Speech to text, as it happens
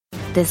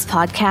This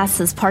podcast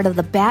is part of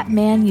the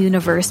Batman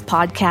Universe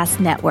Podcast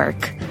Network,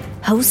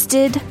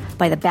 hosted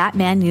by the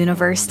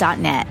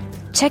BatmanUniverse.net.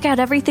 Check out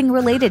everything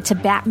related to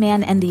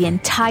Batman and the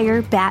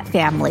entire Bat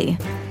family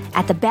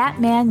at the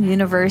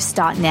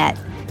BatmanUniverse.net,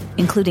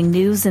 including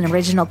news and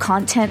original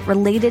content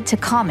related to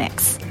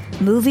comics,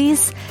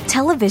 movies,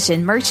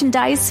 television,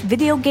 merchandise,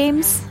 video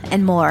games,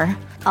 and more.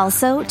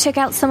 Also, check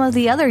out some of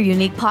the other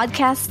unique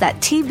podcasts that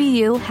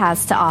TBU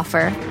has to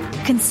offer.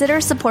 Consider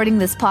supporting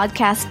this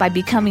podcast by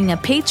becoming a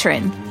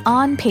patron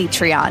on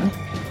Patreon.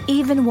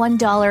 Even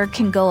 $1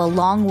 can go a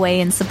long way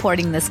in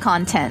supporting this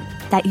content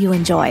that you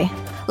enjoy.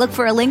 Look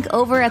for a link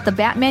over at the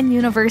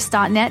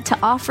BatmanUniverse.net to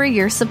offer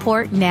your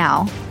support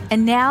now.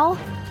 And now,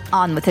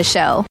 on with the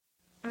show.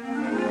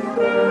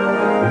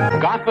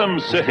 Gotham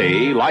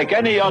City, like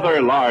any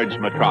other large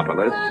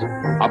metropolis,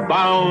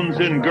 abounds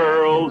in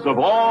girls of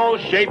all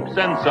shapes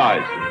and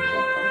sizes.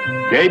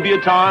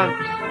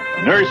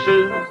 Debutantes,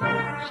 nurses,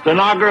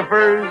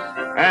 stenographers,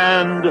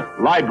 and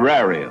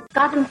librarians.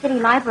 Gotham City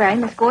Library,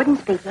 Miss Gordon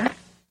speaking.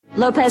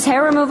 Lopez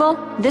hair removal.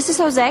 This is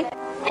Jose.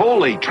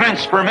 Holy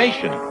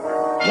transformation.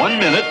 1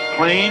 minute,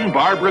 plain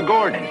Barbara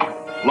Gordon,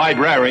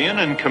 librarian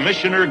and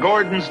Commissioner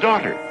Gordon's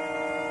daughter.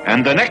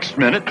 And the next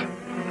minute,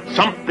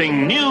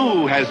 something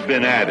new has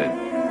been added.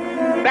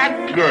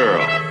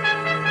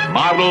 Batgirl,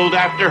 modeled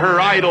after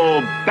her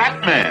idol,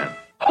 Batman.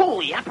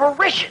 Holy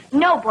apparition!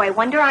 No, Boy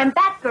Wonder, I'm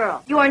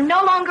Batgirl. You are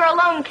no longer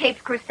alone,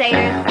 Capes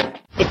Crusaders.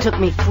 It took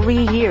me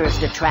 3 years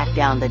to track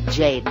down the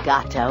Jade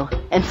Gato,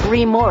 and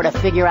 3 more to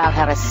figure out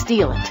how to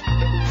steal it.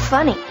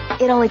 Funny,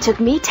 it only took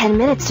me 10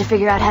 minutes to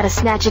figure out how to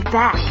snatch it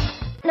back.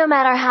 No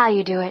matter how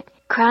you do it,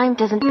 crime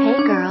doesn't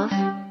pay, girls.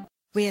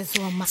 Where's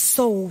all my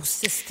soul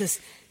sisters?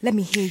 Let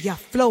me hear your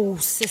flow,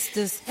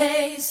 sisters.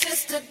 Hey,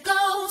 sister,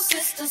 go,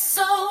 sister,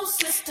 soul,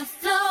 sister,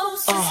 flow,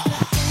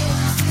 sister.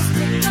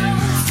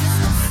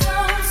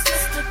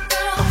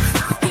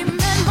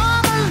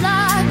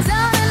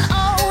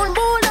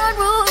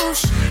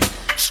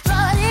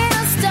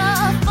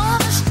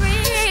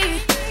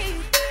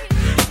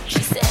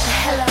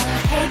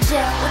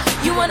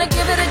 You wanna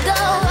give it a go?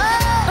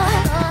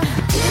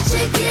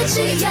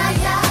 Gitchy, yeah,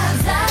 yeah,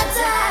 that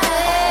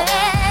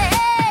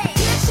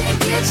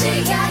Gitchy,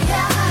 yeah,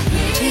 yeah,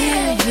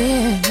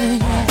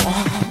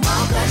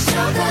 Mocha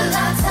chocolate,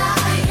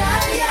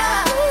 yeah,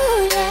 yeah.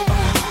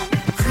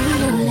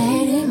 Pretty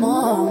lady,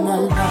 Mona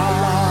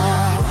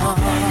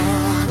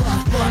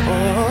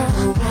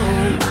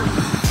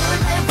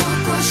Voulez-vous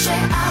coucher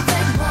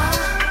avec moi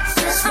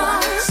ce soir?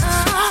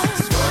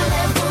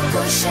 Voulez-vous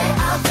coucher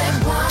avec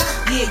moi?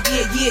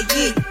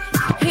 Yeah.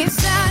 He's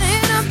out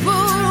in a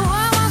pool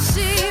while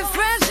she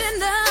freshen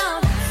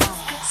down.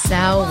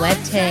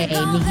 Salvete,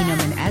 mihi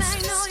nomen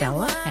est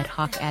Stella, ad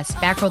hoc est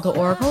Batgirl to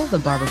Oracle, the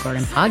Barbara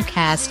Gordon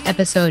podcast,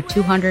 episode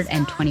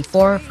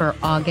 224 for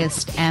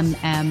August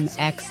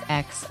MMXXII.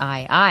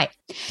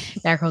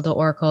 Batgirl to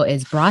Oracle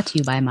is brought to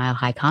you by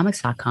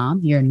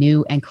MileHighComics.com, your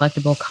new and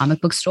collectible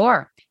comic book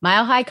store.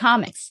 Mile High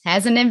Comics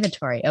has an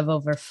inventory of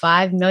over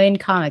 5 million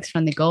comics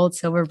from the gold,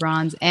 silver,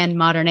 bronze, and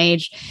modern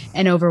age,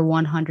 and over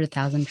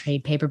 100,000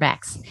 trade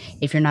paperbacks.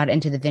 If you're not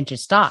into the vintage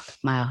stock,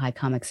 Mile High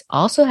Comics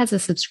also has a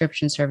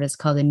subscription service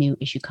called the New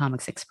Issue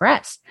Comics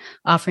Express,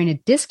 offering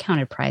a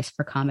discounted price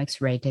for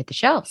comics ready to hit the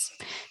shelves.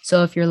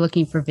 So if you're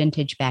looking for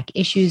vintage back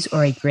issues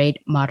or a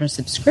great modern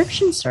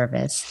subscription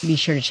service, be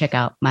sure to check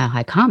out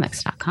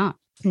MileHighComics.com.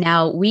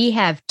 Now, we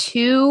have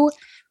 2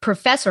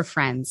 professor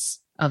friends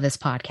of this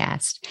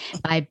podcast.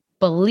 I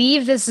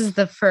believe this is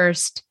the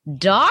first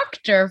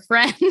doctor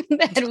friend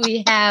that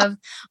we have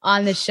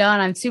on the show,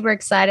 and I'm super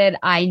excited.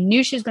 I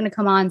knew she was going to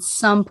come on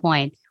some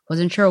point.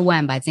 Wasn't sure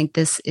when, but I think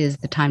this is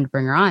the time to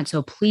bring her on.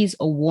 So please,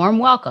 a warm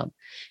welcome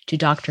to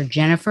Dr.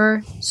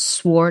 Jennifer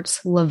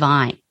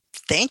Swartz-Levine.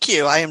 Thank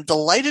you. I am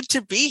delighted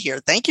to be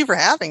here. Thank you for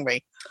having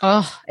me.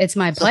 Oh, it's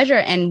my pleasure.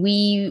 And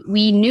we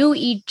knew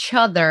each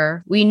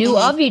other. We knew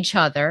of each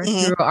other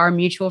through our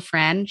mutual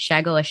friend,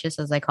 Shagalicious,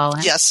 as I call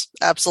him. Yes,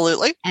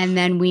 absolutely. And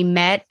then we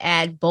met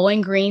at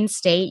Bowling Green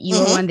State. You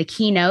were one of the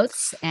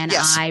keynotes, and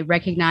I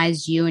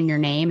recognized you and your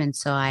name. And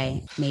so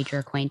I made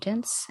your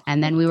acquaintance.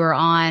 And then we were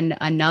on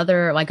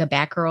another, like a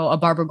Batgirl, a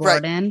Barbara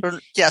Gordon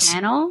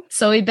panel.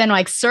 So we've been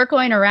like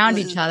circling around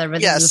each other,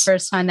 but this is the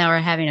first time that we're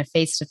having a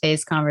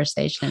face-to-face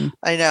conversation.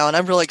 I know. And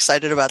I'm really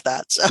excited about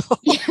that. So.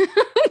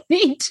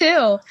 Me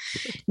too.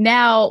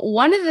 Now,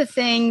 one of the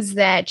things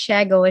that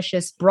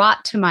Shagalicious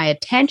brought to my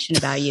attention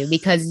about you,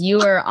 because you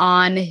were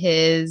on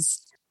his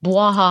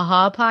Blah Ha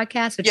Ha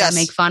podcast, which I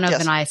make fun of,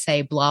 and I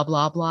say blah,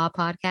 blah, blah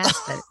podcast,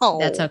 but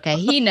that's okay.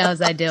 He knows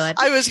I do it.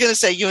 I was going to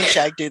say you and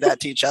Shag do that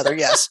to each other.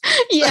 Yes.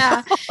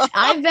 Yeah.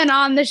 I've been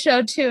on the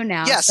show too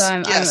now. So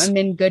I'm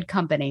in good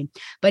company.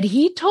 But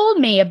he told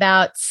me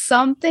about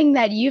something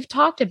that you've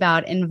talked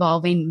about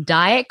involving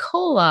Diet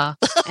Cola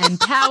and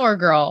Power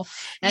Girl.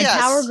 And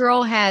Power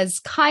Girl has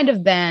kind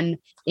of been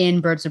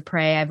in Birds of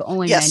Prey. I've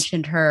only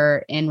mentioned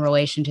her in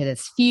relation to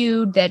this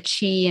feud that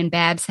she and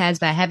Babs has,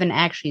 but I haven't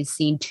actually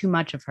seen too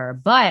much of her.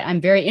 But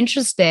I'm very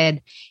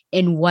interested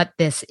in what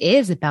this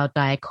is about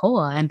Diet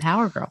Cola and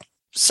Power Girl.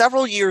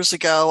 several years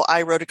ago,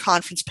 I wrote a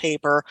conference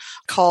paper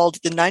called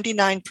The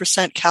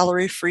 99%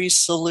 Calorie-Free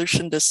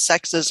Solution to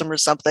Sexism or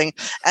something.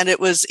 And it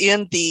was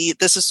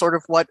this is sort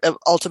of what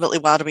ultimately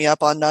wound me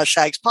up on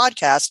Shag's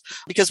podcast,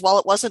 because while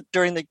it wasn't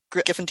during the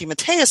Giffen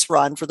DeMatteis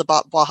run for the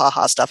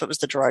Wahaha stuff, it was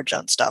the Gerard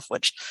Jones stuff,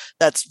 which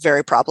that's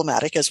very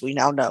problematic, as we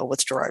now know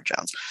with Gerard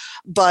Jones.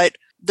 But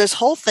this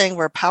whole thing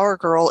where Power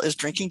Girl is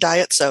drinking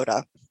diet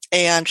soda,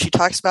 and she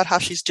talks about how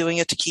she's doing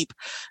it to keep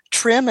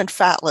trim and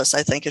fatless,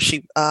 I think, as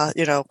she,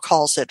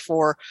 calls it,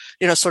 for,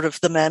 sort of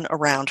the men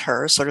around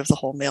her, sort of the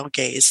whole male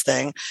gaze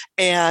thing.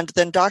 And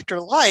then Dr.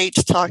 Light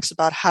talks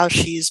about how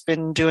she's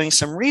been doing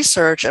some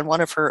research, and one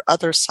of her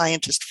other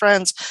scientist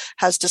friends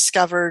has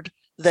discovered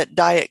that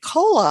Diet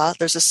Cola,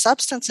 there's a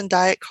substance in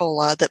Diet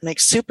Cola that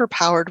makes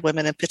superpowered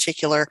women in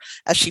particular,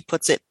 as she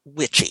puts it,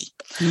 witchy.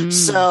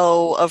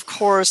 So, of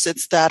course,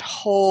 it's that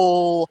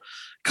whole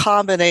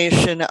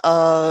combination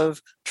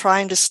of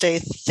trying to stay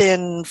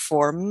thin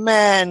for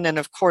men, and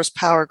of course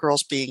Power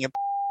Girls being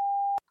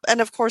and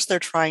of course they're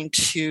trying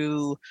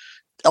to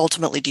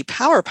ultimately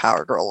depower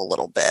Power Girl a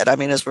little bit. I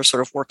mean, as we're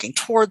sort of working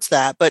towards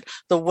that, but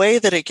the way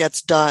that it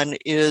gets done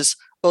is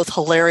both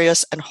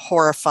hilarious and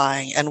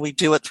horrifying, and we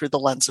do it through the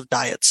lens of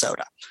diet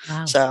soda.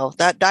 Wow. So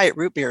that diet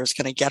root beer is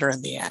going to get her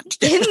in the end.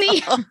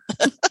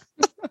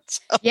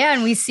 Yeah,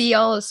 and we see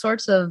all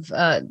sorts of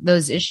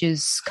those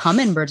issues come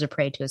in Birds of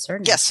Prey to a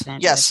certain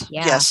extent.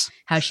 Yes.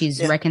 How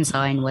she's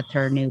reconciling with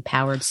her new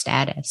powered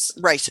status.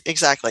 Right.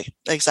 Exactly.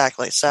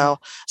 So,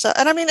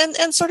 and I mean,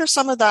 and sort of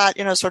some of that,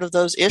 sort of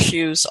those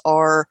issues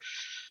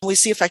we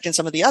see affecting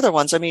some of the other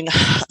ones. I mean,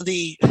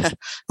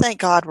 thank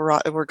God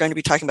we're going to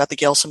be talking about the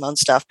Gail Simone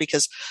stuff,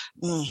 because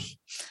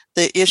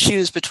the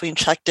issues between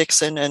Chuck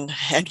Dixon and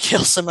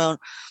Gail Simone,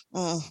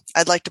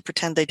 I'd like to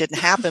pretend they didn't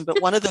happen.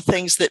 But one of the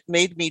things that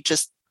made me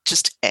just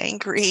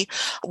angry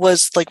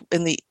was, like,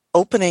 in the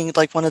opening,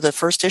 like one of the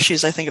first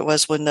issues, I think it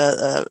was, when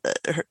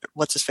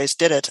what's his face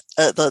did it.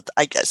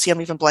 I see,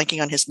 I'm even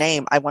blanking on his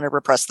name. I want to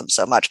repress them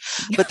so much.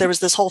 But there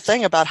was this whole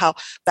thing about how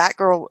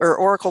Batgirl or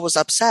Oracle was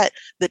upset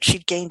that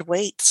she'd gained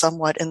weight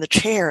somewhat in the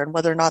chair, and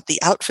whether or not the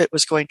outfit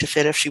was going to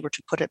fit if she were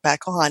to put it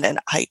back on. And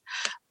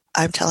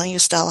I'm telling you,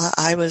 Stella,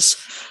 I was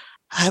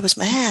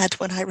mad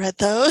when I read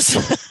those.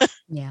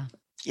 Yeah.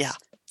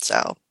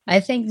 So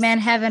I think men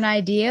have an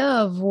idea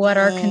of what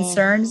our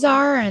concerns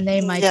are, and they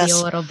might be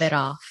a little bit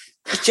off.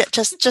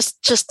 Just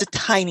the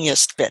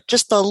tiniest bit,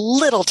 just the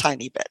little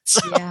tiny bits.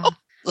 Yeah.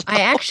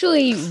 I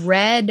actually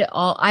read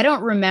I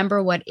don't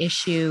remember what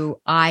issue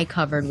I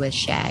covered with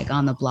Shag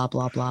on the blah,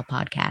 blah, blah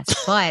podcast,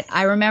 but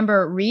I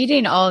remember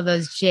reading all of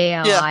those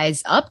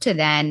JLIs up to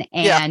then,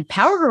 and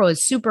Power Girl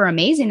was super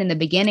amazing in the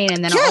beginning.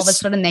 And then all of a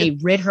sudden they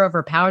rid her of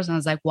her powers. And I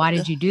was like, why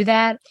did you do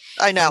that?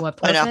 I know. For what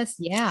purpose?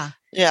 Yeah.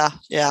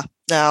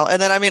 No.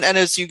 And then, I mean, and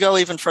as you go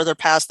even further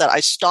past that, I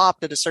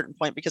stopped at a certain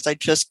point because I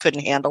just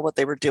couldn't handle what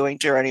they were doing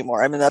to her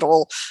anymore. I mean, that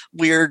whole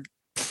weird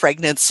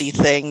pregnancy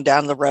thing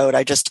down the road,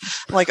 I'm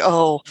like,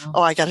 oh,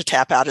 I got to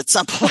tap out at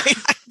some point.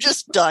 I'm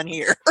just done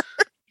here.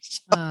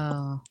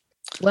 Oh,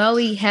 well,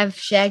 we have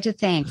Shag to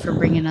thank for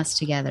bringing us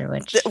together,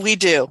 which we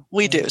do.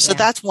 So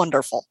that's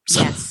wonderful.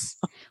 Yes.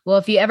 Well,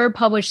 if you ever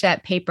publish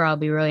that paper, I'll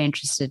be really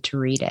interested to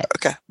read it.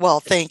 Okay. Well,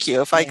 thank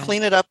you. If I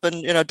clean it up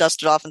and,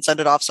 dust it off and send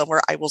it off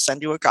somewhere, I will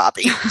send you a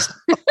copy.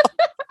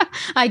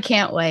 I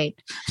can't wait.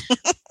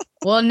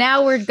 Well,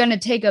 now we're going to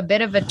take a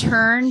bit of a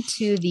turn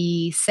to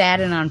the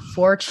sad and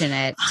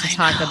unfortunate to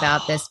talk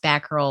about this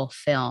Batgirl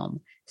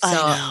film. So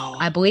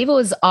I believe it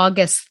was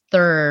August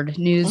 3rd,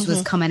 news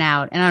was coming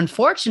out. And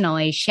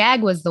unfortunately,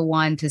 Shag was the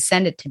one to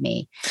send it to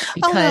me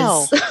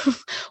because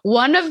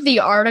one of the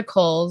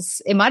articles,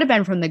 it might have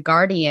been from The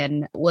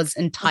Guardian, was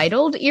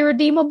entitled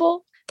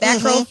Irredeemable.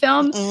 Batgirl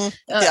film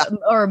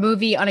or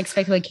movie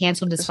unexpectedly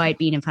canceled despite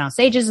being in final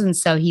stages. And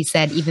so he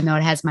said, even though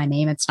it has my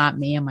name, it's not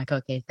me. I'm like,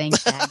 okay,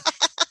 thanks, Shag.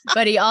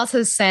 But he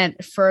also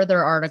sent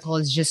further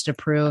articles just to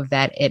prove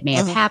that it may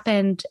have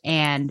happened.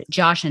 And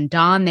Josh and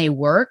Don, they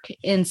work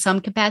in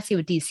some capacity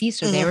with DC,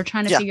 so they were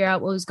trying to figure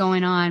out what was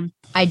going on.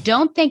 I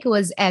don't think it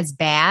was as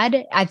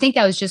bad. I think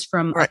that was just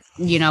from,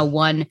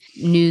 one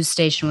news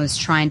station was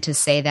trying to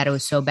say that it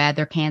was so bad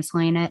they're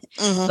canceling it.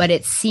 But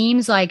it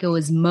seems like it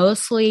was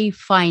mostly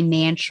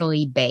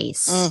financially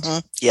based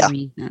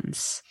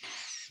reasons.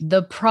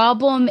 The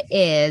problem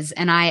is,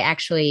 and I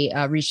actually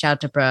reached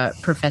out to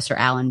Professor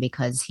Allen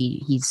because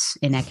he's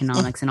in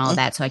economics and all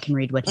that, so I can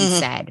read what he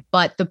said.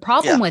 But the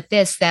problem with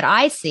this that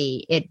I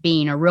see it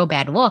being a real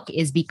bad look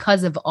is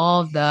because of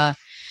all the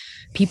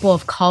people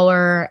of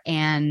color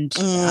and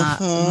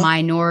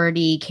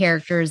minority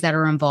characters that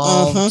are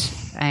involved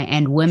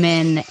and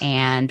women.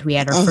 And we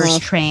had our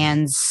first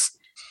trans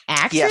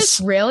actress,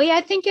 really,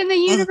 I think, in the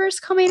universe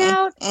coming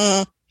out.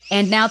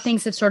 And now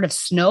things have sort of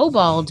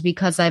snowballed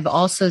because I've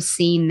also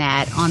seen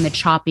that on the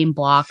chopping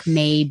block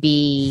may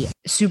be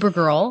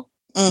Supergirl.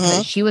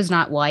 She was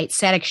not white.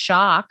 Static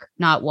Shock,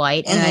 not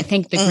white. And I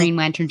think the Green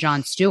Lantern,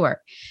 John Stewart.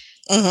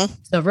 Mm-hmm.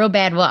 So real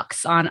bad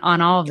looks on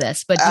all of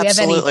this. But do you have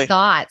any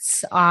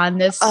thoughts on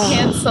this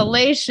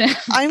cancellation?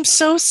 I'm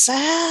so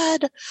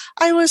sad.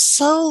 I was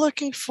so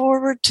looking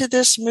forward to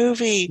this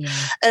movie. Yeah.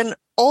 And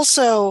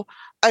also,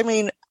 I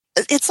mean,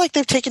 it's like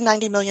they've taken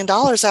 $90 million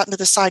out into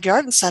the side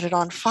yard and set it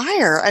on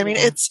fire. I mean,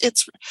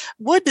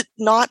 wouldn't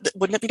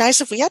it be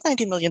nice if we had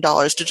 $90 million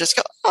to just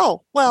go,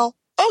 oh, well,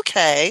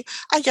 okay,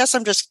 I guess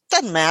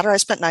doesn't matter. I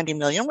spent $90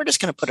 million. We're just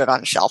going to put it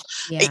on a shelf.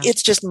 Yeah.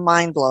 It's just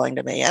mind blowing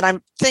to me.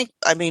 And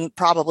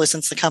probably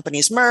since the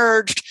companies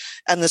merged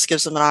and this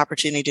gives them an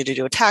opportunity to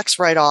do a tax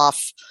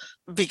write-off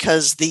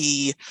because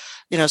the,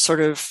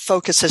 sort of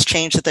focus has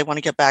changed that they want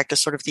to get back to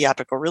sort of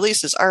theatrical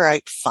releases. All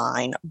right,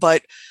 fine.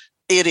 But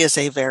it is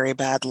a very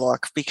bad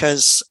look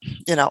because,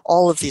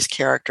 all of these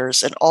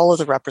characters and all of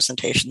the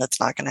representation that's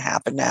not going to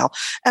happen now.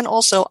 And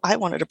also, I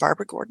wanted a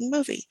Barbara Gordon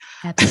movie.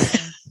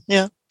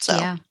 Yeah.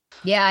 So.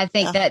 Yeah. I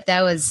think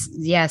that was,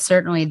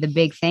 certainly the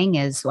big thing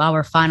is,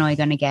 we're finally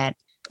going to get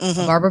a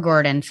Barbara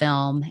Gordon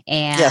film.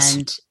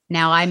 And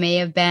now I may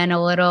have been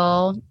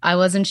I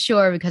wasn't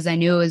sure because I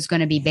knew it was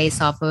going to be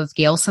based off of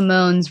Gail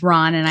Simone's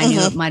run. And I knew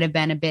it might've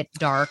been a bit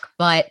dark,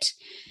 but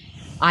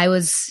I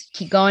was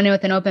going in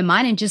with an open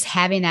mind, and just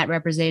having that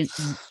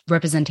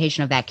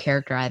representation of that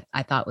character,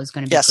 I thought was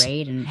going to be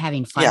great, and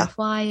having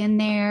Firefly in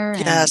there,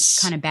 and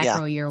kind of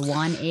Batgirl year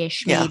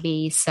one-ish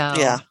maybe.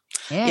 So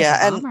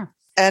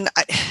and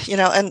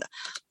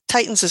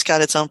Titans has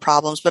got its own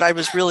problems, but I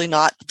was really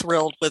not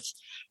thrilled with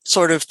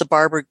sort of the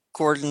Barbara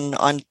Gordon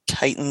on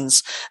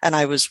Titans, and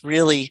I was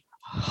really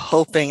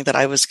hoping that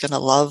I was going to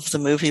love the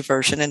movie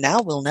version, and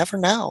now we'll never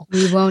know.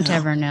 We won't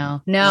ever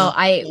know. No,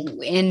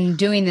 in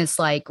doing this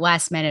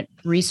last minute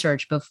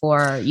research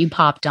before you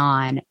popped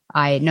on,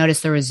 I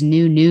noticed there was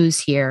new news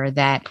here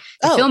that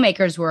the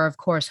filmmakers were, of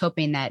course,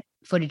 hoping that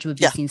footage would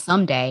be seen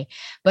someday,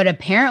 but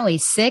apparently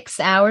 6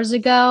 hours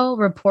ago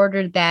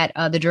reported that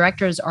the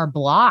directors are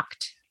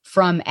blocked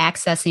from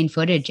accessing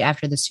footage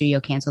after the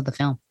studio canceled the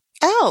film.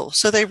 Oh,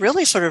 so they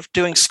really sort of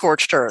doing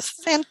scorched earth.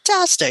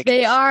 Fantastic.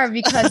 They are,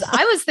 because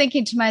I was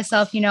thinking to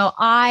myself,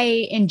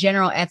 I, in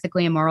general,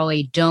 ethically and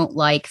morally don't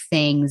like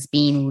things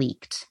being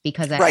leaked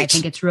because I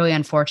think it's really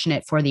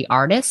unfortunate for the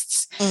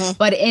artists. Mm-hmm.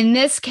 But in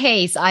this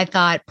case, I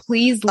thought,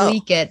 please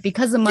leak it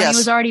because the money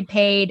was already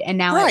paid. And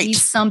now at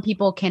least some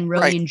people can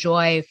really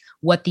enjoy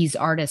what these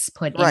artists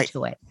put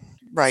into it.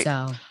 Right.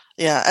 So.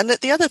 Yeah. And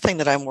the other thing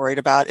that I'm worried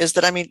about is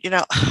that,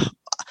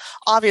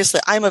 obviously,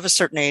 I'm of a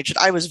certain age, and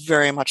I was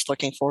very much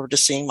looking forward to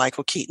seeing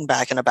Michael Keaton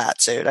back in a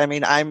bat suit. I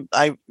mean,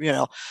 I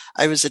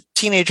was a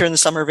teenager in the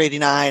summer of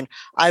 '89.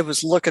 I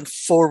was looking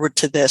forward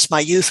to this. My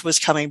youth was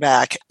coming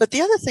back. But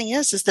the other thing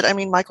is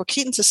that, Michael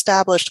Keaton's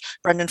established,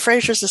 Brendan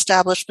Fraser's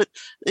established, but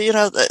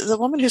the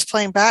woman who's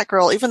playing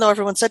Batgirl, even though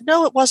everyone said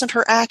no, it wasn't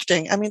her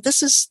acting. I mean,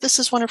 this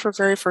is one of her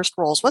very first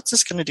roles. What's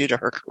this going to do to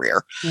her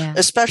career? Yeah.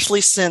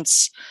 Especially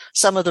since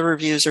some of the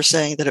reviews are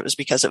saying that it was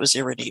because it was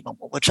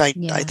irredeemable, which I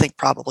think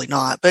probably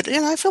not. But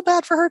I feel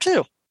bad for her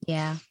too.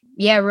 Yeah.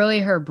 Yeah. Really,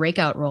 her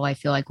breakout role, I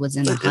feel like, was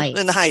in the Heights.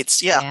 In the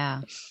Heights. Yeah.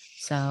 Yeah.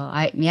 So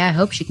I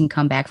hope she can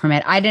come back from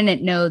it. I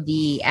didn't know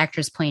the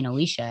actress playing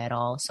Alicia at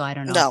all. So I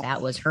don't know if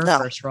that was her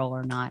first role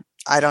or not.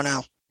 I don't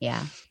know.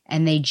 Yeah.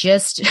 And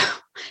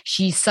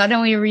she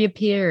suddenly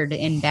reappeared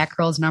in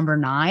Batgirl's number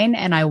 9.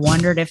 And I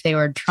wondered if they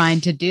were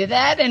trying to do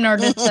that in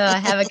order to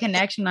have a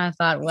connection. I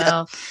thought,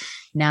 well,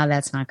 now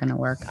that's not going to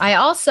work.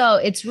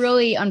 It's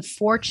really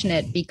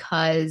unfortunate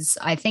because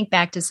I think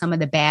back to some of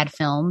the bad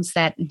films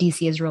that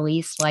DC has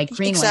released, like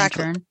Green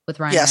Lantern with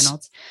Ryan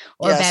Reynolds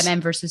or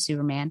Batman versus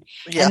Superman.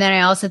 Yeah. And then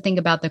I also think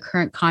about the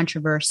current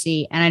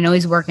controversy, and I know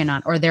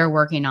they're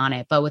working on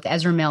it, but with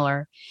Ezra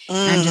Miller, and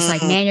I'm just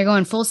like, man, you're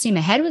going full steam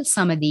ahead with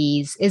some of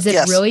these. Is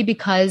it really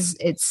because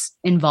it's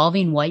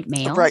involving white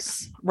males?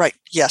 Right.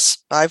 Yes.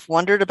 I've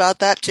wondered about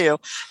that too.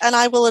 And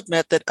I will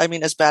admit that,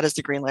 as bad as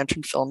the Green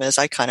Lantern film is,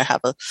 I kind of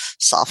have a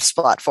soft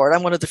spot for it.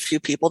 I'm one of the few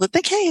people that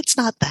think, hey, it's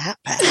not that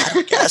bad,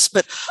 I guess.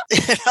 But,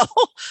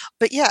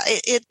 but yeah,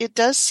 it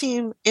does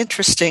seem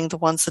interesting, the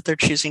ones that they're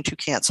choosing to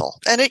cancel.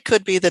 And it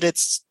could be that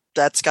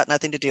that's got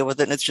nothing to do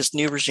with it. And it's just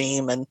new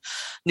regime and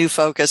new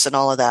focus and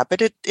all of that.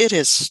 But it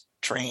is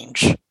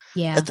strange.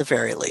 Yeah. At the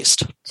very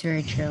least. It's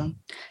very true.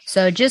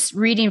 So just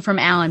reading from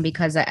Alan,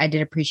 because I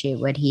did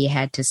appreciate what he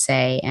had to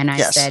say. And I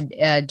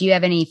said, do you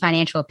have any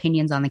financial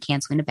opinions on the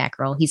canceling of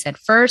Batgirl? He said,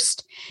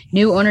 first,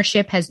 new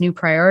ownership has new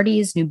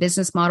priorities, new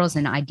business models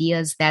and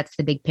ideas. That's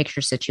the big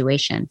picture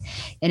situation.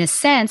 In a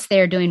sense,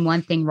 they are doing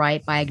one thing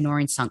right by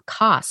ignoring sunk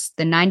costs.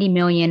 The $90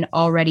 million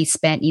already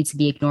spent needs to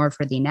be ignored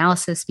for the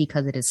analysis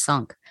because it is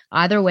sunk.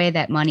 Either way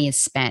that money is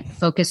spent,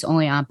 focus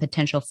only on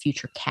potential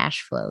future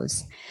cash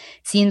flows.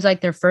 Seems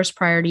like their first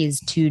priority is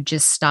to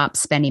just stop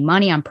spending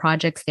money on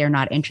projects they're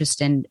not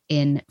interested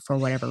in for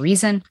whatever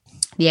reason.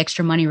 The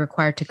extra money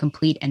required to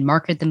complete and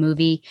market the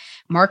movie,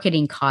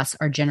 marketing costs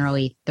are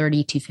generally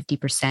 30 to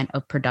 50%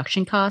 of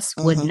production costs,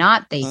 would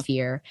not, they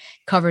fear,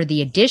 cover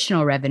the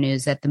additional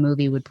revenues that the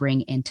movie would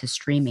bring into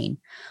streaming.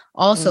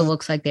 Also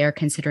looks like they are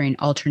considering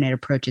alternate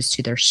approaches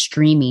to their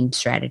streaming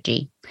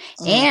strategy.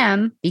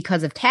 And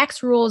because of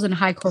tax rules and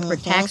high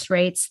corporate tax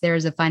rates,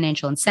 there's a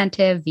financial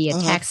incentive via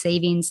tax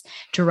savings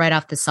to write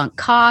off the sunk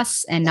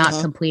costs and not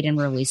complete and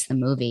release the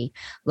movie.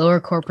 Lower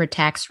corporate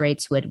tax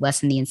rates would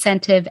lessen the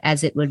incentive,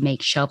 as it would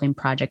make shelving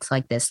projects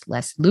like this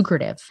less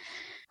lucrative.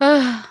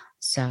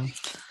 So,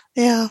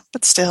 yeah,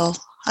 but still,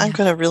 I'm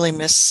going to really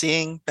miss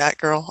seeing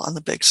Batgirl on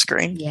the big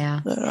screen.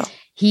 Yeah.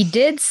 He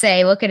did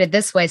say, look at it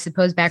this way,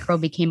 suppose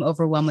Batgirl became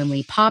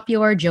overwhelmingly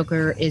popular.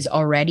 Joker is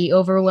already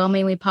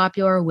overwhelmingly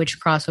popular. Which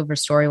crossover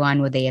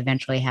storyline would they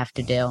eventually have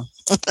to do?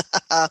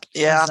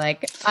 Yeah.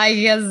 I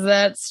guess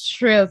that's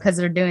true, because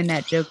they're doing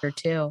that Joker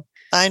too.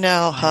 I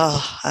know.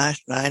 Oh,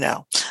 I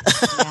know.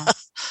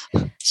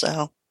 Yeah.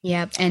 So.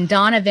 Yep. And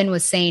Donovan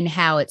was saying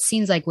how it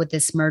seems like with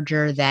this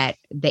merger that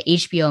the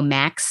HBO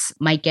Max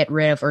might get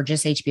rid of, or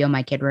just HBO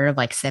might get rid of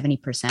like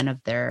 70% of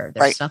their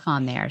stuff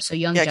on there. So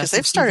Young Justice, because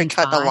they've started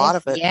cutting a lot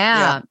of it.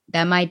 Yeah,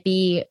 that might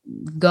be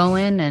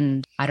going.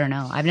 And I don't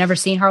know. I've never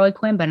seen Harley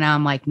Quinn, but now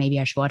I'm like, maybe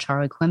I should watch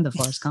Harley Quinn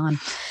before it's gone.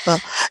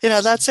 Well,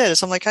 that's it.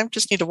 So I'm like, I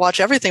just need to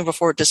watch everything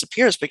before it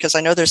disappears, because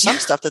I know there's some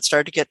stuff that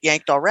started to get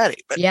yanked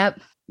already. But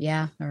Yep.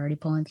 Yeah. Already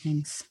pulling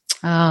things.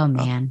 Oh,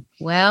 man.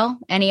 Well,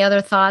 any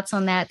other thoughts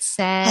on that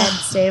sad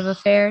state of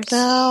affairs?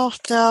 No,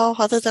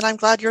 other than I'm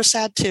glad you're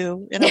sad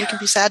too. We can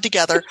be sad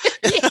together.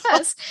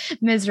 Yes.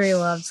 Misery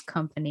loves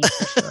company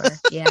for sure.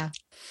 Yeah.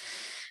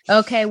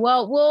 Okay.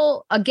 Well,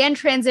 we'll again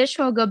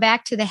transition. We'll go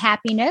back to the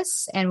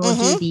happiness, and we'll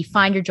do the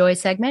Find Your Joy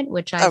segment,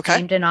 which I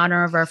named in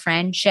honor of our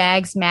friend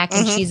Shags Mac,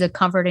 and she's a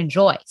comfort and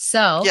joy.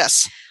 So,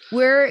 yes.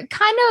 We're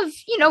kind of,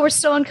 we're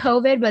still in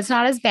COVID, but it's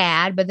not as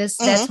bad. But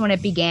that's when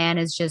it began,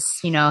 is just,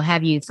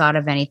 have you thought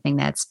of anything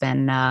that's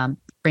been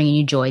bringing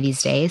you joy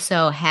these days?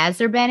 So has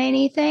there been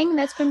anything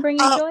that's been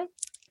bringing you joy?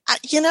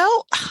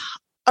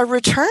 A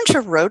return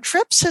to road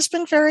trips has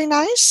been very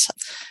nice.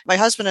 My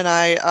husband and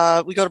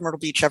I, we go to Myrtle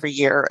Beach every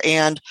year,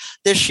 and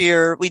this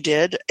year we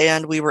did,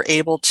 and we were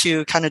able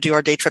to kind of do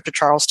our day trip to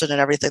Charleston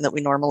and everything that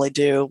we normally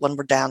do when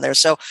we're down there.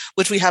 So,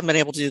 which we haven't been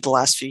able to do the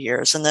last few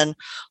years. And then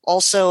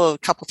also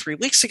 3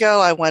 weeks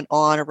ago, I went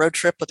on a road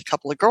trip with a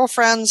couple of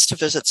girlfriends to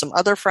visit some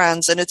other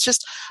friends. And it's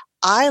just,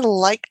 I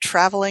like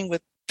traveling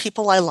with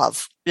people I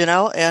love,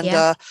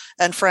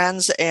 and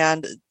friends.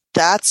 And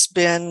that's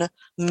been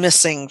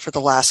missing for the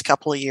last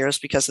couple of years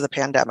because of the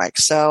pandemic.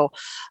 So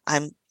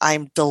I'm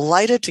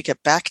delighted to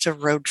get back to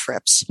road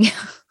trips.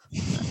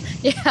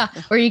 Yeah,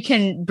 where you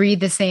can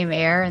breathe the same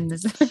air and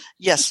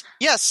yes,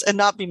 and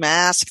not be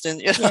masked, and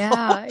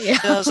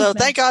so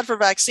thank God for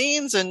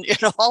vaccines and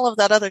all of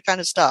that other kind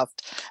of stuff.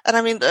 And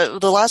I mean,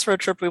 the last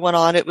road trip we went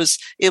on, it was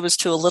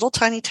to a little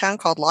tiny town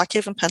called Lock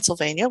Haven,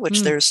 Pennsylvania,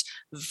 which there's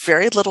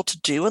very little to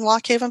do in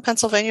Lock Haven,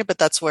 Pennsylvania, but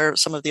that's where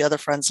some of the other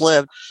friends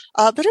live.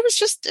 But it was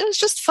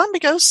just fun to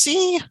go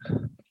see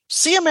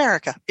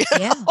America.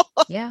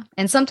 Yeah.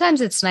 And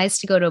sometimes it's nice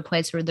to go to a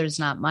place where there's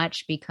not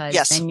much, because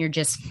then you're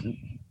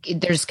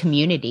there's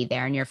community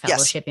there and you're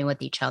fellowshipping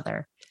with each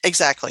other.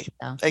 Exactly.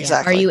 So,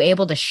 exactly. Are you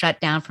able to shut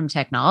down from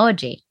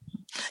technology?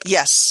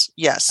 Yes.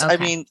 Okay. I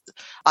mean,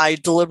 I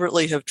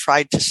deliberately have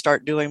tried to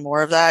start doing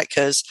more of that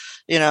because,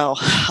 in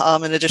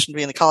addition to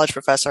being the college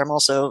professor, I'm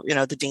also,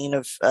 the dean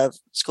of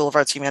School of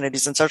Arts,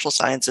 Humanities, and Social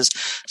Sciences.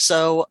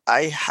 So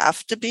I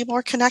have to be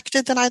more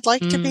connected than I'd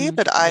like to be,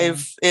 but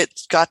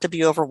it's got to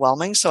be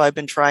overwhelming. So I've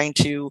been trying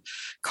to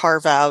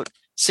carve out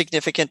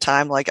significant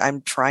time. Like, I'm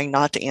trying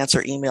not to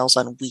answer emails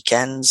on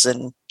weekends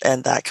and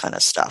that kind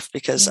of stuff,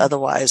 because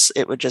otherwise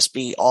it would just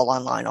be all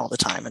online all the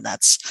time. And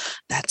that's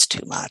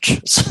too much.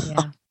 So.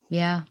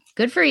 Yeah.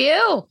 Good for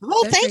you.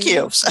 Well, thank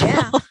you.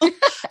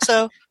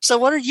 So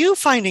what are you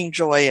finding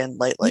joy in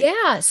lately?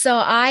 Yeah. So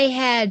I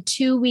had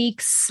 2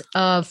 weeks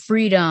of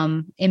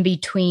freedom in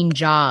between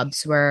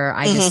jobs where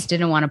I just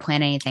didn't want to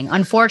plan anything.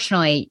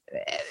 Unfortunately,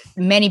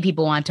 many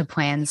people want to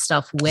plan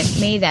stuff with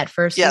me that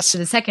first week. So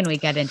the second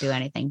week, I didn't do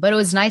anything, but it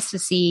was nice to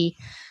see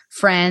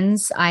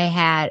friends. I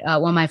had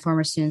one of my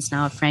former students,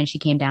 now a friend, she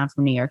came down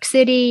from New York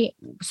City.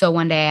 So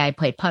one day I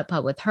played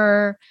putt-putt with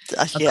her.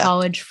 A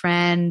college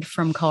friend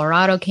from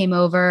Colorado came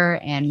over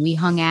and we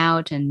hung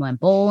out and went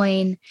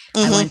bowling.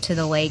 I went to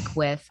the lake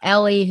with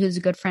Ellie, who's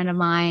a good friend of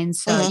mine.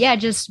 So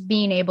just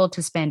being able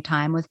to spend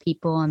time with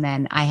people. And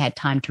then I had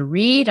time to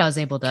read. I was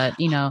able to,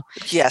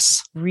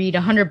 read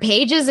 100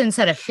 pages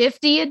instead of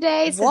 50 a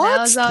day. So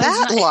what's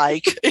that nice.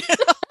 Like?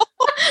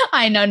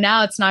 I know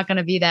now it's not going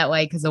to be that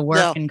way because of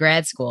work and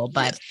grad school,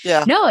 but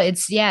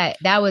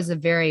that was a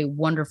very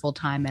wonderful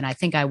time. And I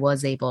think I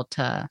was able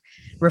to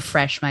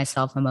refresh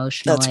myself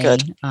emotionally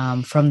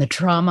from the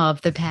trauma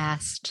of the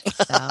past.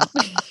 So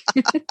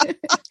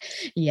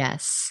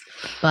yes,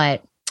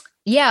 but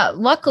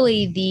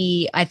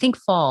luckily I think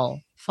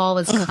fall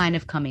is kind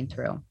of coming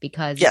through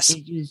because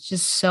it was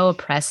just so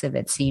oppressive.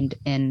 It seemed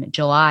in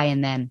July.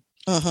 And then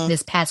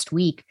this past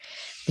week,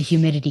 the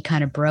humidity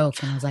kind of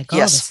broke and I was like,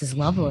 this is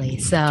lovely.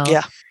 So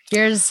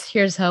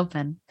here's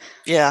hoping.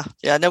 Yeah.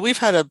 No, we've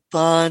had a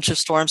bunch of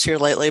storms here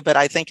lately, but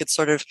I think it's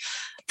sort of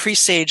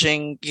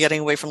presaging getting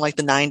away from like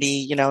the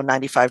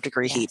 95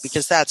 degree heat,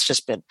 because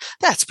that's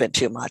been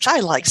too much. I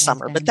like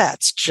summer, but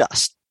that's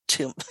just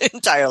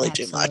entirely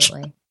too much.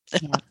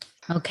 Yeah.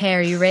 Okay,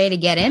 are you ready to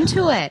get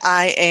into it?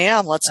 I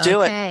am. Let's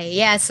do it. Okay,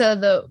 yeah. So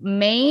the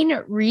main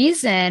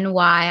reason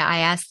why I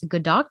asked the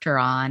good doctor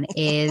on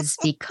is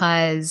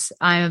because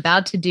I'm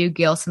about to do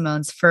Gail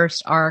Simone's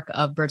first arc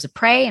of Birds of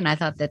Prey, and I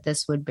thought that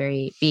this would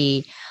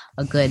be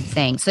a good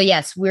thing. So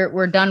yes,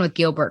 we're done with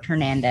Gilbert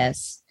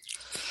Hernandez.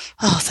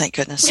 Oh, thank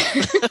goodness.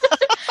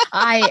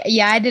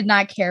 I did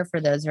not care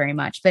for those very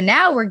much, but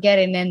now we're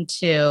getting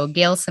into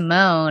Gail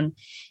Simone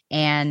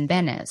and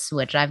Benes,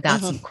 which I've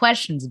got some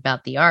questions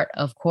about the art,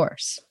 of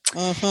course.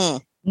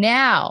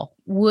 Now,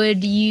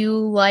 would you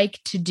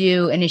like to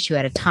do an issue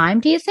at a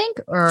time, do you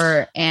think,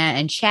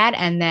 and chat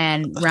and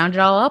then round it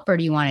all up, or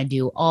do you want to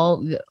do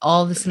all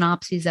the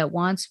synopses at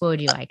once? What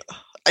would you like?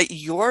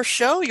 Your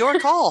show, your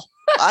call.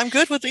 I'm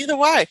good with either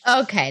way.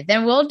 Okay,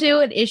 then we'll do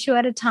an issue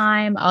at a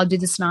time. I'll do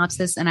the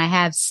synopsis, and I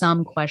have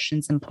some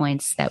questions and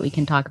points that we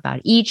can talk about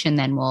each, and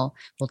then we'll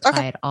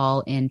tie it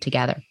all in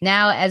together.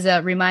 Now, as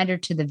a reminder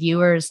to the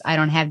viewers, I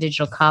don't have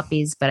digital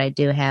copies, but I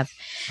do have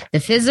the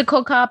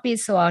physical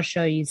copies, so I'll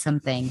show you some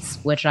things,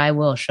 which I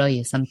will show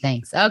you some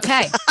things.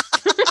 Okay.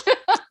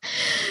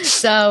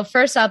 So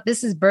first off,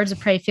 this is Birds of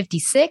Prey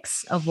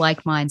 56 of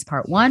Like Minds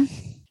Part 1.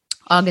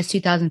 August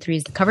 2003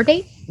 is the cover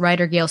date.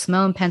 Writer Gail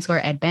Simone, penciler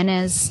Ed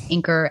Benes,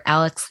 inker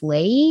Alex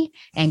Leahy,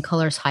 and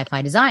colors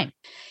Hi-Fi Design.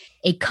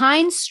 A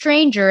kind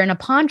stranger in a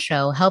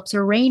poncho helps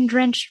a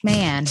rain-drenched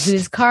man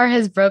whose car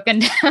has broken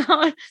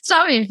down.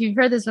 Stop me if you've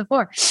heard this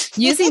before.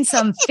 Using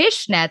some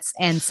fishnets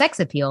and sex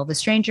appeal, the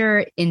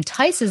stranger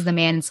entices the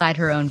man inside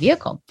her own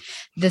vehicle.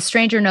 The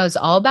stranger knows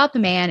all about the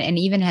man and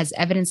even has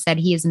evidence that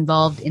he is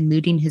involved in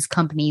looting his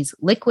company's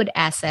liquid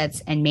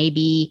assets and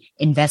maybe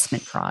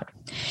investment fraud.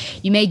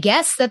 You may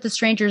guess that the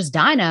stranger is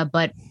Dinah,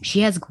 but she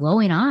has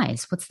glowing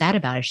eyes. What's that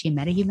about? Is she a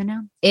metahuman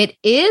now? It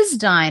is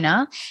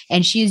Dinah,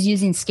 and she is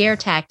using scare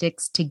tactics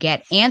to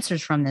get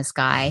answers from this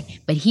guy,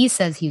 but he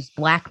says he's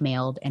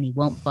blackmailed and he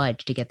won't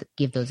budge to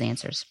give those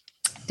answers.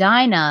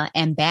 Dinah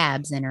and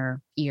Babs in her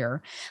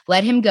ear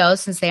let him go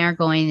since they aren't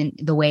going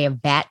the way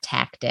of bat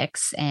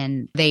tactics,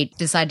 and they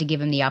decide to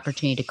give him the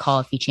opportunity to call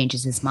if he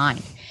changes his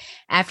mind.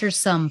 After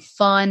some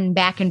fun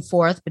back and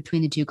forth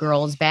between the two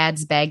girls,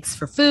 Babs begs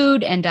for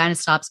food and Dinah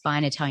stops by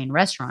an Italian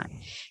restaurant.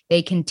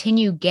 They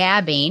continue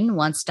gabbing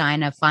once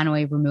Dinah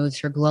finally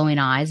removes her glowing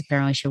eyes.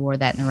 Apparently she wore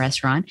that in the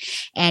restaurant.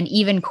 And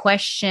even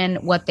question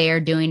what they are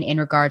doing in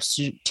regards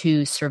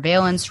to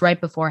surveillance right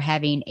before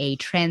having a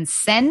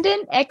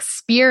transcendent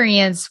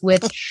experience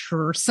with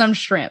some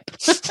shrimp.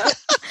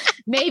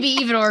 Maybe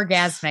even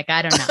orgasmic.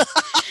 I don't know.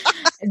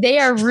 They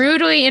are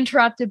rudely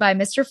interrupted by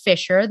Mr.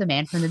 Fisher, the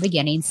man from the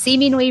beginning,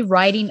 seemingly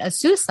writing a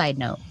suicide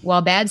note.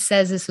 While Babs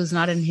says this was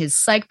not in his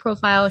psych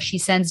profile, she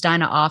sends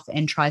Dinah off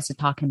and tries to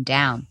talk him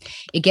down.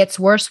 It gets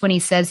worse when he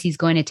says he's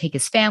going to take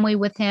his family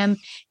with him,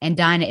 and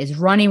Dinah is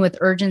running with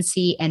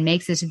urgency and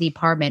makes it to the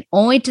apartment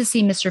only to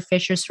see Mr.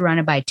 Fisher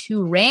surrounded by two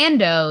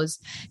randos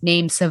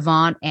named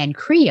Savant and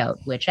Creote,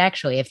 which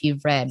actually, if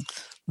you've read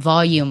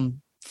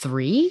volume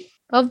 3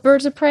 of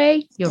Birds of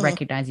Prey, you'll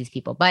recognize these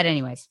people. But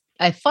anyways.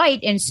 A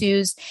fight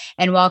ensues,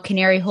 and while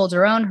Canary holds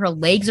her own, her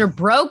legs are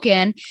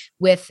broken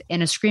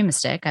in a screamo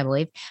stick, I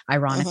believe,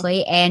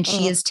 ironically, and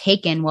she is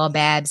taken while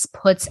Babs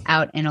puts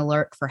out an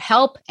alert for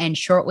help and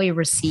shortly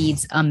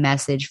receives a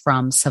message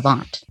from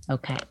Savant.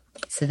 Okay,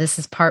 so this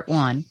is part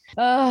 1.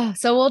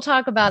 So we'll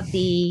talk about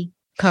the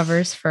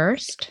covers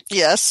first.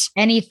 Yes.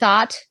 Any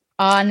thought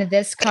on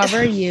this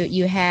cover?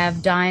 You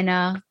have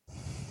Dinah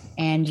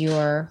and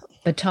your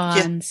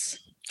batons.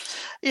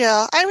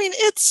 Yeah, I mean,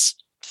 it's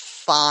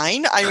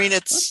fine. I mean,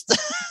 it's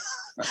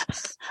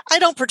I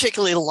don't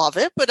particularly love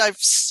it, but I've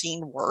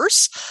seen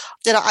worse.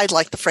 I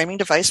like the framing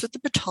device with the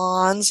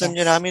batons, and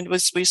I mean,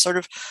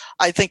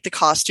 I think the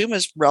costume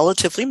is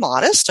relatively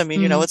modest. I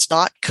mean, it's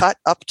not cut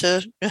up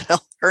to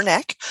her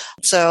neck,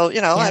 so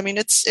I mean,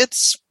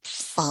 it's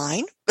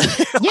fine.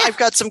 I've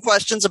got some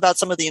questions about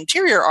some of the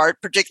interior art,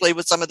 particularly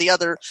with some of the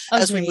other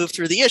as we move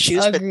through the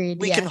issues. Agreed,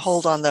 but we can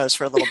hold on those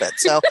for a little bit.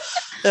 So.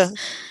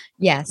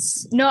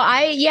 Yes. No,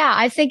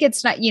 I think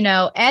it's not,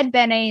 Ed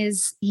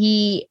Benes,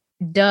 he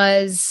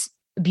does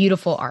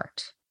beautiful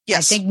art.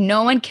 Yes. I think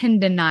no one can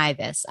deny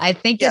this. I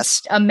think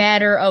it's a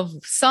matter of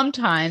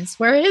sometimes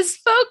where his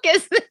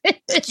focus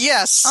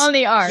is on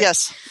the art.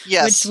 Yes.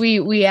 Which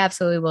we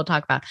absolutely will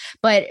talk about.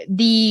 But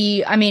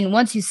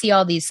once you see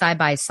all these side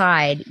by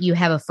side, you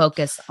have a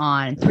focus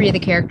on 3 of the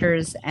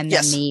characters, and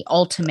then the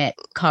ultimate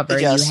cover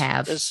you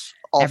have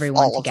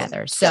everyone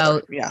together.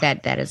 So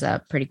that is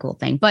a pretty cool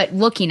thing. But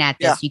looking at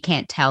this, you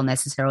can't tell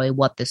necessarily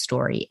what the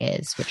story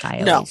is, which I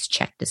always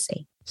check to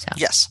see. So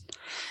yes.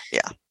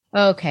 Yeah.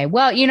 Okay.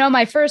 Well,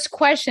 my first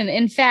question,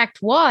 in fact,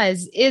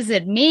 is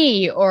it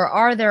me, or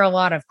are there a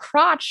lot of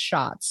crotch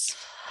shots?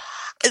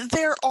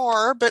 There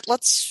are, but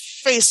let's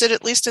face it,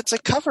 at least it's a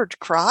covered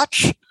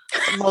crotch,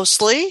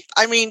 mostly.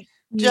 I mean,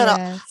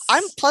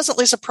 I'm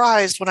pleasantly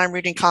surprised when I'm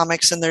reading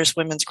comics and there's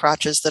women's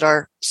crotches that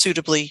are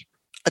suitably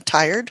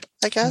attired,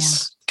 I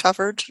guess.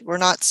 covered. We're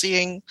not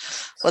seeing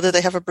whether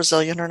they have a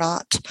Brazilian or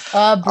not.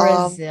 A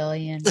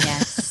Brazilian,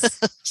 yes.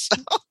 So.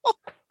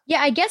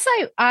 Yeah, I guess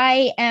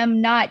I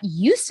am not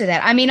used to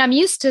that. I mean, I'm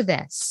used to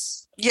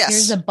this. Yes.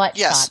 Here's a butt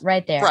shot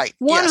right there. Right.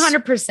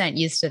 100%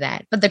 used to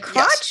that. But the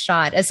crotch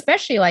shot,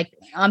 especially like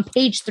on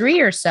page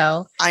 3 or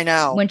so. I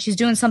know. When she's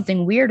doing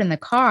something weird in the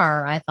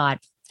car, I thought,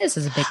 this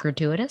is a bit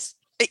gratuitous.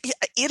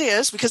 It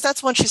is, because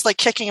that's when she's like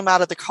kicking him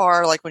out of the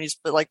car, like when he's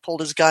like pulled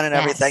his gun and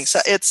everything. So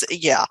it's,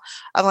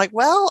 I'm like,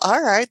 well,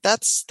 all right,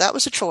 that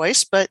was a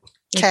choice, but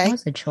okay. It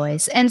was a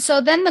choice. And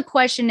so then the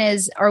question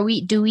is,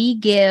 do we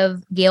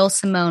give Gail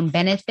Simone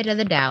benefit of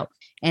the doubt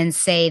and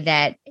say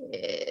that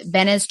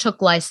Benez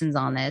took license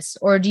on this?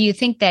 Or do you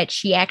think that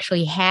she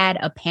actually had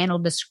a panel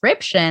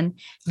description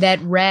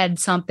that read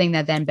something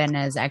that then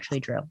Benez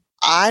actually drew?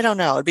 I don't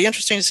know. It'd be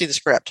interesting to see the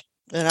script,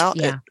 Yeah.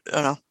 I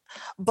don't know.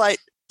 But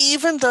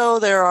even though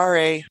there are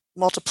a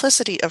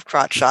multiplicity of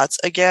crotch shots,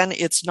 again,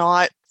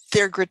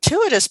 they're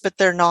gratuitous, but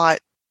they're not,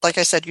 like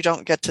I said, you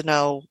don't get to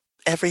know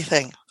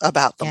everything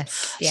about them.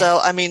 Yes. So,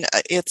 I mean,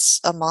 it's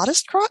a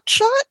modest crotch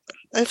shot,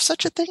 if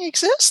such a thing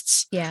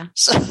exists. Yeah.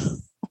 So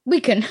we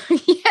can,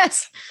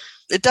 yes.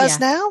 It does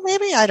now,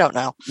 maybe? I don't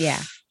know.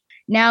 Yeah.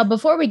 Now,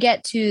 before we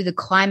get to the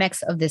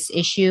climax of this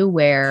issue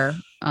where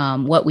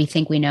what we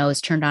think we know is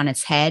turned on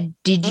its head,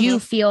 did you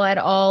feel at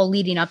all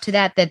leading up to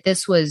that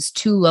this was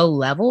too low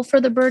level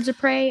for the Birds of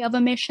Prey of a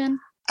mission?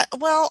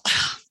 Well,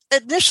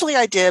 initially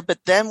I did, but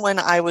then when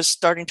I was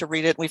starting to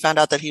read it, we found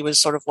out that he was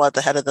sort of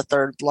the head of the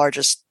third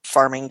largest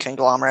farming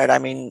conglomerate. I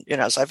mean,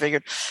 so I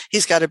figured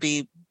he's got to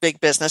be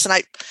big business.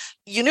 And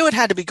you knew it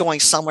had to be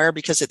going somewhere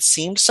because it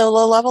seemed so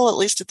low level, at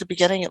least at the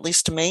beginning, at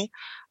least to me.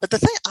 But the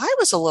thing I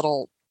was a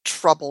little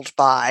troubled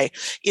by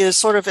is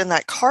sort of in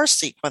that car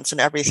sequence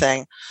and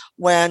everything,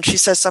 when she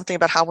says something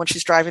about how when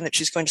she's driving that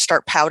she's going to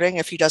start pouting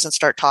if he doesn't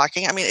start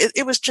talking. I mean,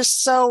 it was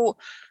just so,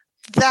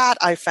 that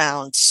I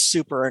found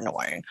super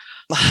annoying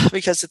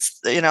because it's,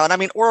 and I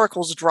mean,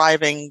 Oracle's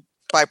driving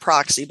by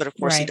proxy, but of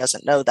course he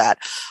doesn't know that.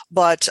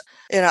 But,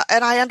 and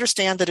I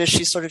understand that as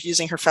she's sort of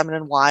using her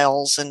feminine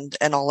wiles and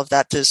all of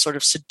that to sort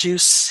of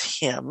seduce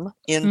him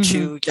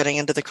into getting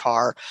into the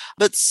car.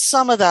 But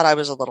some of that I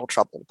was a little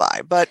troubled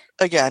by. But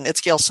again,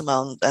 it's Gail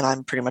Simone, and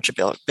I'm pretty much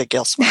a big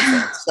Gail Simone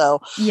fan. So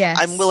yes.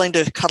 I'm willing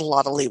to cut a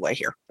lot of leeway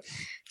here.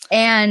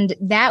 And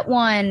that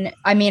one,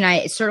 I mean,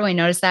 I certainly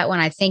noticed that one,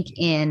 I think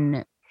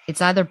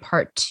it's either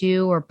part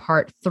 2 or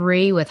part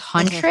 3 with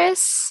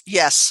Huntress.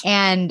 Yes.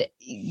 And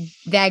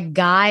that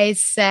guy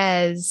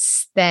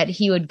says that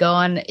he would go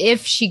on,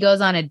 if she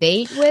goes on a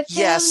date with him.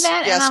 Yes,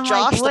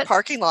 Josh, the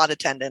parking lot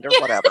attendant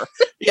or whatever.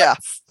 Yeah.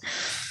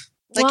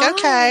 Like,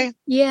 okay.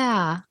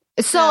 Yeah.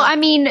 So, I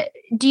mean,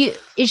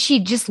 is she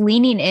just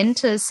leaning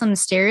into some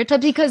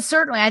stereotypes? Because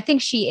certainly I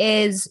think she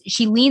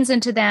leans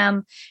into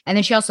them and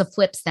then she also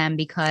flips them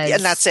because. Yeah,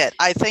 and that's it.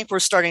 I think we're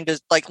starting to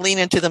lean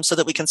into them so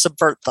that we can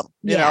subvert them,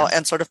 you know,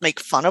 and sort of make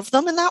fun of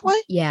them in that way.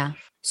 Yeah.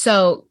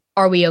 So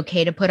are we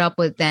okay to put up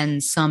with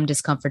then some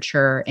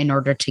discomfiture in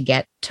order to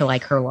get to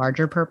her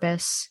larger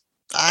purpose?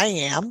 I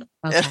am.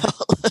 Okay.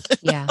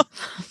 Yeah.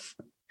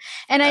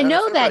 And I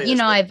know that,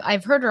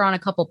 I've heard her on a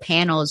couple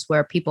panels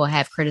where people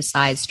have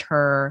criticized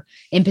her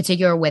in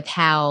particular with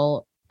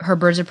how her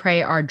Birds of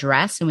Prey are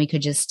dressed. And we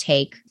could just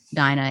take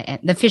Dinah,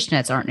 and the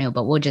fishnets aren't new,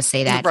 but we'll just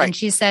say that. Right. And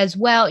she says,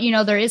 well,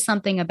 there is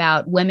something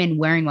about women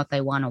wearing what they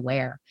want to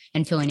wear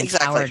and feeling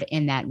empowered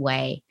in that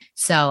way.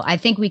 So I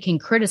think we can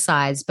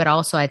criticize, but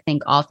also I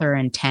think author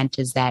intent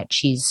is that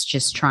she's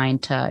just trying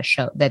to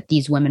show that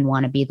these women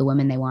want to be the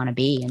women they want to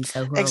be. And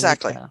so who are we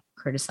to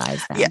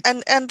criticize them?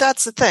 Yeah, and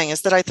that's the thing,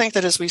 is that I think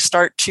that as we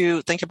start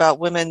to think about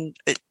women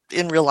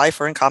in real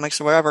life or in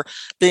comics or wherever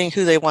being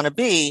who they want to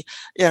be,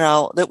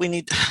 that we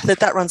need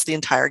that runs the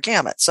entire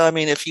gamut. So I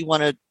mean, if you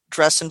want to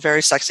dress in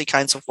very sexy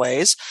kinds of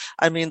ways,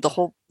 I mean, the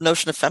whole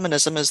notion of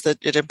feminism is that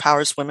it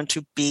empowers women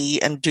to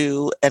be and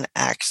do and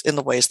act in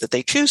the ways that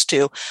they choose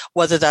to,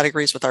 whether that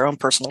agrees with our own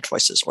personal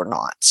choices or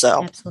not.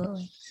 So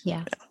absolutely.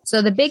 Yeah.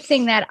 So the big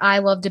thing that I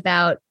loved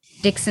about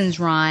Dixon's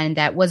run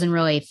that wasn't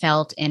really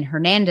felt in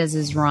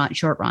Hernandez's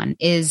short run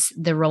is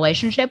the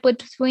relationship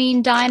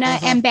between Dinah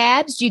and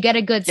Babs. Do you get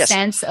a good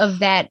sense of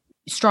that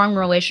strong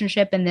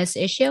relationship in this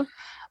issue?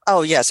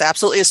 Oh, yes,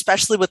 absolutely.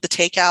 Especially with the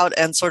takeout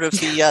and sort of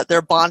the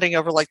they're bonding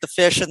over the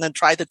fish and then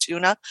try the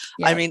tuna.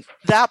 Yep. I mean,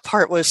 that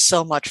part was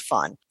so much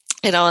fun.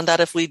 And that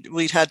if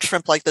we'd had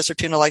shrimp like this or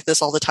tuna like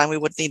this all the time, we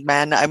wouldn't need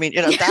men. I mean,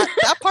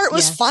 that part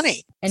was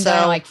funny. And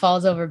Dinah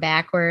falls over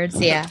backwards.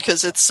 Yeah.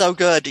 Because it's so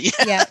good. Yes.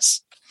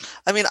 Yep.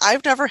 I mean,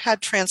 I've never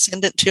had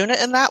transcendent tuna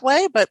in that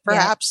way, but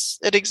perhaps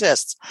it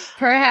exists.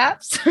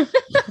 Perhaps.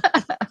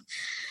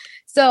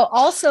 So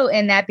also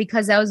in that,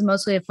 because that was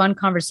mostly a fun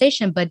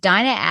conversation, but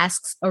Dinah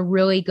asks a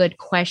really good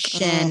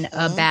question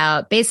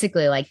about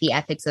basically the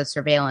ethics of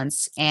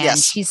surveillance. And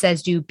she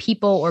says, do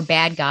people or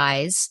bad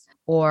guys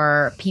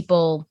or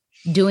people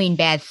doing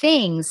bad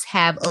things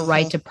have a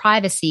right to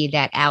privacy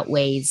that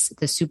outweighs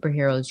the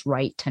superhero's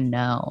right to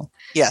know?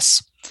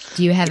 Yes.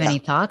 Do you have any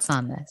thoughts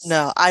on this?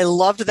 No, I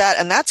loved that.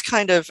 And that's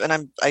kind of,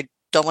 and I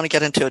don't want to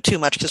get into it too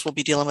much because we'll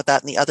be dealing with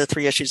that in the other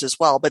 3 issues as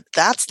well. But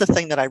that's the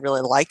thing that I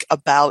really like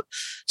about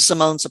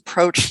Simone's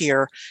approach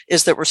here,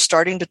 is that we're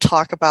starting to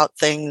talk about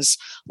things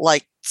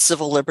like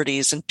civil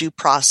liberties and due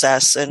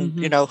process and,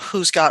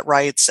 who's got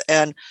rights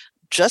and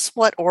just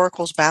what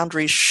Oracle's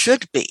boundaries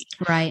should be.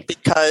 Right.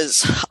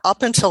 Because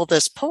up until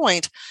this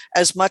point,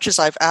 as much as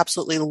I've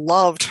absolutely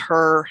loved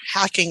her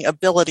hacking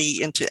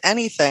ability into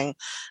anything,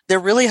 there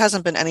really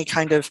hasn't been any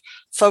kind of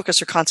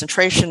focus or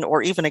concentration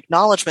or even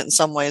acknowledgement in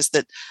some ways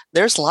that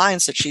there's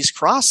lines that she's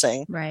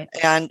crossing. Right.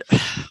 And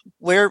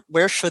where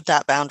should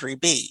that boundary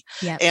be?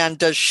 Yep. And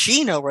does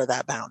she know where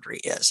that boundary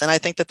is? And I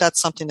think that that's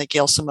something that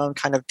Gail Simone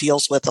kind of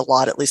deals with a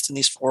lot, at least in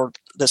this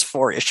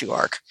 4-issue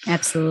arc.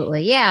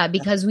 Absolutely. Yeah,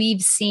 because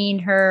we've seen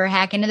her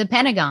hack into the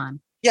Pentagon.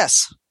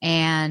 Yes.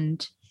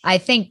 And I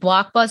think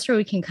Blockbuster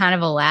we can kind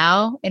of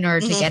allow in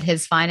order to get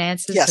his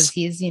finances because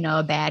he's,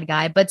 a bad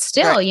guy. But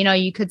still,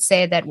 you could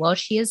say that, well,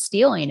 she is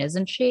stealing,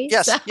 isn't she?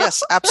 Yes,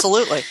 yes,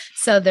 absolutely.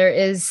 So there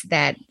is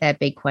that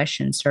big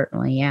question,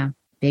 certainly. Yeah.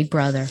 Big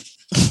brother.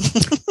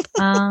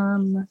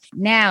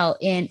 Now,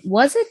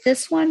 was it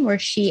this one where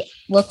she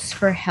looks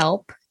for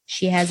help?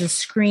 She has a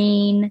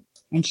screen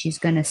and she's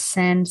going to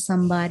send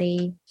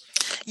somebody.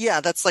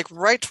 Yeah, that's like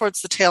right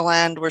towards the tail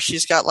end where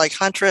she's got like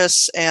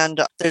Huntress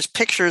and there's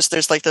pictures.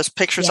 There's like those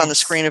pictures on the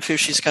screen of who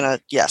she's going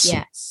to. Yes.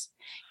 Yes.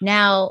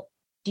 Now,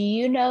 do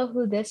you know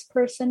who this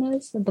person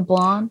is? The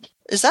blonde?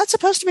 Is that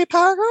supposed to be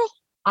Power Girl?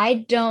 I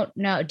don't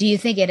know. Do you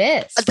think it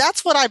is?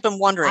 That's what I've been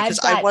wondering because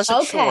I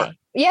wasn't sure.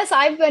 Yes,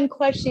 I've been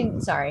questioning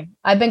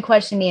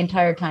the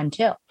entire time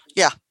too.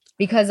 Yeah.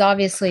 Because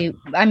obviously,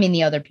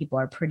 the other people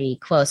are pretty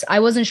close. I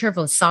wasn't sure if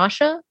it was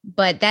Sasha,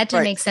 but that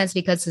didn't make sense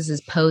because this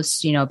is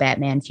post,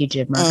 Batman,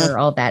 Fugitive Murder,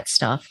 all that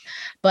stuff.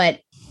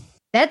 But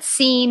that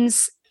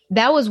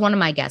was one of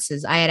my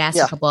guesses. I had asked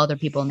a couple other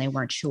people and they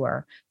weren't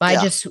sure.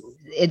 But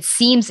it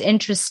seems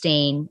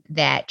interesting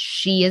that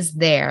she is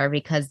there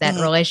because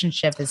that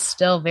relationship is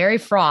still very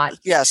fraught.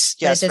 Yes,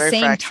 but at the very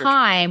same fractured.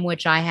 time,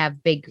 which I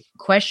have big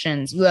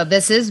questions. Well,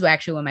 this is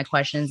actually one of my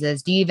questions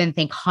is, do you even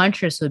think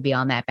Huntress would be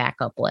on that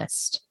backup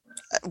list?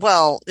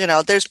 Well,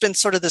 there's been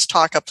sort of this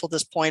talk up till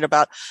this point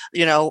about,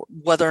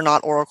 whether or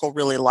not Oracle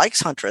really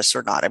likes Huntress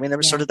or not. There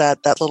was sort of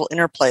that little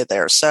interplay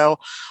there. So,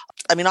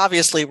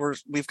 obviously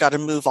we've got to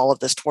move all of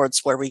this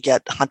towards where we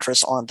get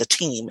Huntress on the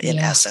team in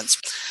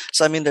essence.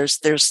 So, there's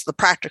the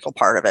practical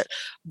part of it,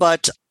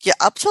 but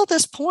up till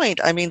this point,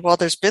 while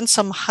there's been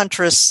some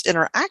Huntress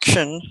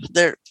interaction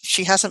there,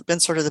 she hasn't been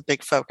sort of the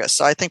big focus.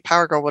 So I think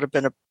Power Girl would have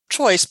been a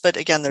choice, but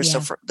again, there's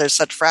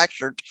such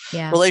fractured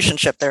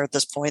relationship there at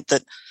this point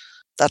that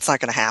that's not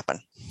going to happen.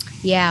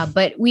 Yeah,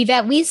 but we've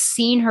at least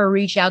seen her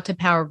reach out to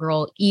Power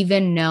Girl,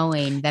 even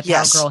knowing that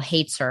Power Girl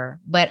hates her.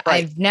 But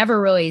I've never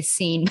really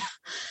seen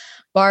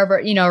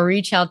Barbara,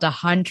 reach out to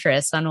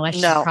Huntress unless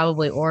she's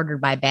probably ordered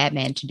by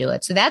Batman to do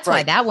it. So that's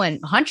why that one,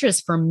 Huntress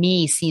for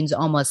me seems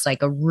almost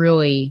like a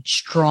really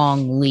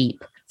strong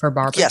leap for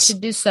Barbara to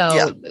do so.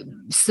 Yeah.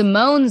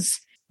 Simone's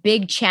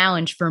big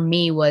challenge for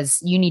me was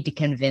you need to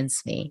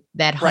convince me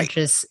that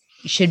Huntress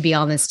should be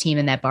on this team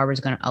and that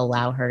Barbara's going to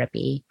allow her to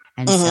be.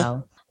 And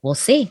so we'll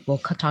see. We'll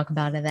talk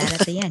about that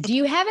at the end. Do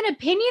you have an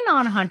opinion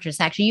on Huntress?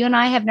 Actually, you and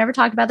I have never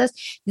talked about this.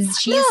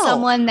 She is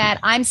someone that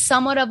I'm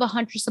somewhat of a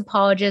Huntress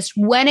apologist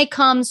when it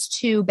comes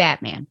to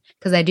Batman,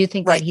 because I do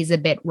think that he's a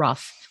bit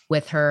rough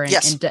with her. And,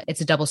 and it's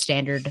a double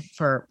standard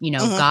for,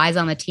 guys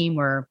on the team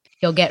where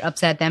he'll get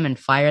upset at them and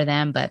fire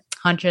them. But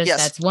Huntress,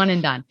 that's one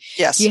and done.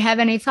 Yes. Do you have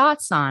any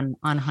thoughts on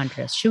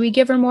Huntress? Should we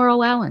give her more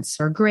allowance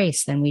or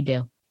grace than we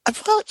do?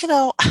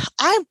 Well,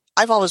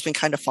 I've always been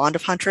kind of fond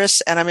of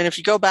Huntress. And if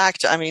you go back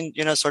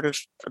to, sort of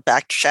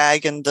back to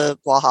Shag and the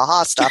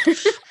Wahaha stuff,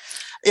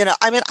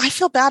 I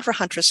feel bad for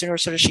Huntress,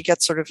 sort of she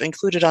gets sort of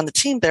included on the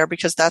team there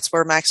because that's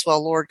where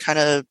Maxwell Lord kind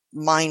of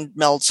mind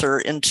melds her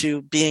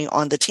into being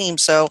on the team.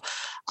 So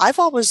I've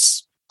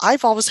always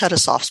had a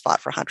soft spot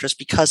for Huntress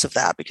because of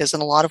that, because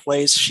in a lot of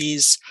ways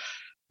she's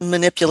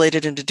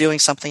manipulated into doing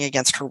something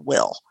against her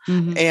will.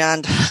 Mm-hmm.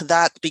 And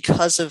that,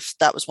 because of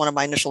that was one of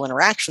my initial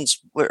interactions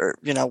where,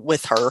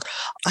 with her,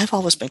 I've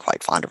always been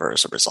quite fond of her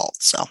as a result.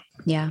 So,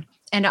 yeah.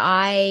 And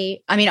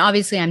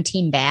obviously I'm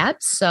team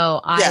Babs, so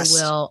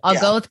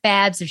I'll go with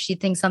Babs if she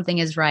thinks something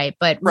is right.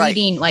 But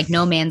reading like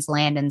No Man's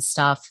Land and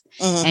stuff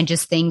and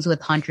just things with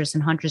Huntress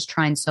and Huntress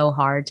trying so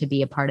hard to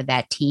be a part of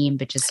that team,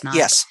 but just not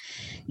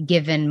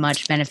given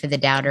much benefit of the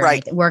doubt or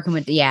working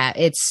with,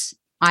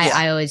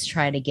 I always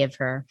try to give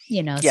her,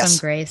 some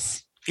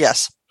grace.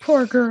 Yes.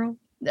 Poor girl.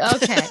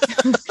 Okay.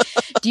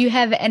 Do you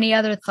have any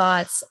other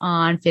thoughts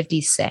on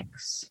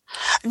 56?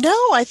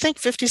 No, I think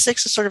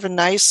 56 is sort of a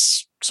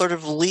nice sort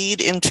of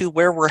lead into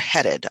where we're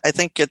headed. I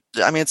think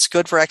it's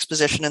good for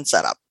exposition and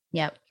setup.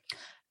 Yep.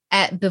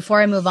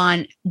 Before I move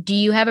on, do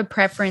you have a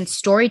preference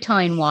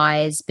storytelling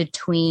wise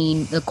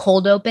between the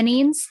cold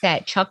openings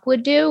that Chuck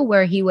would do,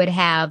 where he would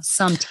have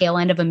some tail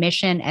end of a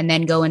mission and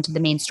then go into the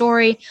main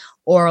story,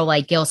 or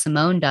like Gail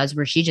Simone does,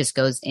 where she just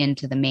goes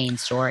into the main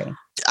story?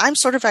 I'm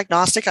sort of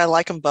agnostic. I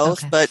like them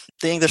both, but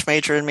the English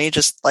major in me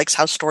just likes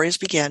how stories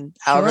begin,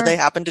 however they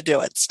happen to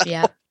do it. So.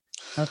 Yeah.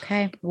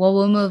 Okay. Well,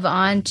 we'll move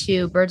on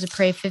to Birds of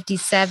Prey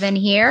 57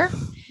 here.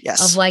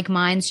 Yes. Of Like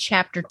Minds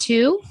Chapter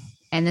 2.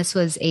 And this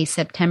was a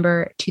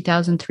September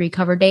 2003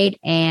 cover date,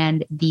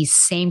 and the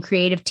same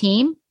creative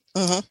team.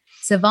 Mm-hmm.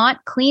 Savant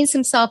cleans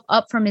himself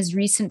up from his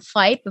recent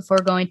fight before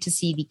going to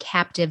see the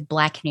captive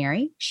Black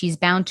Canary. She's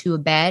bound to a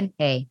bed.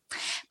 Hey,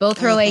 both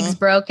her legs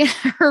broken,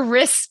 her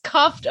wrists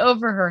cuffed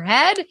over her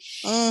head,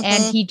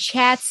 and he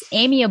chats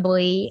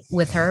amiably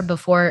with her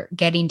before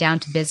getting down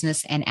to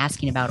business and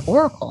asking about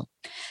Oracle.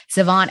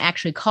 Savant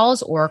actually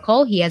calls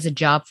Oracle. He has a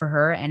job for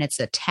her, and it's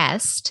a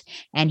test,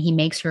 and he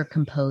makes her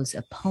compose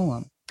a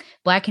poem.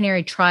 Black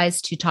Canary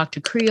tries to talk to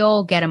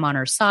Creole, get him on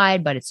her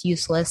side, but it's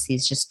useless.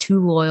 He's just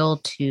too loyal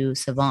to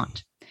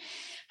Savant.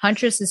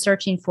 Huntress is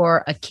searching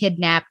for a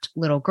kidnapped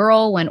little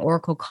girl when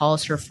Oracle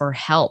calls her for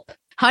help.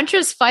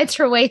 Huntress fights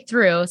her way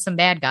through some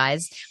bad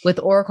guys, with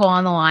Oracle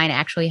on the line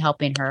actually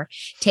helping her,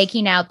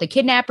 taking out the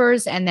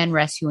kidnappers and then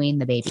rescuing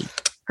the baby.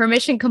 Her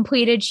mission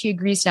completed, she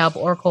agrees to help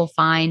Oracle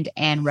find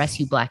and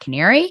rescue Black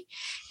Canary.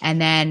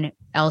 And then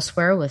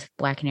elsewhere with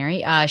Black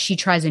Canary, she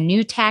tries a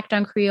new tact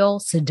on Creole,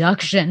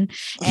 seduction.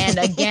 And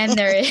again,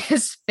 there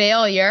is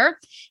failure.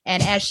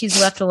 And as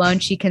she's left alone,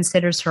 she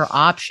considers her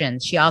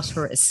options. She opts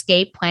for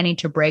escape, planning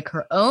to break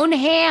her own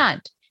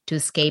hand to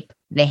escape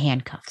the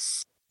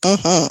handcuffs.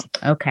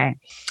 Okay.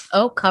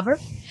 Oh, cover.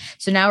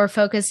 So now we're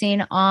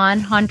focusing on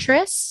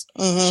Huntress.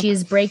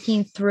 She's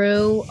breaking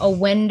through a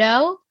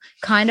window,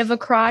 kind of a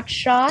crotch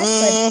shot,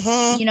 but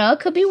it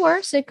could be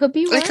worse. It could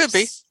be worse. It could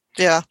be.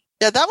 Yeah.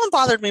 Yeah, that one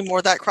bothered me more,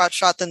 that crotch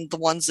shot, than the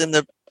ones in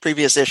the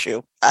previous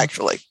issue,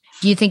 actually.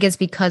 Do you think it's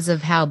because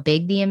of how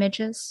big the image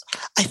is?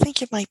 I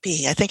think it might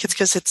be. I think it's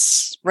because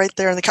it's right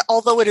there in the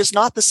although it is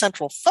not the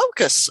central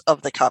focus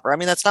of the cover. I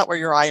mean, that's not where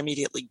your eye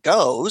immediately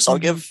goes. I'll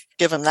give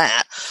him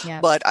that.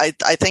 Yeah. But I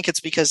think it's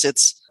because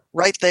it's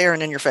right there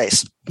and in your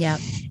face. Yeah.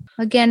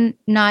 Again,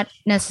 not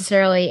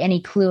necessarily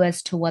any clue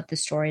as to what the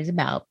story is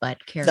about,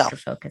 but character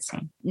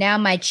focusing. Now,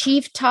 my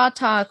chief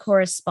Tata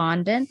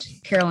correspondent,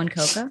 Carolyn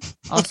Coca,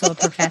 also a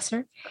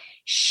professor.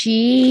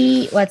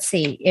 Let's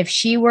see, if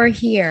she were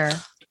here,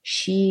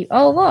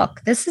 oh,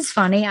 look, this is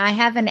funny. I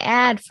have an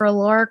ad for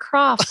Laura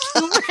Croft.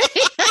 Isn't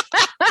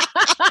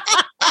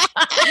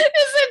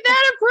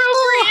that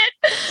appropriate?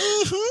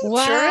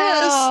 Wow.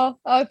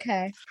 Sure is.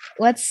 Okay.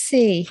 Let's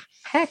see.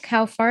 Heck,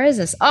 how far is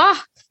this?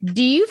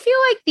 Do you feel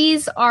like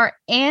these are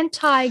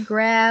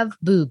anti-grav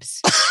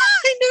boobs?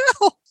 I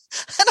know.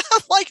 And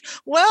I'm like,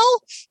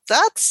 well,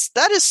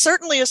 that is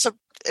certainly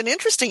an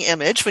interesting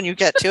image when you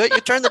get to it.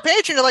 You turn the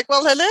page and you're like,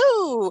 well,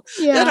 hello.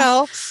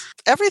 Yeah.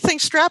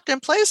 Everything's strapped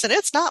in place and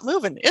it's not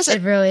moving, is it?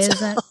 It really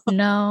isn't.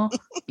 No.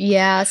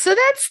 Yeah. So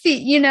that's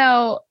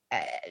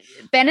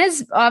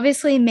Benez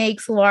obviously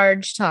makes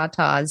large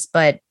tatas,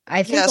 but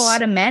I think a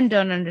lot of men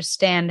don't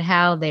understand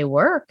how they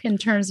work in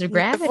terms of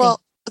gravity. Well,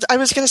 I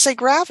was going to say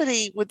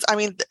gravity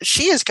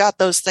she has got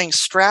those things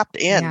strapped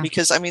in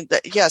because,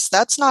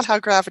 that's not how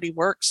gravity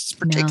works,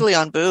 particularly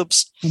on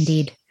boobs.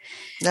 Indeed.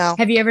 No.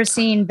 Have you ever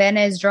seen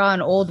Benez draw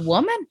an old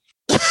woman?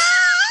 I'm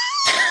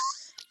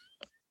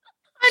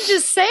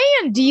just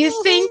saying, do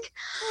you think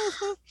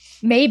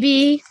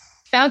maybe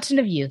Fountain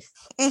of Youth?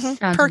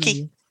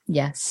 Perky.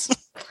 Yes.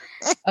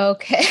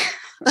 Okay.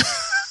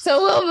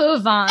 So we'll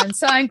move on.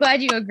 So I'm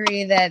glad you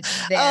agree that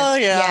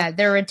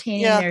they're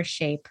retaining their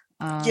shape.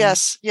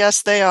 Yes,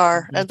 they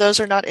are. And those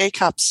are not A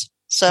cups.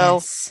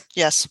 So,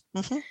 yes.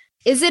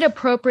 Is it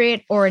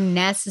appropriate or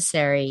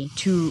necessary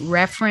to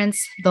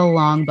reference the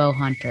Longbow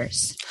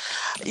Hunters?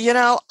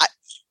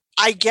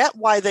 I get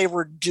why they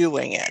were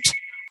doing it.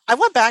 I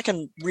went back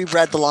and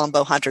reread the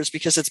Longbow Hunters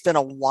because it's been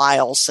a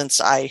while since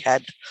I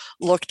had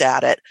looked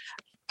at it.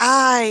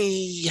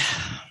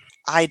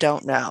 I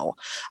don't know,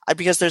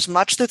 because there's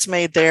much that's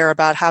made there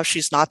about how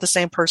she's not the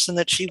same person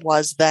that she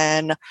was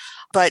then,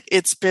 but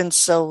it's been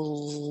so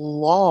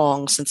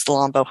long since the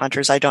Longbow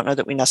Hunters. I don't know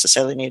that we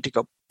necessarily need to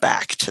go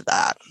back to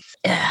that.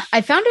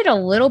 I found it a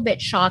little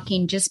bit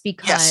shocking just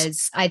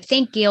because I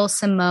think Gail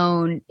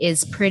Simone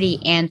is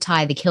pretty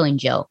anti The Killing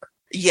Joke.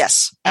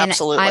 Yes,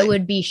 absolutely. And I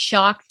would be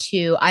shocked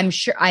to,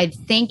 I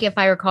think if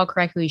I recall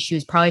correctly, she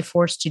was probably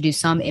forced to do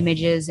some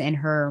images in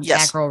her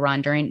Batgirl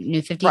run during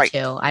New 52.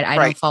 Right. I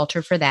don't fault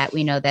her for that.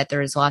 We know that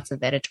there is lots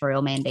of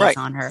editorial mandates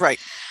on her. Right.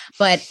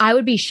 But I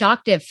would be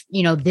shocked if,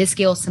 this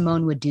Gail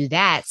Simone would do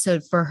that. So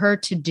for her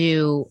to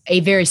do a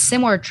very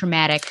similar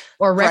traumatic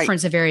or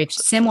reference a very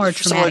similar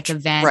traumatic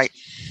event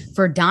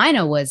for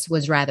Dinah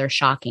was rather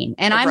shocking.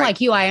 And I'm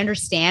like you, I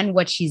understand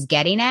what she's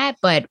getting at,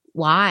 but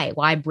why?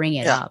 Why bring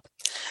it up?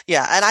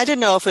 Yeah, and I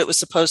didn't know if it was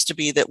supposed to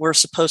be that we're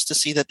supposed to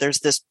see that there's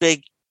this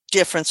big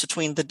difference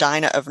between the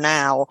Dinah of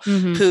now,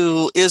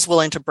 who is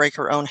willing to break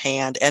her own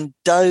hand and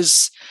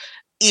does,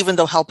 even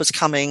though help is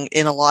coming,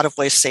 in a lot of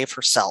ways save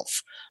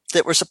herself.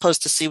 That we're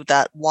supposed to see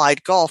that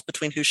wide gulf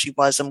between who she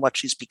was and what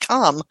she's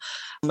become.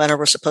 And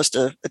we're supposed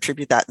to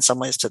attribute that in some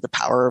ways to the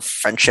power of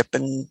friendship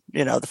and,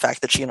 the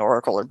fact that she and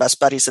Oracle are best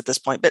buddies at this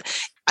point. But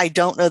I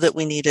don't know that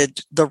we needed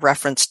the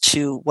reference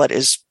to what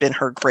has been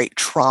her great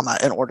trauma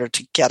in order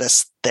to get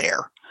us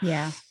there.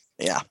 Yeah.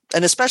 Yeah.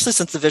 And especially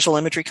since the visual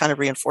imagery kind of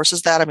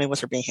reinforces that. I mean, with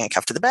her being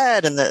handcuffed to the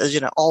bed and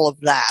all of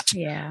that.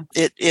 Yeah.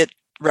 It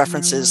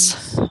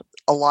references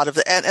a lot of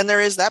and there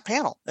is that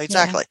panel.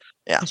 Exactly.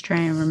 Yeah. I was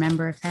trying to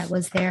remember if that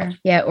was there.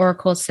 Yeah.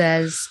 Oracle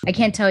says, I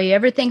can't tell you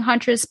everything,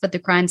 Huntress, but the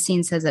crime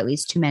scene says at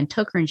least 2 men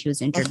took her and she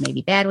was injured,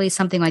 maybe badly.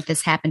 Something like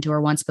this happened to her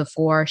once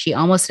before. She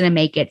almost didn't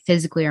make it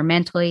physically or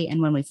mentally.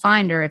 And when we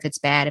find her, if it's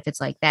bad, if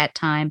it's like that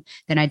time,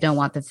 then I don't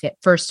want the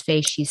first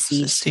face she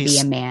sees to be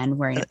a man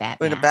wearing a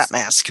bat mask. A bat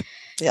mask.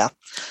 Yeah.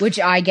 Which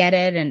I get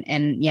it.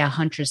 And yeah,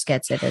 Huntress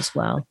gets it as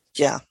well.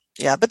 Yeah.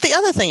 Yeah. But the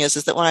other thing is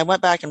that when I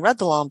went back and read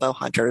the Longbow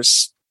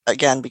Hunters,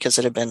 again, because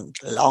it had been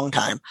a long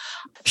time,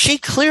 she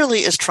clearly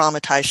is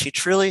traumatized. She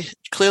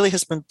clearly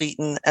has been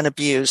beaten and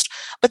abused.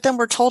 But then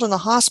we're told in the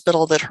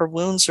hospital that her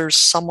wounds are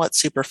somewhat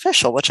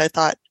superficial, which I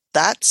thought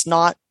that's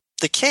not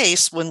the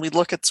case when we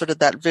look at sort of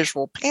that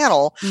visual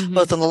panel,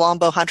 both in the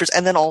Longbow Hunters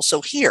and then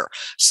also here.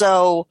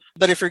 So,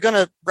 but if you're going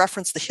to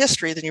reference the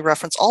history, then you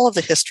reference all of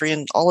the history,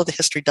 and all of the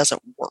history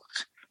doesn't work.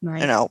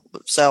 Right.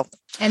 So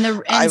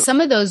and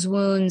some of those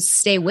wounds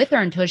stay with her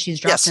until she's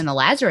dropped in the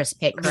Lazarus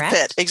pit, correct? The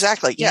pit,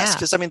 exactly. Yes,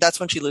 because that's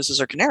when she loses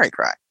her canary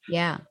cry.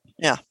 Yeah.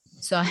 Yeah.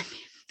 So I mean,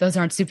 those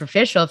aren't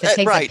superficial. If it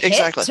takes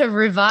a pit to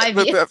revive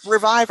you.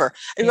 Revive her.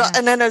 Yeah.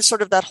 And then there's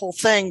sort of that whole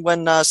thing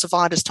when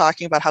Savant is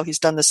talking about how he's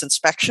done this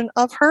inspection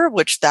of her,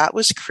 which that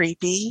was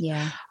creepy.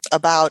 Yeah.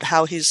 About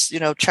how he's,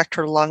 checked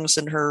her lungs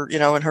and her,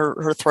 and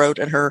her throat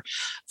and her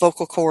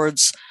vocal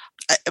cords.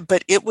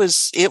 But it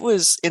was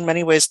in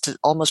many ways to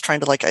almost trying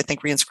to I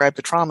think reinscribe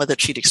the trauma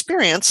that she'd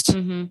experienced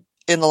in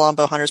the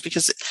Longbow Hunters,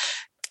 because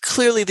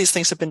clearly these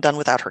things have been done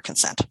without her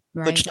consent.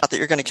 Right. Which, not that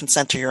you're going to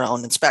consent to your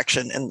own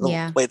inspection in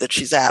the way that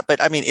she's at,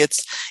 but I mean,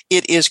 it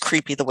is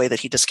creepy the way that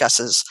he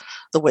discusses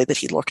the way that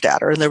he looked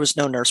at her, and there was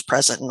no nurse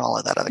present and all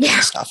of that other kind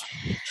of stuff.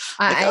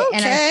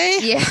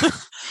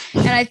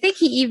 And I think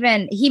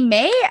he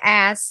may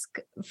ask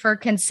for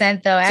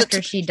consent though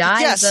after she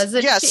dies.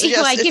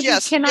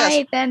 Can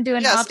I then do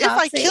an autopsy? If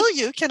I kill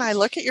you, can I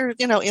look at your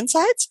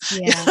insides?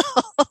 Yeah.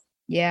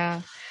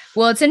 Yeah.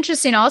 Well, it's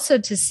interesting also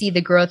to see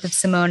the growth of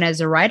Simone as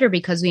a writer,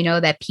 because we know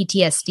that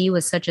PTSD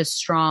was such a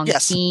strong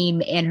theme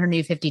in her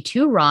New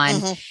 52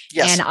 run.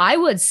 And I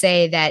would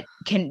say that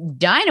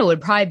Dinah would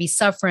probably be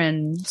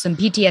suffering some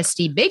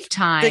PTSD big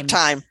time. Big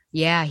time.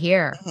 Yeah,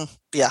 here.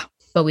 Yeah.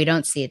 But we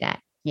don't see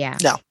that. Yeah.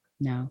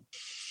 No.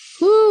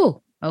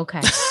 Woo.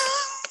 Okay.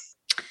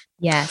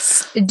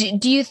 Yes.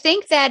 Do you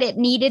think that it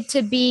needed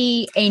to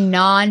be a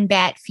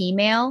non-bat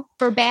female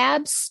for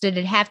Babs? Did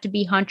it have to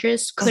be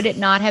Huntress? Could it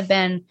not have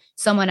been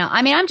someone else?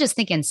 I mean, I'm just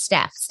thinking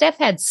Steph. Steph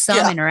had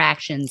some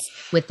interactions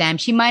with them.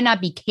 She might not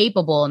be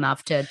capable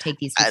enough to take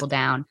these people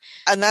down.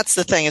 And that's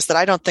the thing, is that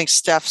I don't think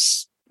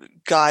Steph's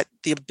got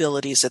the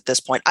abilities at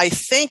this point. I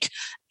think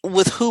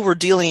with who we're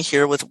dealing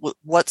here with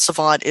what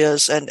Savant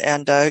is and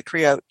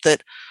Creote,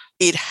 that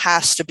it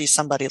has to be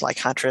somebody like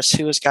Huntress,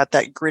 who has got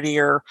that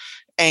grittier,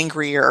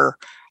 angrier,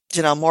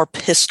 more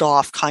pissed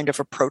off kind of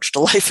approach to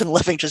life and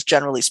living, just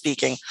generally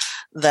speaking,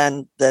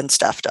 than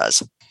Steph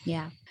does.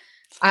 Yeah.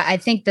 I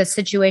think the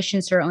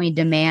situation certainly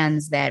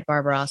demands that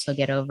Barbara also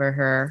get over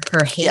her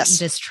hate and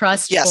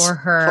distrust for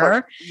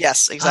her.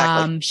 Yes,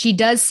 exactly. She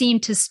does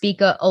seem to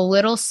speak a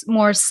little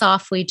more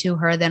softly to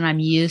her than I'm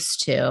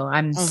used to.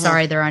 I'm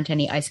sorry there aren't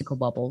any icicle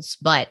bubbles,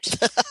 but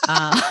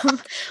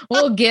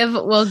we'll give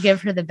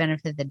her the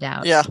benefit of the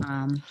doubt. Yeah.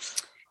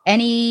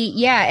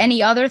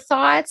 Any other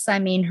thoughts? I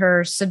mean,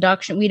 her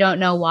seduction, we don't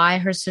know why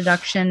her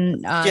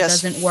seduction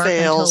doesn't work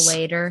until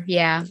later.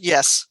 Yeah.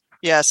 Yes.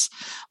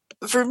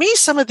 For me,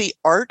 some of the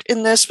art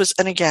in this was,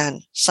 and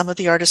again, some of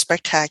the art is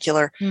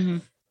spectacular,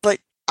 but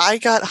I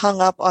got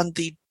hung up on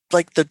the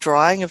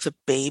drawing of the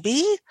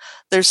baby.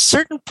 There's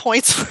certain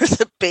points where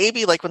the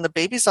baby, when the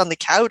baby's on the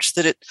couch,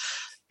 that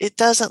it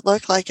doesn't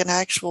look like an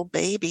actual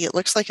baby. It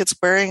looks like it's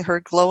wearing her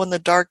glow in the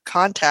dark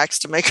contacts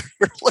to make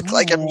her look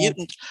like a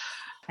mutant.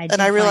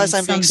 I realize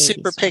I'm being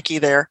super picky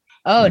there.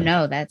 Oh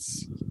no,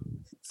 that's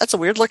a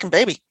weird looking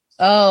baby.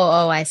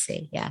 Oh, I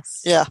see.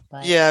 Yes. Yeah.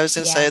 But, I was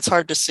going to say it's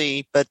hard to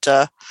see, but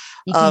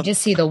you can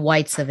just see the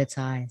whites of its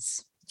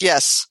eyes.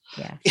 Yes.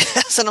 Yeah.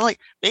 Yes. And I'm like,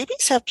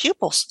 babies have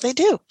pupils. They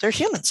do. They're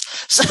humans.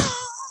 So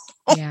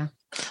yeah.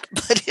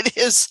 But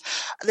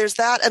there's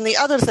that. And the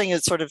other thing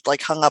that's sort of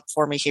hung up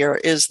for me here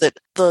is that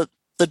the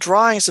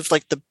drawings of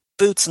the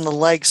boots and the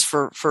legs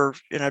for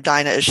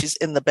Dinah as she's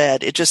in the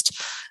bed,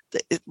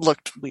 it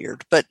looked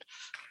weird. But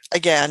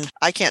again,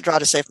 I can't draw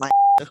to save my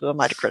who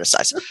am I to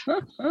criticize?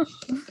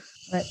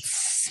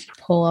 Let's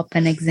pull up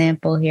an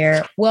example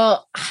here.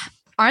 Well,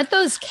 aren't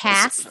those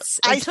casts?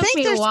 It took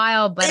me a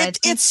while, but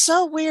it's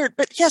so weird.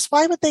 But yes,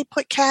 why would they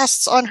put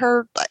casts on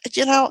her?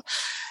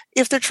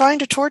 If they're trying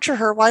to torture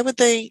her, why would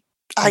they?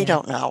 I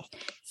don't know.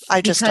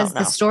 I just don't know.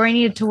 Because the story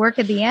needed to work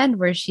at the end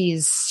where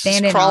she's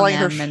standing crawling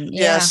on them.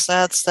 Yes,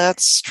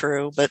 that's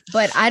true. But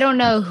I don't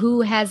know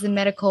who has the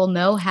medical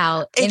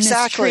know-how in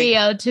this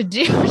trio to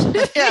do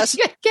yes.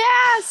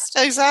 cast.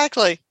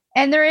 Exactly.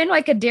 And they're in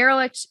like a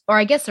derelict, or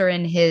I guess they're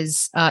in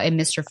his, in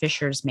Mr.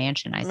 Fisher's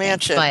mansion, I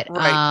think. But,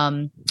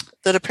 right.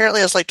 That apparently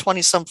has like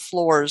 20 some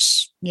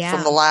floors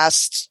from the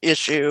last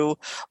issue,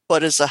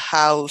 but is a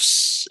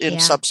house in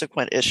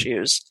subsequent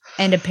issues.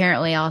 And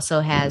apparently also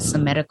has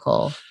some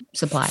medical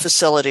supply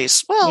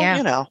facilities. Well,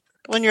 you know,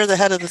 when you're the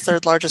head of the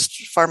third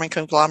largest farming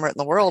conglomerate in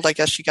the world, I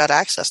guess you got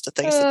access to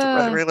things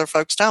that the regular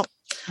folks don't.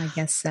 I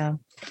guess so.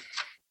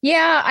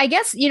 Yeah, I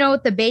guess, you know,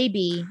 with the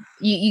baby,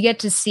 you get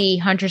to see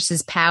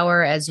Huntress's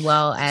power as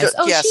well as,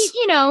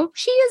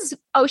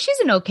 she's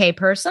an okay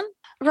person.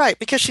 Right,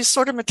 because she's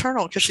sort of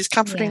maternal, because she's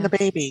comforting the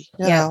baby,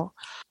 you know.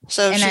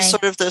 So she's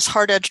sort of this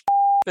hard-edged,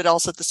 but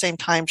also at the same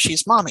time,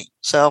 she's mommy.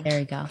 So there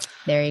you go.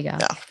 Yeah.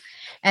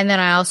 And then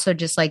I also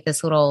just like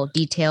this little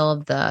detail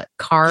of the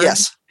card.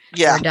 Yes.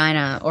 Yeah. Where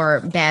Dinah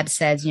or Babs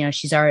says, you know,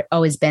 she's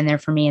always been there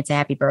for me. It's a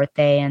happy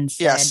birthday. And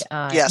said,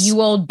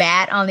 you old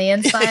bat on the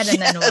inside.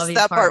 And then love you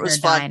that partner, part was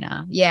fun.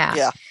 Dinah.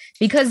 Yeah.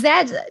 Because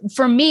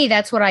for me,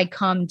 that's what I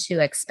come to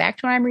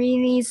expect when I'm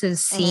reading these,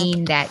 is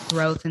seeing that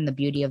growth and the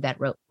beauty of that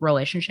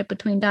relationship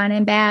between Dinah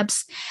and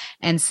Babs.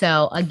 And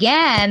so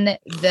again,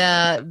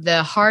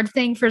 the hard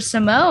thing for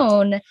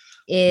Simone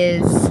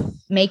is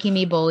making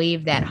me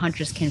believe that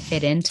Huntress can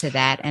fit into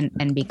that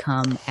and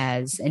become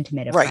as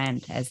intimate a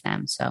friend as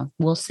them. So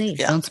we'll see.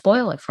 Yeah. Don't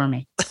spoil it for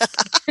me.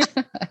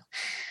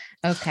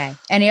 Okay.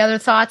 Any other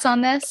thoughts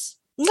on this?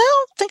 No,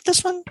 I think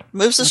this one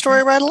moves the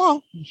story right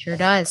along. It sure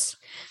does.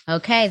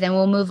 Okay, then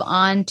we'll move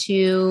on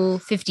to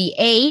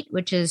 58,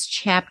 which is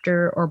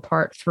chapter or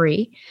part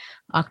 3.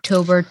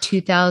 October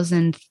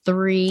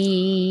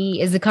 2003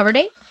 is the cover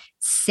date.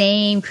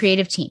 Same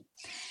creative team.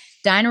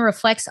 Dinah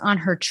reflects on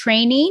her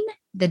training,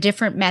 the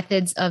different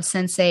methods of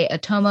Sensei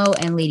Otomo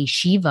and Lady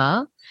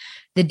Shiva.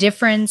 The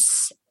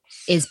difference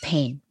is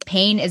pain.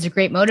 Pain is a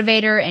great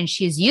motivator, and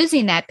she is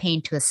using that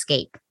pain to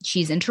escape.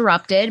 She's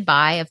interrupted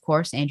by, of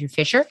course, Andrew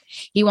Fisher.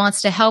 He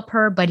wants to help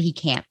her, but he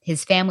can't.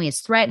 His family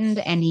is threatened,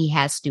 and he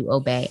has to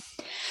obey.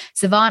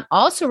 Savant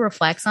also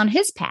reflects on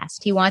his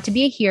past. He wanted to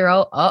be a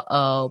hero,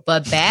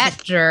 but Bat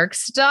Jerk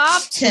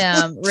stopped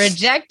him,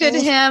 rejected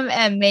him,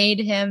 and made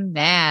him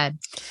mad.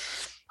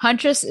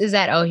 Huntress is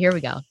at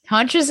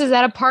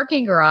a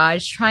parking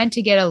garage trying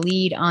to get a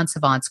lead on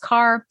Savant's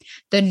car.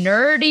 The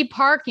nerdy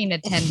parking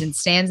attendant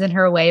stands in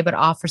her way, but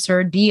offers her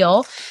a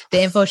deal,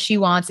 the info she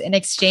wants in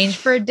exchange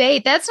for a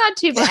date. That's not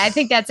too bad. I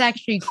think that's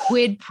actually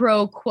quid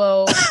pro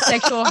quo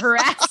sexual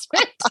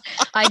harassment.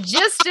 I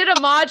just did a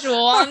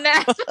module on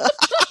that.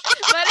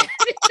 But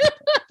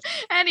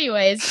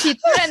anyways, she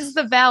threatens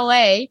the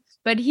valet,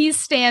 but he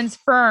stands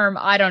firm.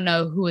 I don't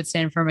know who would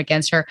stand firm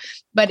against her,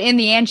 but in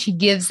the end, she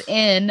gives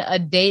in a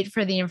date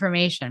for the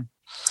information.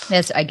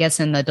 That's, I guess,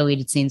 in the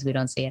deleted scenes, we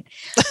don't see it.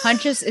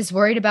 Huntress is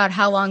worried about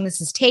how long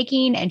this is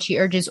taking, and she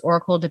urges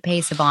Oracle to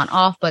pay Savant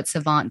off, but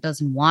Savant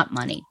doesn't want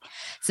money.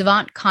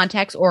 Savant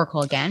contacts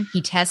Oracle again.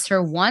 He tests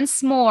her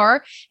once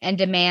more and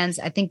demands,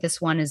 I think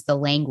this one is the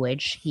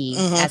language. He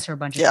asks her a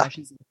bunch of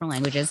questions in different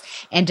languages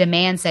and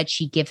demands that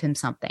she give him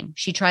something.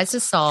 She tries to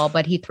solve,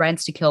 but he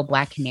threatens to kill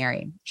Black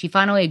Canary. She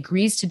finally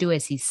agrees to do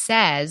as he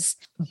says,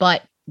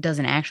 but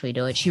doesn't actually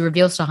do it. She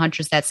reveals to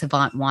Huntress that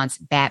Savant wants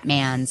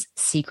Batman's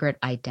secret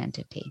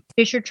identity.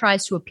 Fisher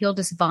tries to appeal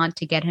to Savant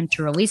to get him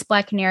to release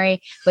Black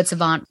Canary, but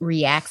Savant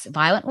reacts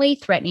violently,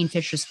 threatening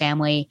Fisher's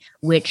family,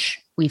 which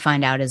we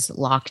find out is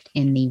locked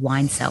in the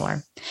wine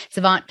cellar.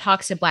 Savant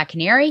talks to Black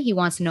Canary. He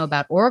wants to know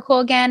about Oracle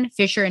again.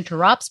 Fisher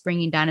interrupts,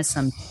 bringing Dinah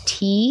some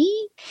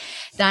tea.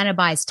 Dinah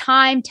buys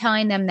time,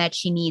 telling them that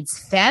she needs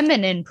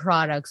feminine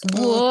products.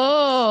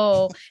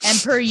 Whoa!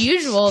 And per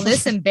usual,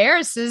 this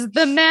embarrasses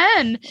the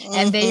men,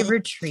 and they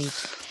retreat.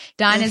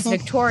 Dinah's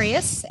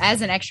victorious.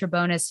 As an extra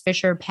bonus,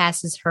 Fisher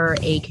passes her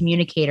a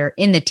communicator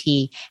in the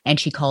tea, and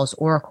she calls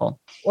Oracle.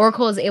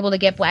 Oracle is able to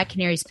get Black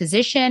Canary's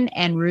position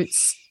and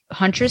routes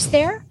Huntress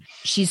there.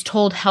 She's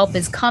told help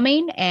is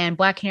coming, and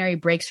Black Canary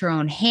breaks her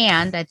own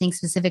hand, I think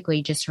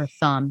specifically just her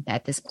thumb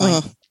at this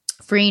point.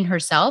 Freeing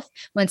herself.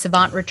 When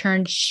Savant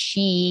returns,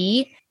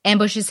 she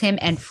ambushes him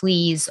and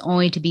flees,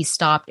 only to be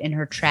stopped in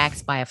her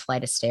tracks by a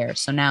flight of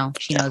stairs. So now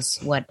she knows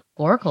what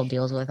Oracle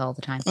deals with all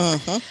the time.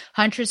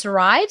 Huntress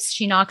arrives.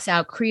 She knocks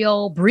out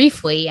Creole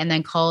briefly and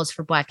then calls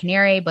for Black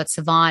Canary, but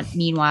Savant,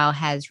 meanwhile,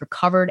 has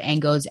recovered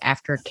and goes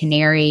after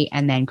Canary,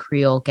 and then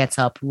Creole gets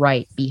up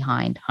right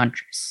behind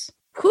Huntress.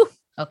 Whew.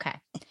 Okay.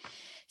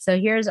 So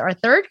here's our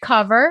third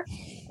cover,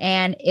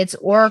 and it's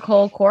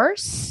Oracle, of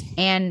course,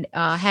 and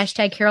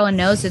hashtag Carolyn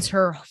knows it's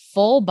her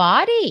full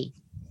body.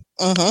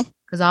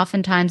 Because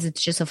oftentimes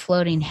it's just a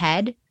floating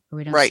head, or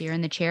we don't see her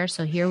in the chair.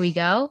 So here we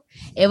go.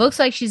 It looks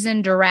like she's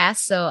in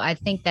duress, so I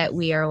think that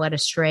we are led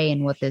astray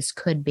in what this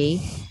could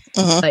be.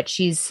 But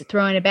she's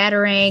throwing a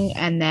batarang,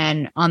 and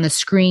then on the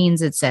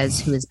screens it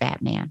says, "Who is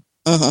Batman?"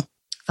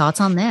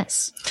 Thoughts on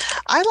this?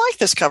 I like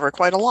this cover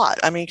quite a lot.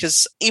 I mean,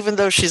 because even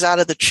though she's out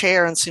of the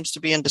chair and seems to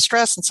be in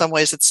distress in some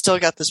ways, it's still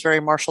got this very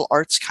martial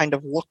arts kind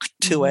of look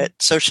to it.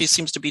 So she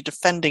seems to be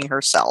defending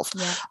herself.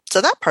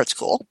 So that part's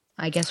cool.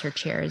 I guess her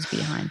chair is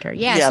behind her.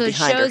 So it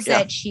shows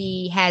that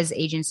she has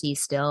agency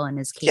still and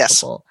is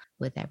capable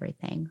with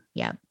everything.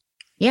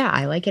 Yeah,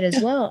 I like it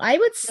as well. I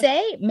would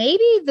say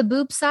maybe the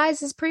boob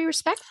size is pretty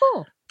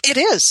respectful. It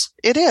is.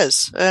 It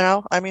is.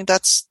 I mean,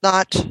 that's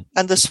not,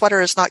 and the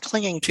sweater is not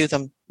clinging to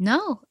them.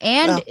 No,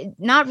 and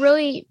not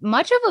really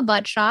much of a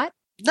butt shot.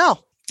 No.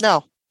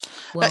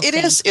 Well, it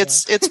is.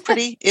 It's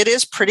pretty. It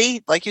is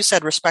pretty, like you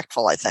said,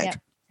 respectful, I think.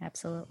 Yeah,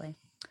 absolutely.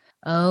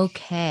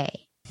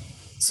 Okay.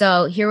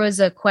 So here was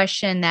a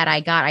question that I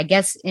got, I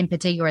guess in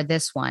particular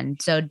this one.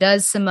 So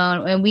does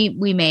Simone, and we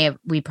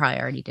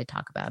probably already did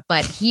talk about it,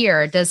 but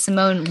here, does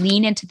Simone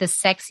lean into the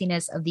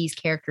sexiness of these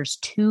characters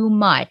too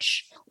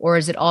much, or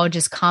is it all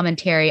just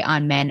commentary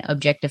on men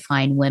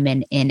objectifying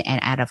women in and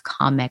out of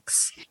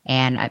comics?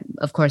 And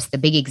of course, the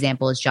big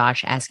example is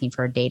Josh asking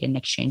for a date in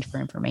exchange for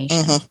information.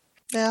 Mm-hmm.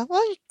 Yeah,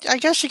 well, I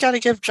guess you got to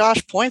give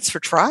Josh points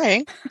for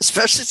trying,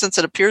 especially since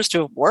it appears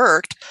to have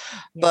worked.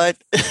 Yeah. But,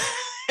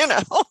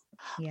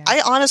 yeah.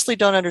 I honestly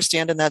don't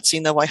understand in that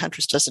scene, though, why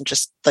Huntress doesn't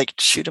just,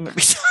 shoot him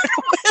every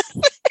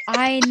time.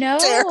 I know.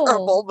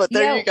 Terrible, but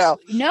there you go.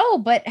 No,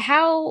 but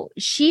how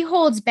she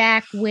holds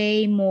back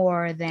way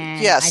more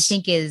than I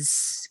think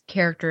is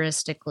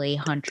characteristically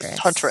Huntress.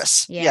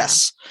 Huntress,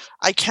 yes.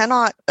 I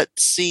cannot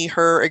see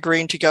her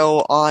agreeing to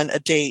go on a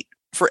date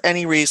for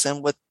any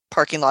reason with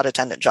parking lot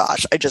attendant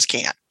Josh. I just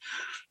can't.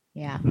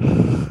 Yeah.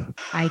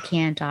 I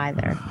can't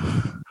either.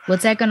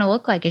 What's that going to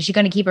look like? Is she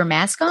going to keep her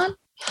mask on?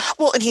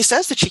 Well, and he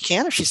says that she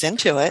can if she's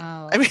into it.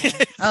 Oh, okay. I mean,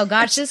 oh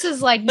gosh, this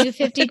is like New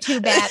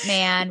 52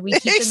 Batman. We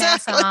keep the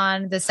mask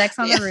on, the sex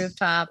on the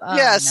rooftop. Oh,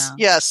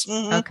 yes.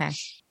 Mm-hmm.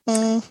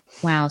 Okay.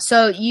 Wow.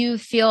 So you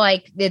feel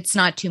like it's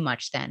not too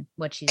much then,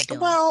 what she's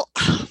doing? Well,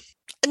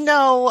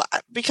 no,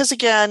 because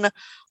again,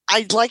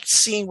 I liked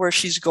seeing where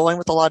she's going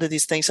with a lot of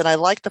these things. And I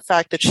like the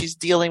fact that she's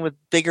dealing with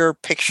bigger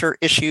picture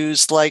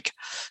issues like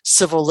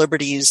civil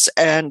liberties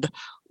and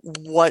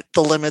what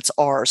the limits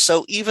are.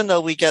 So even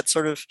though we get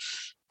sort of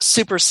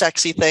super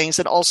sexy things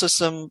and also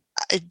some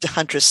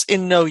Huntress,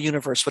 in no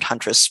universe would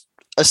Huntress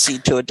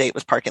accede to a date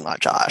with parking lot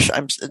Josh.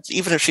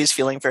 Even if she's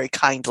feeling very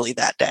kindly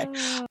that day,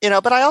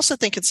 but I also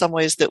think in some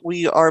ways that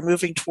we are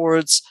moving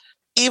towards,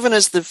 even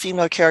as the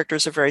female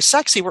characters are very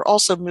sexy, we're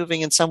also moving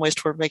in some ways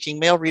toward making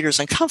male readers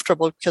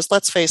uncomfortable because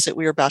let's face it,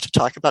 we are about to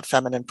talk about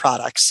feminine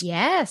products.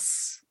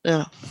 Yes.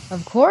 Yeah.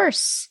 Of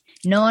course.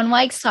 No one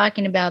likes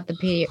talking about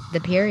the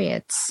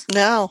periods.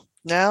 No.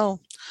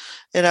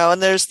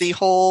 And there's the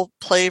whole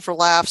play for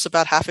laughs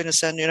about having to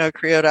send,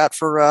 Creote out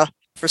for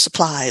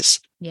supplies.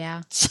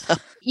 Yeah. So.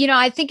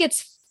 I think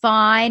it's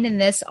fine in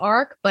this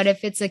arc, but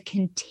if it's a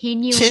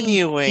continuing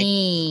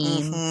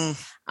theme,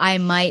 I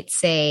might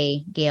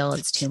say, Gail,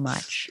 it's too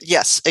much.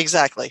 Yes,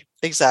 exactly.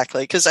 Because,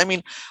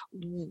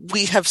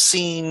 we have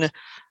seen,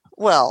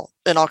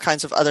 in all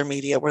kinds of other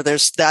media where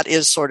that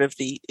is sort of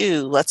the,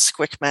 let's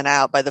squick men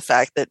out by the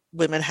fact that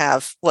women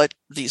have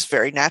these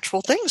very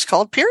natural things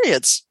called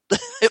periods.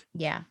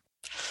 Yeah.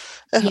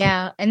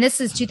 Yeah. And this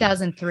is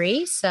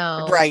 2003.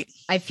 So right.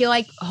 I feel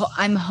like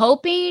I'm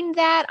hoping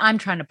that I'm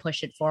trying to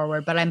push it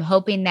forward, but I'm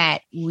hoping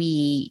that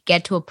we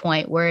get to a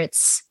point where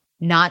it's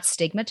not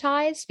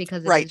stigmatized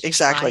because it's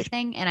exactly.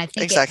 Thing. And I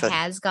think it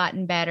has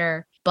gotten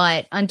better.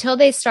 But until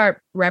they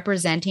start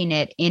representing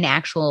it in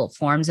actual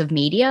forms of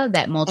media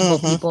that multiple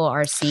people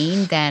are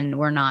seeing, then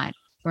we're not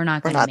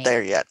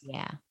there yet.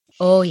 Yeah.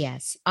 Oh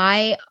yes.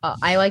 I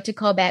like to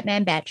call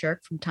Batman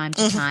Batjerk from time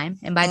to time.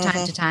 And by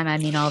time to time, I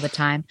mean all the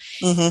time.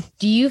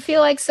 Do you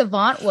feel like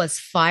Savant was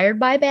fired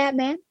by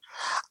Batman?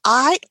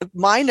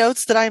 My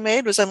notes that I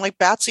made was I'm like,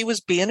 Batsy was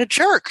being a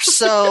jerk.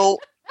 So,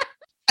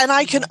 and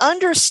I can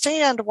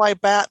understand why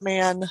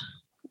Batman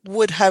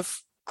would have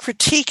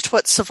critiqued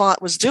what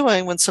Savant was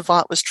doing when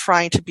Savant was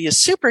trying to be a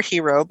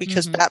superhero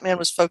because Batman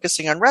was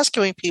focusing on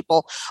rescuing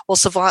people while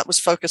Savant was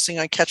focusing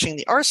on catching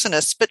the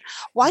arsonists. But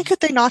why could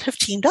they not have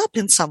teamed up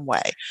in some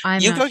way?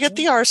 You go get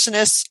the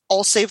arsonists,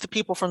 I'll save the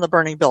people from the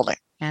burning building.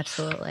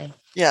 Absolutely.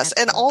 Yes.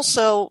 Absolutely. And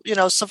also,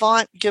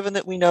 Savant, given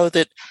that we know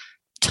that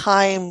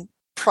time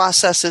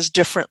processes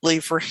differently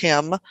for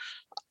him,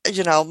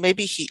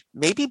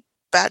 maybe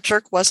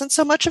Batjerk wasn't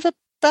so much of a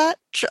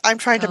I'm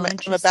trying to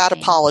make him a bad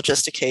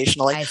apologist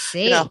occasionally. I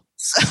see.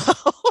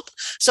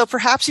 So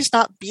perhaps he's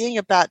not being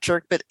a bat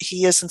jerk, but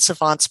he is in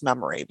Savant's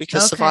memory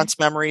because Savant's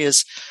memory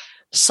is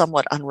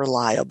somewhat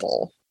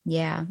unreliable.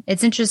 Yeah.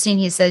 It's interesting.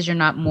 He says you're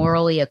not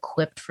morally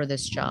equipped for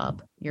this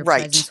job. Your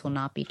presence will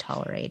not be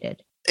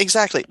tolerated.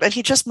 Exactly. But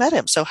he just met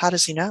him. So how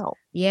does he know?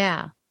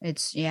 Yeah.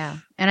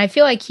 And I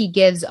feel like he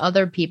gives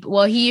other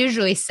people, he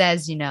usually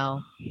says,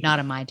 not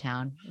in my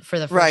town for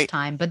the first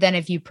time, but then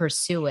if you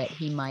pursue it,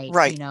 he might,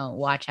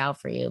 watch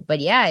out for you. But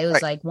yeah, it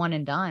was like one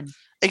and done.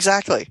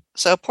 Exactly.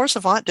 So poor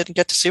Savant didn't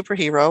get to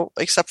superhero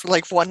except for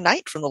one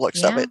night from the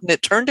looks of it. And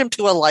it turned him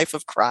to a life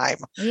of crime.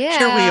 Yeah.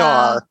 Here we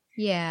are.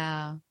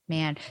 Yeah,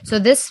 man. So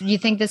you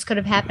think this could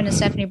have happened to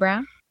Stephanie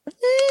Brown?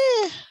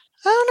 I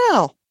don't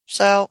know.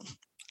 So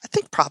I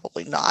think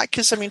probably not,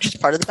 because she's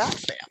part of the Bat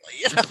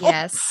family.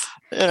 Yes.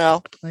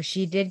 Well,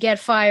 she did get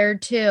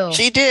fired too.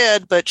 She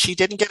did, but she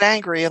didn't get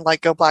angry and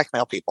go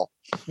blackmail people.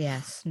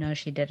 Yes. No,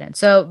 she didn't.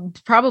 So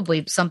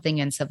probably something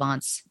in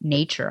Savant's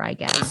nature, I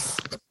guess.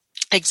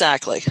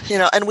 Exactly.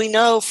 And we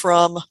know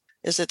from,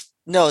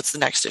 no, it's the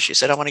next issue,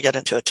 so I don't want to get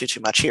into it too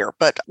much here,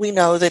 but we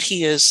know that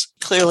he is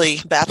clearly,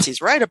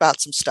 Batsy's right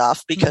about some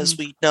stuff, because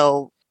we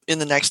know in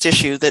the next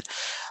issue that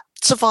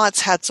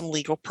Savant's had some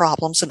legal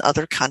problems in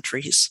other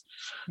countries.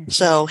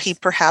 So he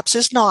perhaps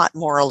is not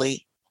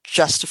morally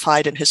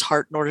justified in his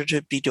heart in order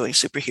to be doing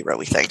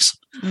superhero-y things.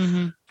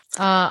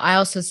 I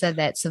also said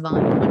that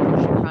Savant and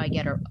Hunter should probably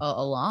get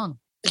along.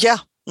 Yeah.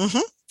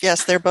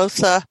 Yes, they both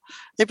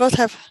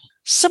have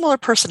similar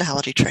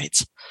personality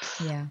traits.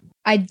 Yeah.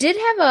 I did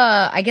have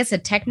a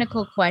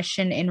technical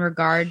question in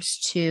regards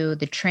to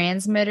the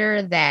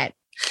transmitter that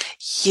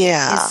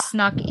is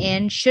snuck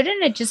in.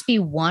 Shouldn't it just be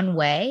one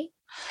way?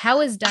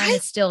 How is Dinah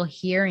still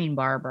hearing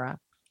Barbara?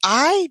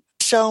 I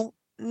don't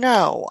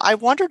know. I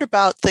wondered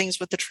about things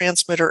with the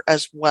transmitter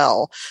as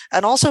well.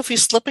 And also, if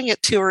he's slipping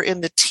it to her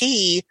in the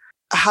tea,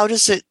 how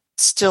does it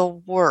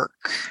still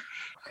work?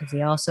 Because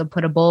he also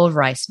put a bowl of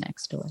rice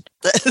next to it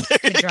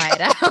to dry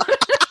it out.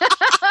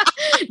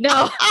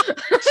 No.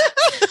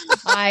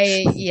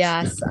 I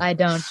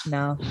don't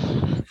know.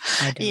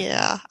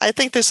 I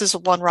think this is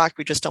one rock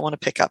we just don't want to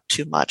pick up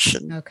too much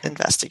and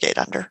investigate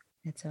under.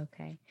 It's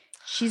okay.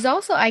 She's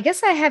also, I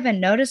guess I haven't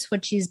noticed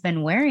what she's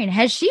been wearing.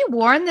 Has she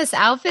worn this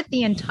outfit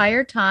the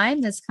entire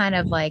time? This kind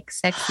of like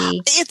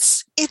sexy.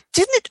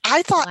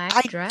 I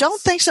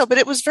don't think so, but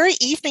it was very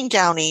evening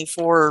gowny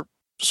for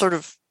sort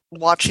of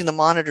watching the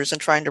monitors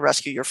and trying to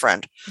rescue your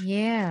friend.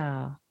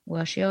 Yeah.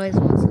 Well, she always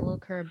wants to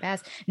look her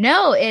best.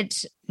 No,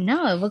 it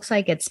looks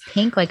like it's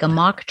pink, like a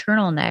mock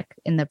turtleneck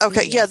in the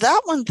previous. Okay, yeah,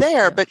 that one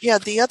there, but yeah,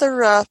 the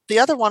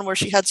other one where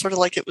she had sort of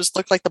like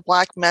looked like the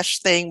black mesh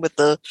thing with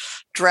the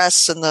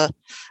dress and the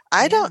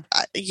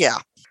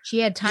She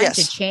had time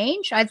to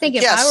change. I think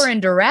if I were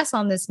in duress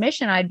on this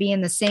mission, I'd be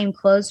in the same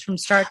clothes from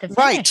start to finish.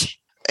 Right.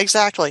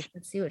 Exactly.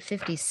 Let's see what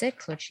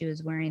 56, what she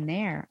was wearing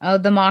there. Oh,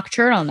 the mock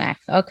turtleneck.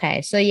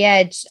 Okay. So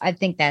yeah, I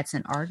think that's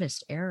an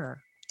artist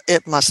error.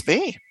 It must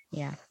be.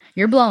 Yeah.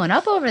 You're blowing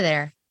up over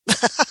there.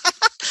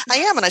 I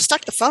am, and I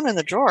stuck the phone in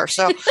the drawer,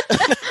 so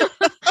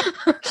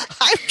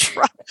I'm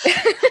trying.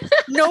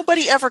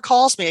 Nobody ever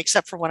calls me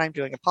except for when I'm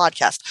doing a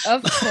podcast.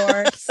 Of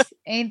course.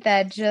 Ain't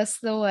that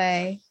just the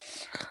way?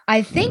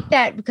 I think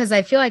that because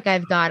I feel like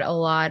I've got a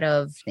lot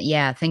of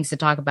things to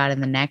talk about in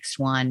the next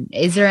one.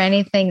 Is there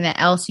anything that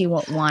else you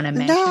want to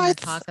mention or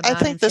talk about? I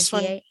think this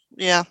one,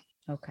 yeah.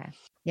 Okay.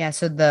 Yeah,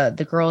 so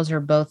the girls are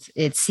both,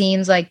 it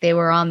seems like they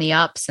were on the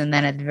ups, and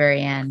then at the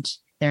very end,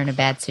 they're in a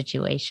bad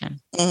situation.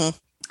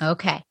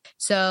 Okay.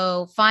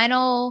 So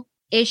final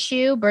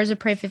issue, Birds of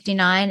Prey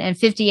 59, and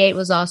 58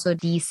 was also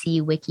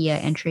DC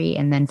Wikia entry,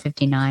 and then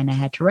 59 I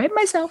had to write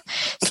myself.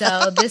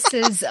 So this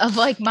is Of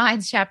Like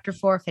Minds Chapter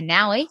 4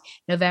 finale,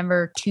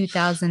 November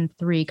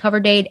 2003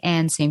 cover date,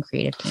 and same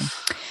creative team.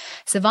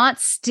 Savant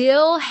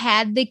still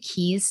had the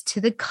keys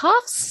to the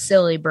cuffs,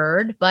 silly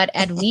bird, but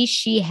at least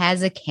she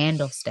has a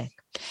candlestick.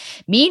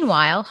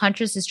 Meanwhile,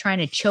 Huntress is trying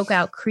to choke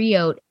out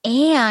Creote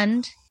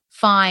and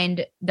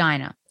find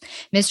Dinah.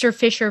 Mr.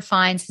 Fisher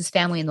finds his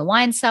family in the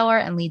wine cellar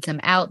and leads them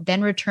out,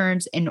 then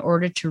returns in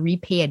order to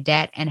repay a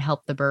debt and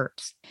help the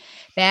birds.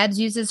 Babs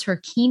uses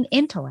her keen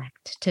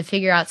intellect to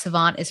figure out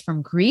Savant is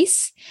from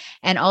Greece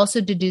and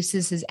also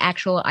deduces his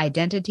actual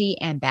identity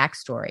and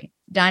backstory.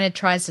 Dinah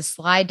tries to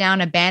slide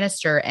down a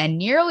banister and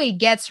nearly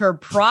gets her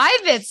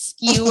private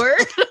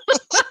skewered.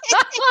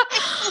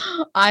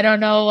 I don't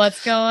know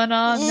what's going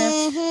on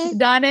there.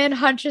 Dinah and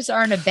Huntress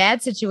are in a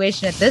bad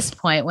situation at this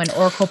point when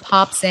Oracle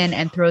pops in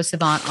and throws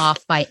Savant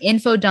off by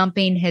info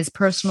dumping his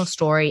personal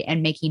story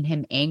and making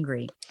him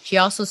angry. She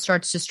also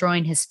starts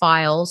destroying his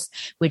files,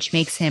 which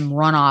makes him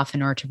run off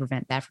in order to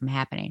prevent that from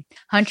happening.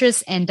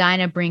 Huntress and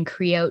Dinah bring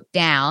Creote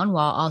down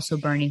while also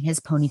burning his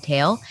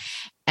ponytail.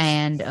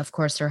 And, of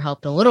course, they're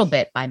helped a little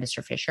bit by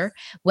Mr. Fisher.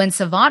 When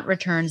Savant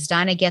returns,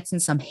 Dinah gets in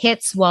some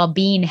hits while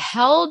being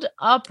held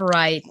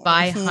upright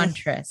by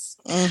Huntress.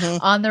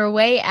 On their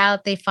way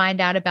out, they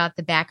find out about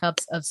the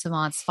backups of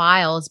Savant's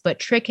files, but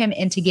trick him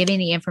into giving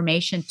the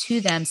information to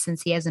them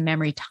since he has a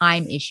memory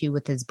time issue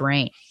with his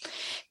brain.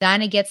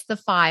 Dinah gets the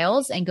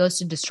files and goes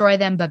to destroy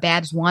them, but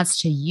Babs wants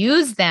to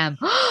use them.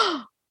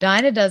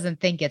 Dinah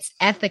doesn't think it's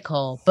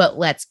ethical, but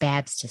lets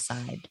Babs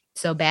decide.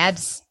 So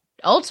Babs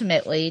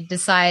ultimately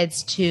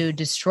decides to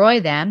destroy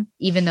them,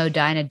 even though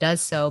Dinah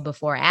does so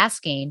before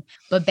asking.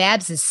 But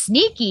Babs is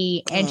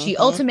sneaky, and she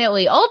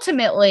ultimately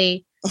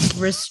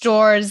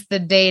restores the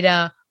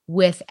data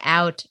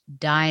without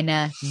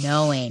Dinah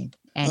knowing.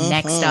 And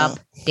next up,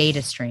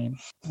 data stream.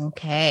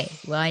 Okay.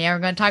 Well, yeah,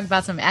 we're going to talk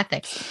about some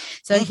ethics.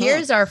 So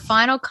here's our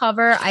final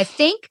cover. I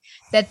think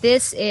that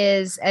this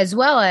is, as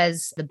well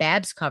as the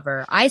Babs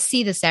cover, I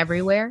see this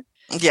everywhere.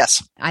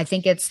 Yes. I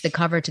think it's the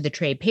cover to the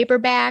trade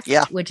paperback,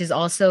 which is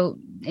also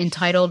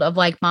entitled Of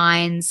Like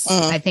Minds.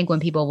 I think when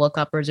people look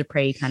up Birds of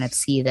Prey, you kind of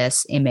see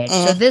this image.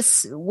 So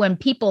this, when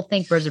people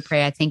think Birds of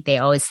Prey, I think they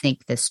always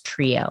think this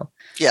trio.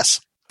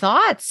 Yes.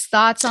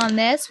 Thoughts on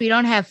this? We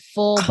don't have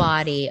full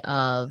body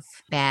of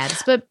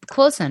Babs, but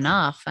close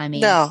enough. I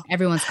mean,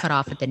 everyone's cut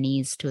off at the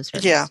knees to a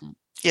certain extent.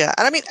 Yeah.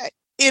 And I mean,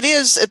 it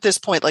is at this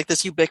point like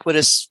this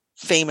ubiquitous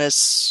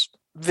famous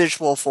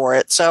visual for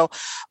it. So,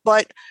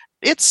 but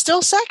it's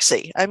still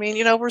sexy. I mean,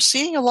 we're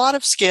seeing a lot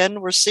of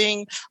skin. We're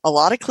seeing a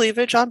lot of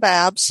cleavage on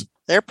Babs.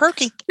 They're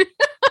perky.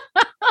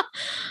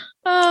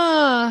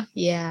 Oh,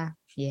 yeah.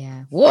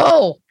 Yeah.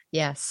 Whoa.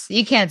 Yes.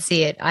 You can't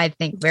see it, I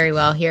think, very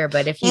well here.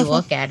 But if you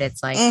look at it,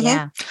 it's like,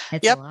 yeah,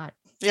 it's a lot.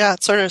 Yeah.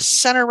 It's sort of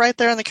center right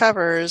there in the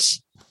cover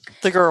is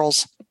the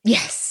girls.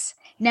 Yes.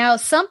 Now,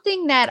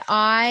 something that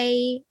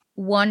I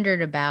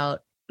wondered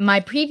about, my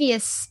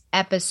previous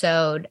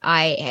episode,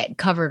 I had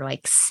covered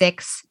like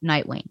 6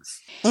 Nightwings.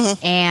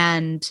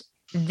 And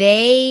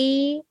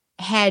they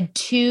had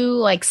 2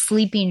 like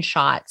sleeping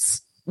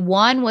shots.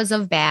 One was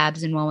of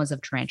Babs and one was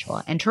of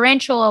Tarantula. And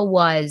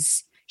Tarantula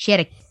she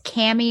had a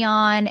cami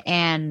on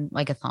and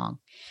like a thong.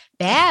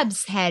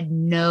 Babs had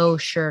no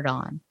shirt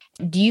on.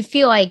 Do you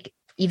feel like,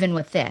 even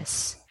with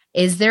this,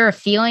 is there a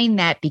feeling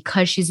that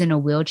because she's in a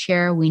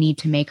wheelchair, we need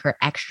to make her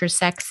extra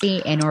sexy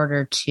in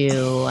order to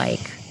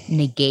like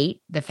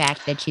negate the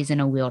fact that she's in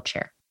a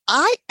wheelchair?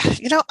 I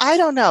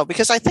don't know,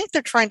 because I think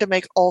they're trying to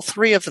make all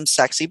 3 of them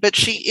sexy, but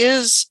she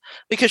is,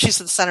 because she's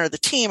in the center of the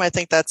team, I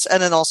think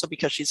and then also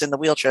because she's in the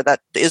wheelchair,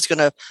 that is going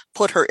to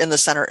put her in the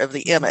center of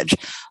the image.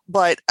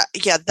 But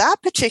yeah,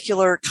 that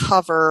particular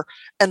cover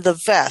and the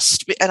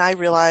vest, and I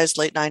realized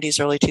late 90s,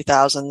 early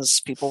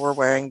 2000s, people were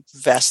wearing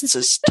vests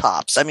as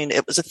tops. I mean,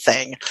 it was a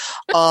thing.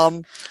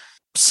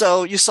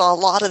 So you saw a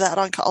lot of that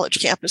on college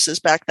campuses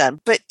back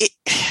then, but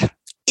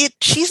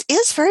she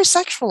is very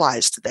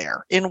sexualized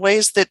there in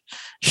ways that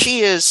she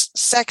is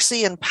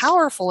sexy and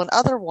powerful in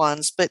other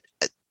ones, but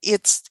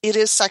it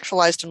is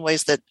sexualized in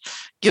ways that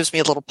gives me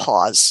a little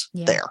pause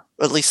there,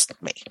 at least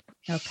me.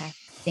 Okay.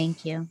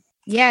 Thank you.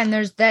 Yeah. And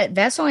there's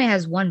that only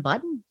has 1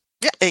 button.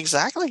 Yeah,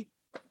 exactly.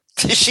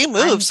 She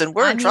moves and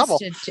we're in trouble.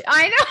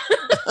 I know.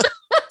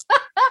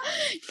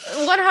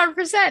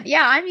 100%.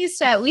 Yeah. I'm used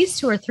to at least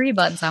 2 or 3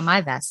 buttons on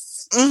my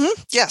vests.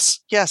 Yes.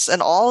 Yes.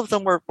 And all of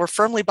them were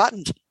firmly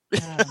buttoned.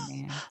 Oh,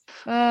 man.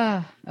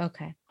 Oh,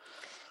 okay.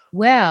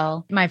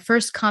 Well, my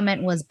first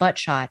comment was butt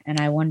shot, and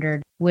I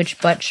wondered which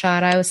butt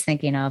shot I was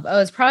thinking of. Oh,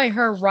 it's probably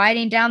her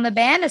riding down the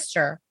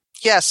banister.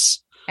 Yes.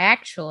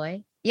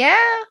 Actually.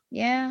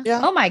 Yeah.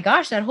 Oh my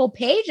gosh, that whole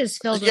page is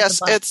filled with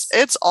the butts.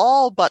 It's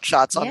all butt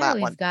shots on that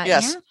one.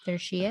 Yes. Yeah, there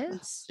she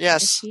is.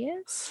 Yes. There she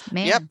is.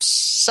 Man. Yep.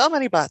 So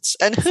many butts.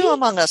 And who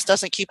among us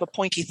doesn't keep a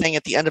pointy thing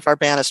at the end of our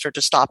banister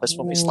to stop us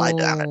when we slide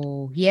down it?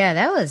 Yeah,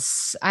 that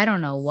was, I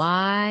don't know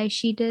why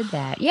she did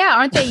that. Yeah,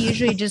 aren't they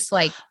usually just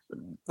like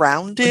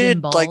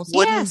rounded, like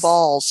wooden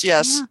balls?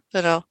 Yes.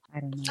 Yeah. I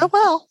don't know. Oh,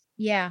 well.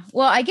 Yeah.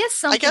 Well, I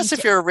guess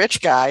if you're a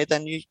rich guy,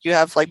 then you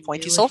have like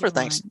pointy silver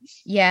things.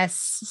 Yes.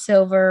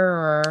 Silver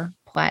or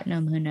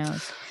platinum. Who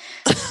knows?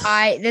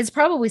 There's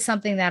probably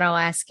something that I'll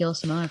ask Gail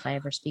Simone if I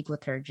ever speak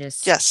with her.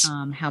 Just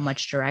how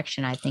much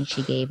direction I think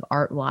she gave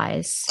art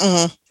wise.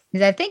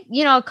 Because I think,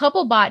 a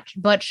couple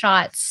butt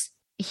shots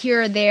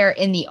here or there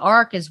in the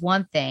arc is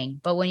one thing,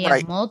 but when you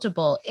have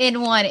multiple in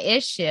one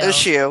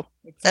issue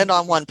and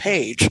on one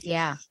page.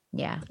 Yeah.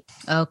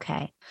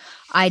 Okay.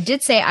 I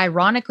did say,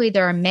 ironically,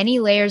 there are many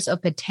layers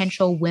of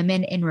potential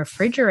women in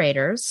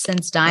refrigerators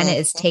since Dinah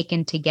is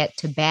taken to get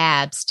to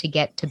Babs to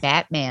get to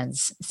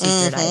Batman's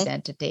secret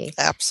identity.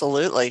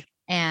 Absolutely.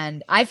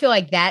 And I feel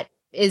like that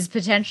is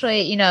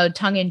potentially,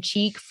 tongue in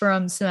cheek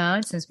from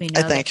Simone, since we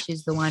know that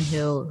she's the one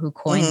who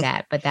coined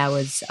that. But that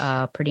was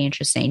pretty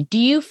interesting. Do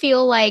you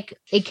feel like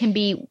it can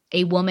be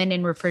a woman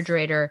in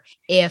refrigerator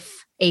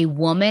if a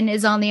woman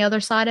is on the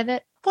other side of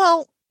it?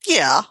 Well,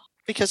 yeah.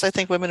 Because I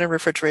think women in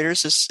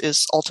refrigerators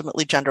is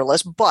ultimately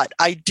genderless. But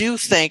I do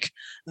think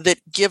that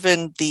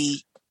given the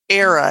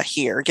era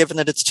here, given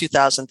that it's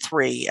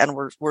 2003 and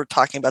we're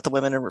talking about the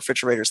women in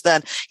refrigerators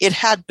then, it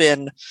had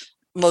been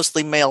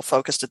mostly male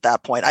focused at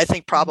that point. I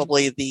think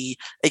probably the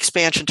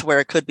expansion to where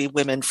it could be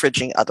women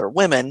fridging other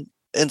women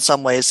in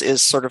some ways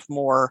is sort of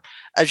more,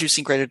 as you've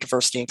seen greater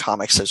diversity in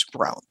comics has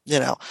grown,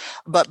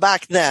 But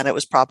back then it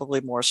was probably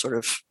more sort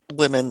of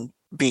women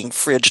being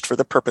fridged for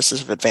the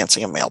purposes of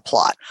advancing a male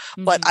plot.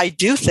 But I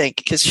do think,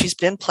 because she's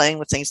been playing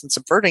with things and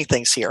subverting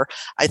things here,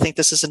 I think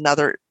this is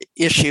another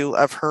issue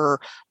of her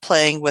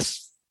playing with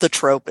the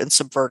trope and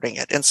subverting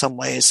it in some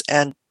ways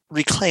and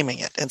reclaiming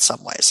it in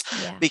some ways.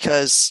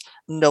 Because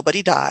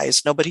nobody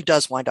dies, nobody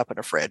does wind up in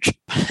a fridge,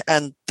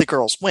 and the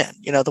girls win,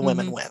 the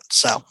women win.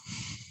 So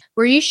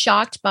were you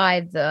shocked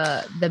by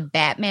the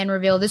Batman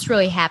reveal? This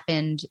really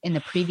happened in the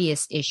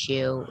previous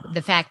issue.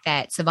 The fact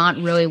that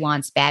Savant really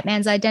wants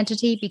Batman's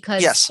identity,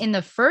 because in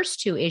the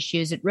first 2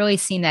 issues, it really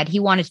seemed that he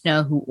wanted to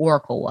know who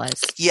Oracle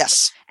was.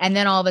 Yes. And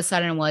then all of a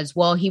sudden it was,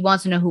 well, he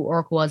wants to know who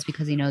Oracle was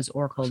because he knows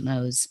Oracle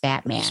knows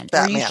Batman.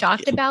 Were you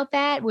shocked about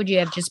that? Would you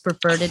have just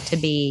preferred it to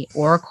be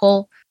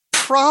Oracle?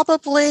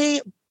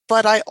 Probably,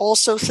 but I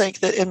also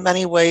think that in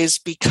many ways,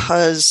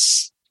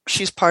 because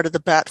she's part of the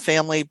Bat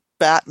family,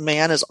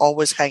 Batman is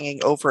always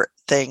hanging over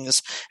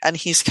things, and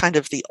he's kind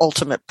of the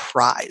ultimate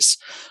prize.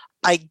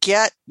 I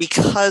get,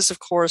 because of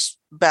course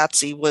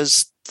Batsy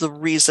was the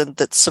reason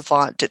that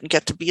Savant didn't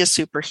get to be a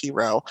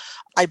superhero,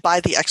 I buy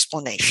the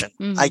explanation,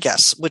 I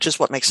guess, which is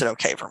what makes it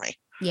okay for me.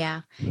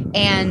 Yeah.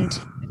 And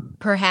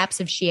perhaps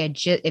if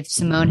if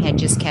Simone had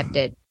just kept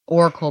it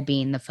Oracle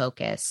being the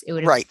focus, it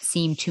would have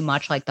seemed too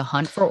much like the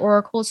Hunt for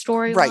Oracle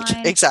storyline.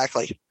 Right.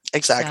 Exactly.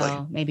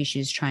 So maybe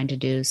she's trying to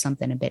do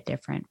something a bit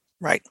different.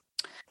 Right.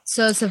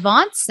 So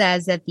Savant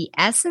says that the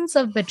essence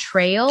of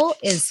betrayal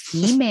is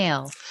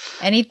female.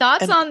 Any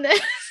thoughts on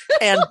this?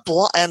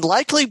 and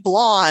likely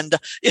blonde,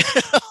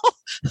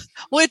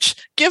 which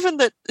given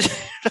that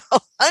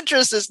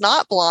Huntress is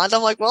not blonde,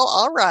 I'm like, well,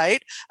 all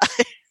right.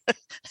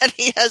 And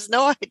he has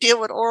no idea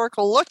what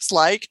Oracle looks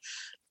like.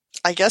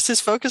 I guess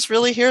his focus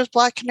really here is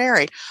Black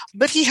Canary,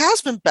 but he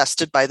has been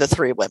bested by the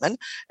three women,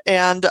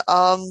 and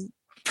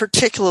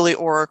particularly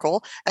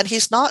Oracle, and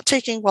he's not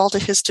taking well to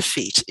his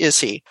defeat, is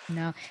he?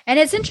 No. And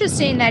it's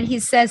interesting that he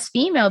says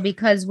female,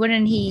 because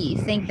wouldn't he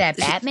think that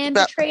Batman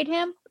betrayed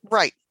him?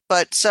 Right.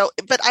 But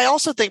I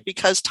also think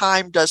because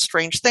time does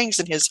strange things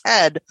in his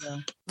head,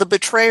 the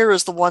betrayer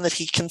is the one that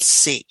he can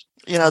see,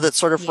 that's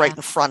sort of right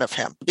in front of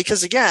him.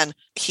 Because again,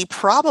 he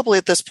probably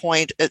at this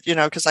point,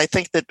 because I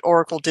think that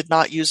Oracle did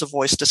not use a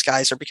voice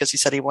disguiser because he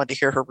said he wanted to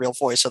hear her real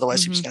voice.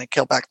 Otherwise he was going to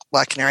kill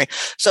Black Canary.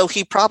 So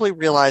he probably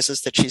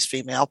realizes that she's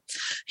female.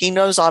 He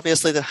knows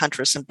obviously that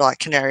Huntress and Black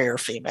Canary are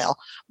female,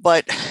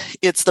 but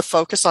it's the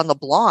focus on the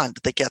blonde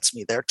that gets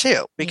me there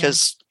too,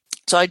 because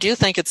so I do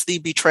think it's the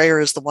betrayer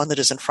is the one that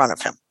is in front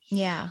of him.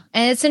 Yeah.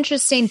 And it's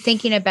interesting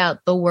thinking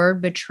about the word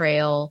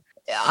betrayal.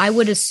 I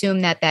would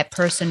assume that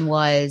person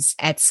was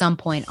at some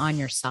point on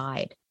your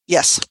side.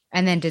 Yes.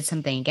 And then did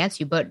something against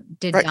you. But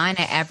did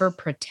Dinah ever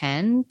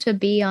pretend to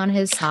be on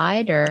his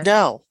side? Or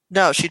No.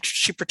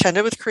 She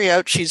pretended with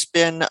Creote. She's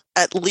been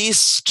at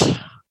least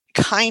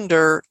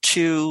kinder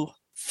to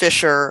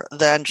Fisher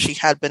than she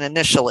had been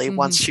initially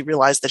once she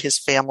realized that his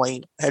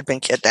family had been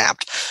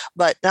kidnapped.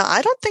 But no,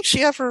 I don't think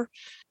she ever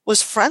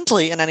was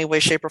friendly in any way,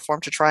 shape, or form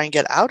to try and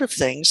get out of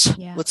things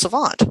with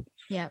Savant.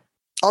 Yeah.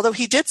 Although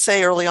he did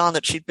say early on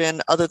that she'd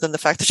been, other than the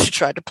fact that she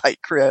tried to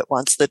bite Creote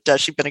once, that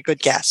she'd been a good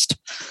guest.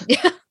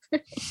 Yeah.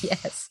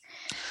 Yes.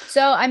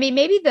 So, I mean,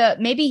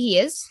 maybe he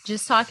is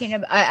just talking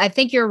about, I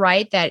think you're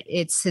right that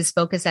it's his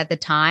focus at the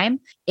time.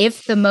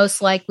 If the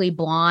most likely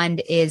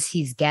blonde is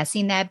he's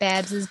guessing that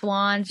Babs is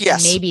blonde,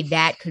 maybe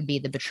that could be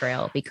the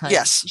betrayal, because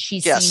she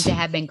seemed to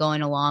have been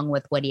going along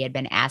with what he had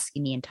been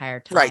asking the entire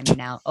time. Right. And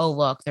now, oh,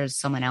 look, there's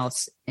someone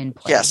else in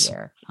play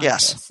here.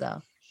 Yes.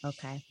 So,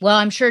 okay. Well,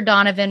 I'm sure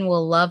Donovan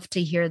will love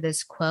to hear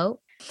this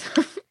quote.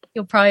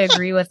 You'll probably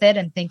agree with it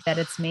and think that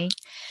it's me.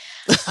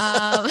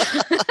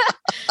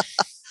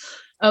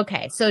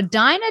 Okay, so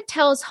Dinah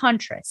tells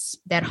Huntress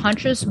that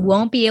Huntress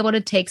won't be able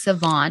to take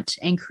Savant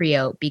and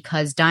Creote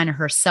because Dinah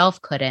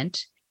herself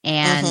couldn't,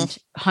 and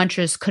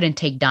Huntress couldn't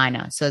take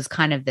Dinah. So it's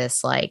kind of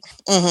this like,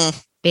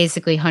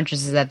 basically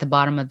Huntress is at the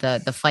bottom of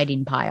the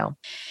fighting pile.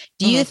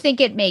 Do you think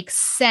it makes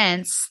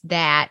sense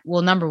that,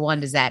 well, number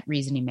one, does that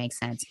reasoning make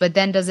sense? But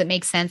then does it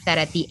make sense that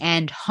at the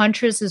end,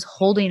 Huntress is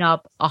holding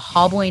up a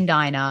hobbling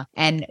Dinah,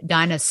 and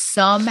Dinah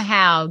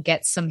somehow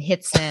gets some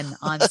hits in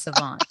on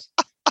Savant?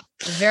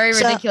 Very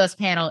ridiculous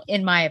panel,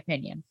 in my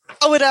opinion.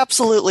 Oh, it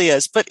absolutely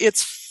is. But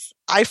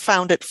I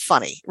found it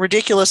funny,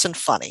 ridiculous and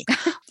funny.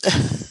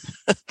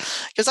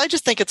 Because I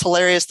just think it's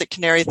hilarious that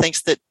Canary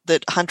thinks that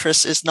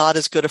Huntress is not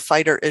as good a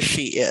fighter as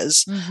she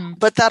is.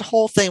 But that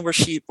whole thing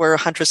where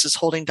Huntress is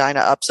holding Dinah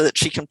up so that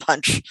she can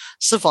punch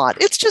Savant,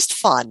 it's just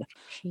fun.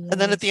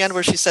 And then at the end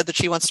where she said that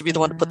she wants to be the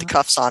one to put the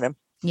cuffs on him.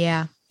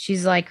 Yeah.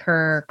 She's like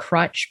her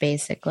crutch,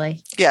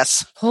 basically.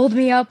 Yes. Hold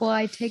me up while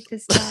I take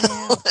this guy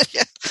out.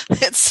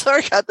 It's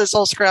sort of got this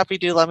whole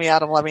Scrappy-Doo, let me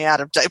at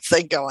him type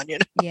thing going,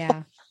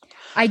 Yeah.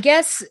 I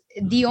guess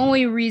the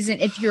only reason,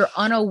 if you're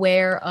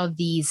unaware of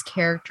these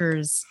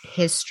characters'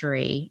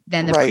 history,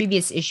 then the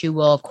previous issue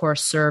will, of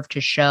course, serve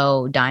to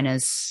show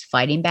Dinah's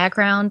fighting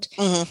background.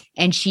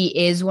 And she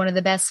is one of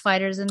the best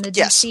fighters in the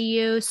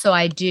DCU. So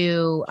I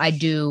do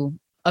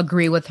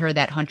agree with her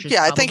that Huntress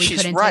probably I think she's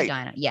couldn't right. take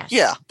Dinah. Yes.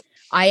 Yeah.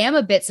 I am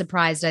a bit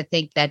surprised, I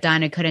think, that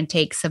Dinah couldn't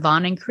take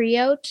Savant and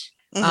Creote.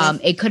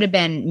 It could have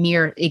been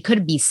it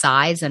could be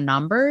size and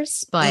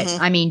numbers, but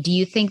I mean, do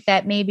you think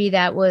that maybe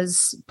that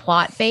was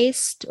plot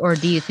based, or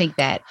do you think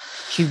that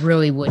she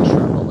really would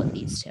struggle with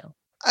these two?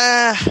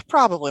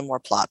 Probably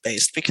more plot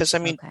based, because I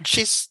mean,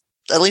 she's,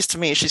 at least to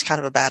me, she's kind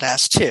of a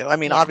badass too. I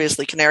mean,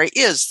 obviously Canary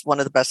is one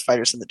of the best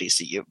fighters in the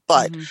DCU,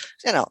 but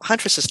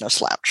Huntress is no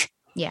slouch.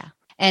 Yeah.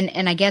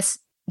 And I guess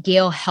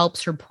Gale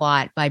helps her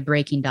plot by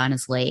breaking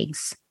Dinah's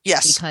legs.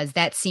 Yes. Because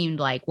that seemed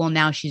like, well,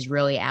 now she's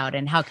really out,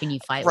 and how can you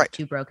fight with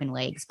two broken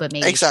legs? But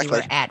maybe if she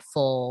were at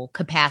full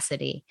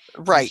capacity,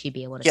 she'd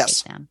be able to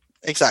take them.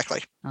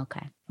 Exactly.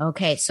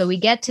 Okay. So we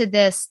get to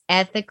this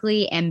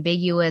ethically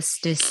ambiguous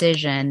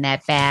decision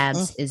that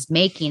Babs is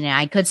making. And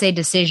I could say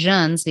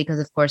decisions because,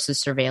 of course, the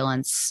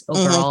surveillance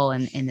overall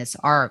in this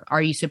arc.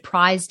 Are you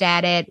surprised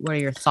at it? What are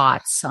your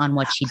thoughts on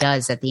what she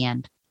does at the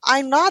end?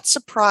 I'm not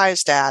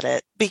surprised at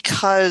it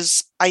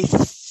because I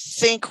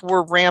think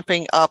we're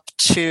ramping up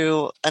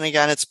to, and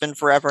again, it's been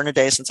forever and a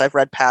day since I've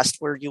read past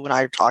where you and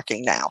I are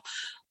talking now,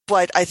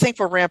 but I think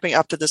we're ramping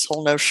up to this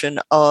whole notion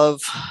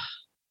of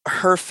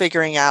her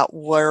figuring out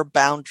where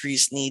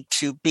boundaries need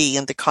to be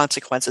and the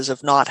consequences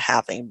of not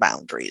having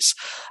boundaries,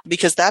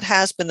 because that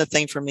has been the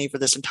thing for me for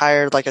this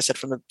entire, like I said,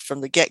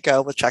 from the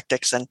get-go with Chuck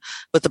Dixon,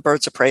 with the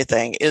Birds of Prey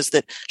thing, is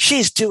that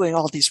she's doing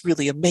all these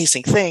really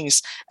amazing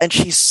things, and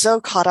she's so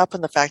caught up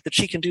in the fact that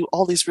she can do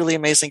all these really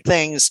amazing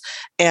things,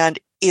 and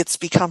it's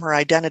become her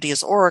identity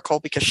as Oracle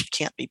because she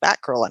can't be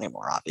Batgirl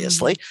anymore,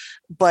 obviously.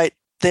 But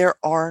there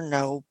are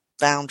no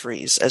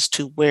boundaries as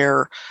to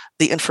where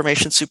the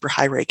information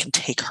superhighway can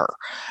take her.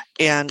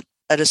 And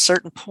at a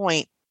certain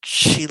point,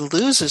 she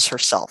loses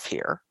herself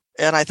here.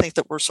 And I think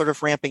that we're sort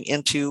of ramping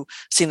into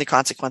seeing the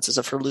consequences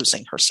of her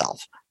losing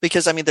herself.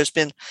 Because, I mean, there's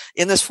been,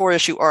 in this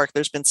 4-issue arc,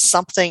 there's been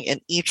something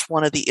in each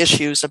one of the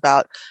issues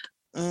about,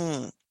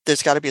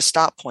 there's got to be a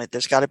stop point.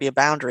 There's got to be a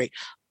boundary.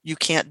 You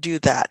can't do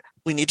that.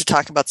 We need to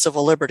talk about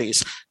civil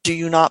liberties. Do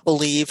you not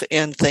believe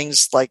in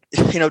things like,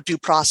 due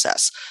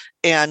process?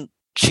 And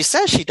she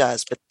says she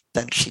does, but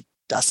then she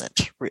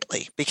doesn't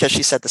really, because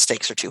she said the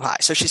stakes are too high.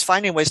 So she's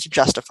finding ways to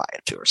justify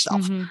it to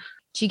herself.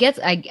 She gets,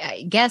 I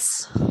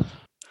guess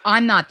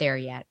I'm not there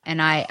yet.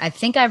 And I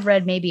think I've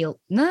read maybe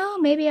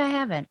I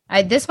haven't.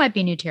 This might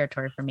be new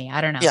territory for me.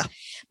 I don't know. Yeah.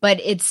 But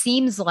it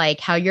seems like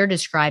how you're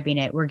describing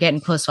it, we're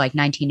getting close to like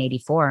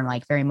 1984 and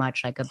like very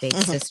much like a big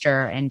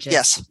sister and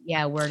just,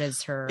 where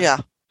does her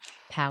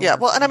power? Yeah,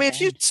 well, and I mean, if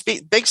you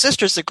speak, Big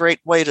Sister's a great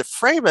way to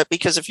frame it,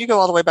 because if you go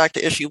all the way back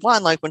to issue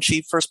 1, like when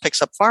she first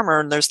picks up Farmer,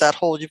 and there's that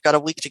whole, you've got a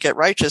week to get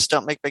righteous,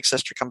 don't make Big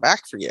Sister come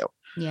back for you.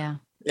 Yeah.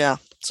 Yeah.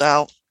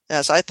 So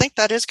I think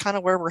that is kind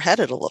of where we're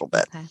headed a little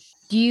bit. Okay.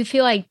 Do you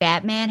feel like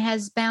Batman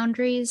has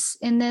boundaries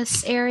in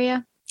this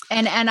area?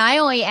 And I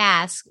only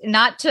ask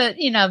not to,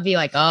 be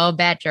like, oh,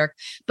 bat jerk,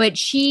 but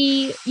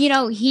she,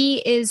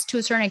 he is to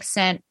a certain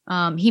extent,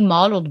 he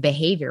modeled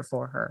behavior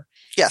for her.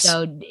 Yes.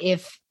 So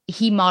if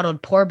he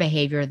modeled poor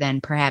behavior,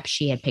 then perhaps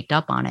she had picked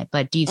up on it.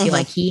 But do you feel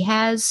like he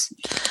has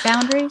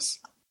boundaries?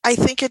 I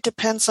think it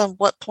depends on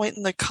what point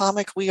in the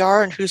comic we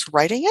are and who's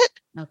writing it.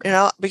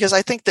 Okay. Because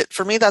I think that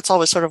for me, that's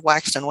always sort of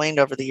waxed and waned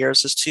over the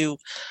years as to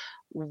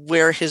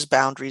where his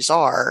boundaries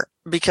are,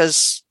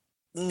 because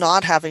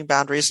not having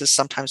boundaries has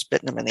sometimes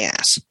bitten him in the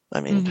ass. I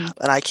mean,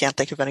 and I can't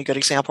think of any good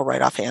example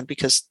right offhand,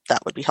 because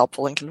that would be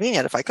helpful and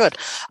convenient if I could.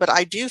 But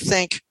I do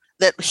think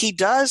that he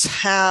does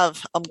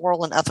have a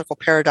moral and ethical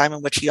paradigm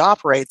in which he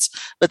operates.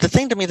 But the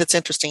thing to me that's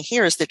interesting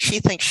here is that she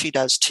thinks she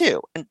does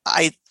too. And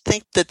I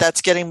think that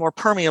that's getting more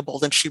permeable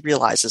than she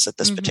realizes at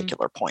this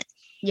particular point.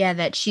 Yeah,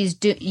 that she's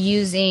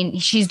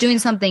doing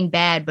something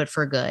bad, but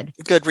for good.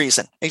 Good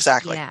reason.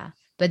 Exactly. Yeah.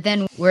 But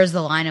then where's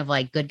the line of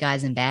like good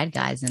guys and bad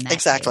guys in that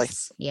Exactly.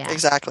 case? Yeah.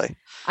 Exactly.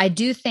 I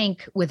do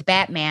think with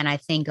Batman, I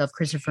think of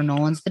Christopher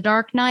Nolan's The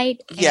Dark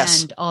Knight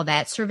and all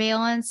that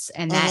surveillance.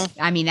 And that,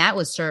 I mean, that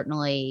was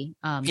certainly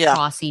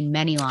crossing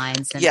many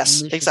lines. And,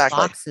 yes, and Lucius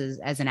Fox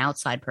as an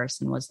outside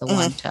person was the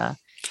one to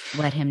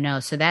let him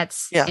know. So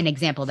that's an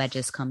example that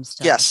just comes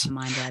to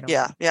mind right away.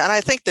 Yeah. Yeah. And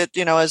I think that,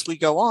 as we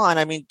go on,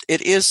 I mean,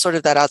 it is sort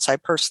of that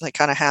outside person that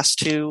kind of has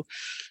to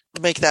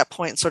make that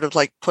point and sort of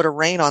like put a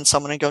rein on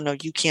someone and go, no,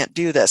 you can't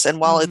do this. And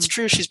while it's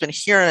true, she's been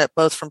hearing it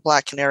both from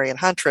Black Canary and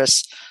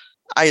Huntress,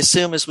 I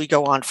assume as we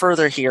go on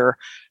further here,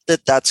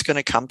 that's going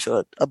to come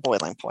to a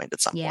boiling point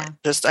at some point.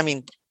 Just, I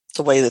mean,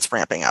 the way that's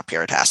ramping up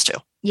here, it has to.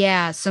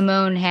 Yeah,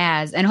 Simone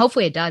has, and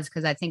hopefully it does,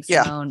 because I think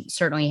Simone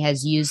certainly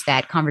has used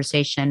that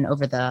conversation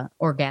over the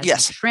orgasm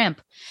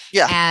shrimp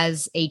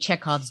as a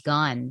Chekhov's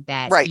gun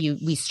that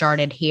we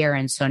started here,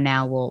 and so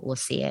now we'll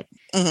see it.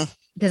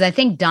 Because I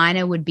think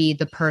Dinah would be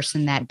the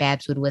person that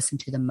Babs would listen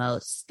to the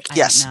most. I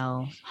don't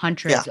know.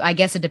 Huntress. I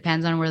guess it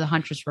depends on where the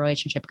Huntress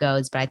relationship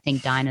goes, but I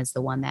think Dinah's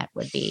the one that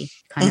would be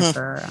kind of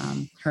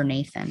her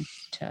Nathan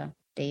to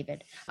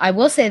David. I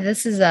will say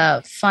this is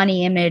a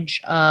funny image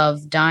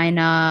of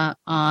Dinah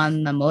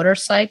on the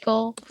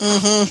motorcycle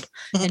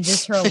and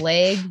just her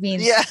leg being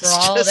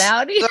sprawled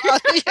out here.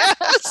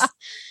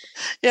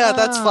 Yeah,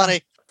 that's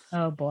funny.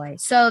 Oh boy.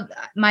 So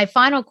my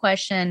final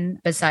question,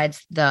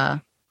 besides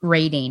the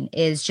rating,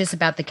 is just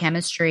about the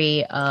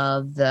chemistry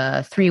of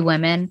the three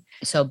women.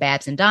 So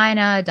Babs and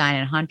Dinah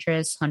and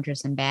Huntress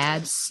and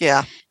Babs.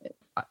 Yeah.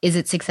 Is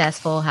it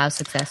successful? How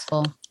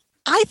successful?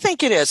 I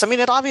think it is. I mean,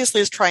 it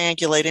obviously is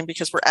triangulating,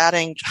 because we're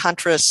adding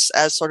Huntress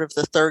as sort of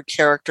the third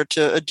character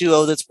to a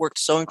duo that's worked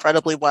so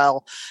incredibly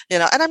well.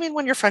 And I mean,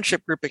 when your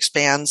friendship group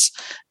expands,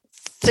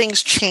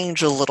 things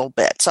change a little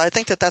bit. So I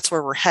think that that's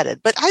where we're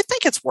headed. But I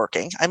think it's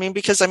working. I mean,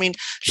 because,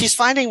 she's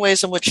finding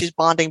ways in which she's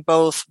bonding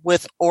both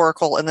with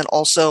Oracle and then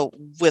also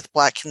with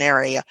Black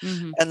Canary.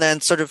 And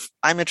then sort of,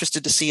 I'm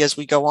interested to see as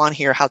we go on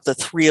here how the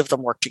three of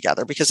them work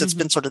together, because it's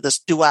been sort of this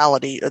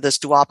duality or this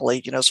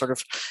duopoly, sort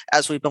of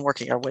as we've been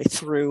working our way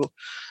through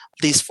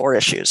these 4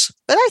 issues.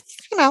 But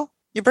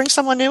you bring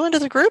someone new into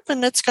the group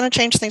and it's going to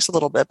change things a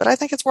little bit, but I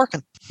think it's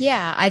working.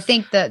 Yeah, I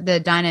think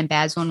the Dinah and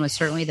Babs one was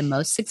certainly the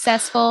most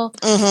successful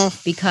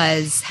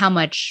because how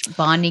much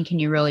bonding can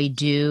you really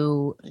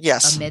do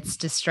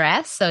amidst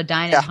distress? So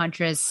Dinah and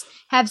Huntress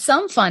have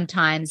some fun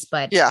times,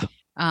 but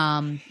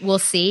we'll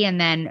see. And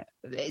then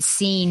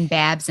seeing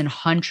Babs and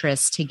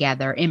Huntress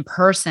together in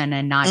person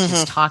and not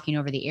just talking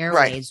over the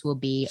airwaves will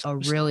be a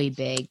really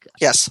big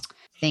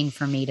thing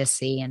for me to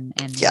see and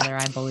whether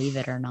I believe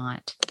it or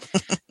not.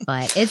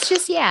 But it's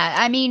just,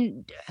 I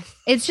mean,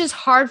 it's just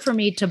hard for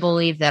me to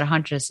believe that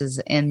Huntress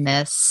is in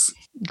this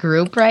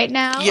group right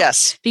now.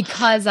 Yes.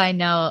 Because I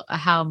know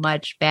how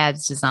much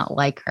Babs does not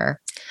like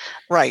her.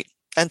 Right.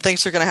 And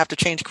things are going to have to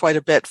change quite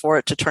a bit for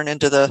it to turn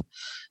into the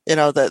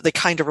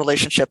kind of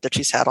relationship that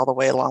she's had all the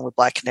way along with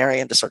Black Canary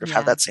and to sort of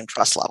have that same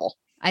trust level.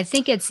 I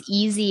think it's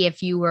easy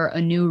if you were a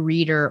new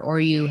reader or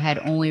you had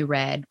only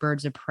read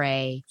Birds of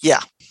Prey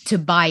to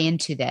buy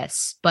into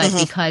this. But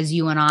because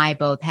you and I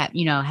both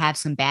have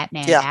some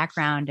Batman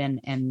background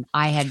and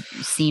I had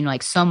seen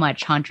like so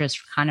much Huntress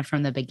kind of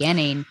from the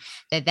beginning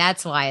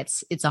that's why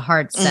it's a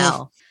hard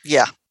sell.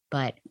 Yeah.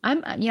 But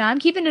I'm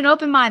keeping an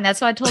open mind.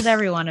 That's what I told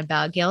everyone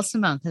about Gail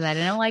Simone because I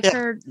didn't like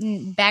her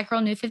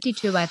Batgirl New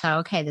 52. But I thought,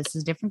 okay, this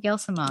is different Gail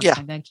Simone. So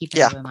I'm going to keep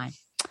an open mind.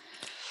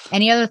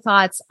 Any other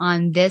thoughts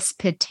on this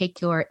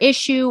particular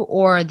issue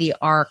or the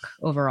arc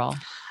overall?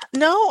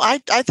 No, I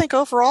think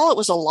overall it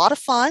was a lot of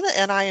fun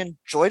and I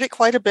enjoyed it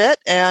quite a bit.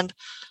 And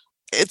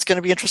it's going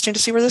to be interesting to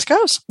see where this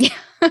goes.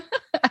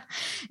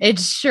 It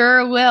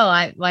sure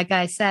will. Like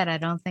I said, I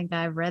don't think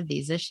I've read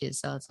these issues,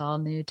 so it's all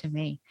new to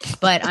me.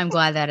 But I'm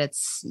glad that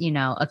it's,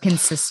 a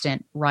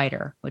consistent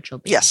writer, which will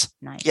be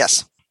nice.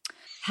 Yes.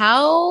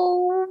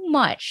 How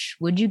much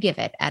would you give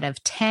it out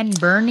of 10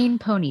 burning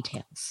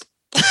ponytails?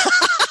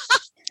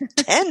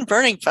 10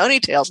 burning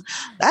ponytails.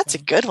 That's a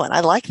good one. I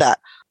like that.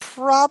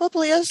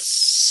 Probably a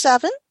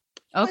 7.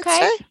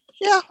 Okay.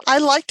 Yeah, I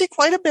liked it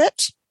quite a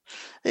bit.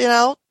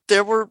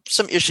 There were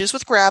some issues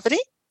with gravity.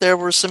 There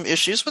were some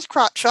issues with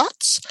crotch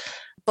shots,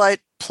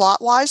 but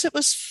plot-wise, it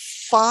was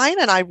fine.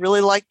 And I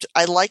liked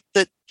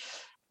that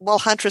while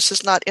Huntress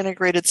is not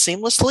integrated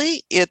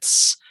seamlessly,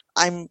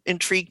 I'm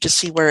intrigued to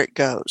see where it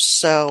goes.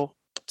 So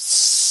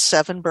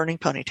 7 burning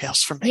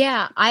ponytails for me.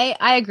 Yeah,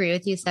 I agree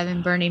with you.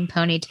 7 burning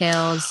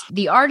ponytails.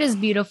 The art is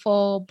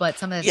beautiful, but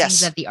some of the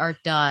things that the art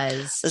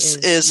does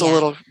is a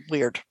little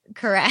weird.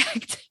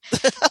 Correct.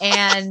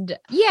 And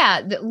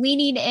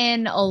leaning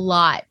in a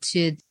lot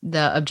to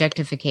the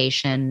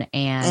objectification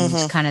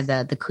and kind of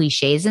the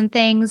cliches and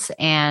things.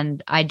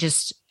 And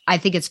I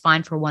think it's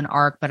fine for one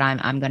arc, but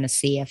I'm going to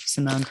see if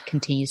Simone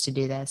continues to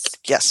do this.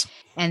 Yes.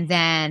 And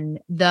then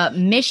the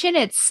mission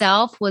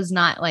itself was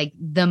not like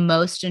the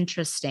most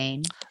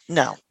interesting.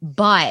 No.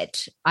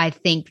 But I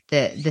think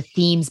the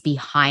themes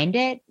behind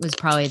it was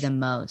probably the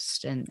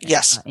most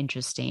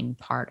interesting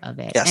part of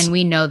it. Yes. And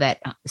we know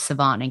that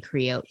Savant and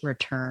Creo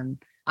return.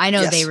 I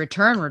know they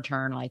return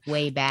like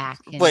way back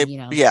in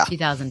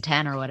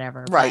 2010 or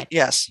whatever. Right.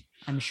 Yes.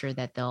 I'm sure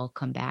that they'll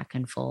come back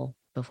in full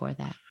before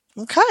that.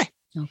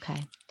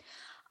 Okay.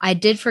 I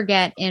did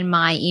forget in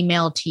my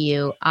email to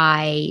you,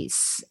 I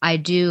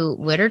do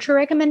literature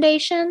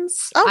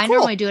recommendations. Oh, cool. I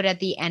normally do it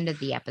at the end of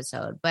the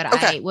episode, but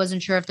I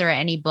wasn't sure if there are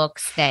any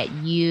books that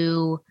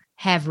you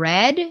have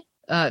read,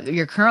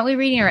 you're currently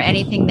reading, or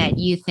anything that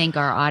you think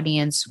our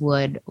audience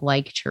would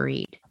like to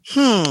read.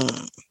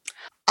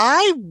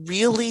 I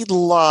really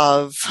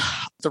love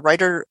the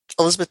writer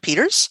Elizabeth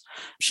Peters.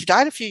 She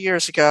died a few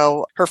years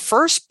ago. Her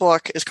first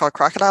book is called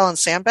Crocodile and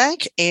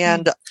Sandbank,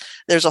 and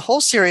there's a whole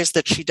series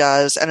that she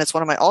does, and it's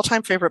one of my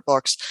all-time favorite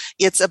books.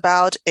 It's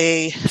about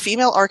a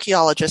female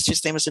archaeologist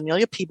whose name is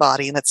Amelia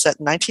Peabody, and it's set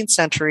in 19th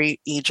century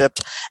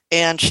Egypt,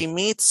 and she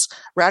meets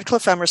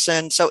Radcliffe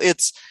Emerson. So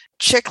it's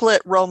chick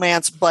lit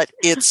romance, but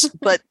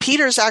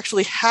Peters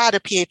actually had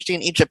a PhD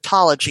in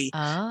Egyptology,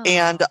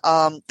 and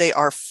they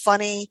are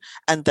funny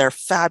and they're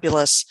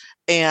fabulous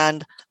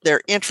and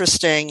they're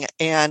interesting,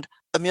 and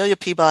Amelia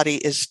Peabody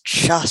is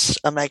just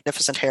a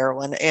magnificent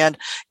heroine. And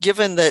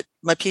given that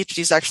my PhD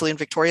is actually in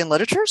Victorian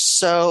literature,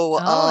 so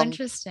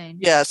interesting.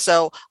 Yeah,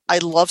 so I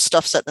love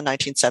stuff set in the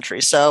 19th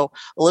century. So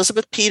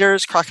Elizabeth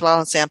Peters, Crocodile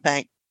and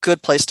Sandbank,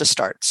 good place to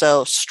start.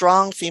 So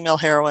strong female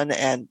heroine,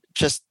 and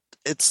just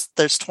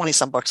there's 20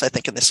 some books I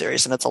think in the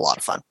series, and it's a lot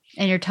of fun.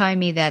 And you're telling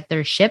me that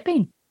they're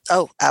shipping?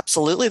 Oh,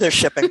 absolutely, they're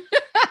shipping.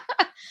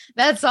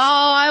 That's all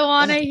I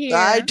want to hear.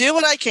 I do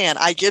what I can.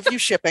 I give you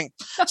shipping.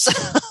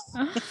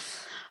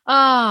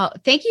 Oh,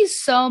 thank you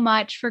so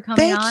much for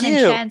coming on and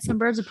chatting some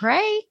Birds of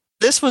Prey.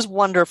 This was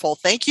wonderful.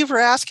 Thank you for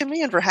asking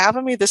me and for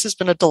having me. This has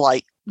been a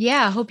delight.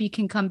 Yeah, I hope you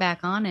can come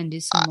back on and do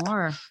some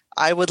more.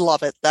 I would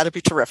love it. That'd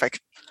be terrific.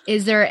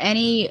 Is there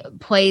any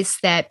place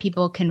that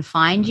people can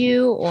find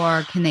you,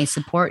 or can they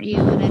support you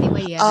in any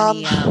way? You have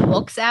any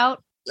books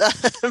out?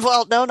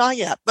 Well, no, not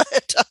yet.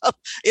 But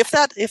if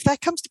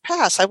that comes to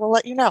pass, I will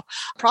let you know.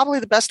 Probably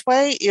the best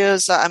way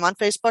is I'm on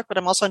Facebook, but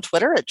I'm also on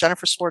Twitter at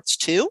Jennifer Swartz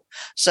 2.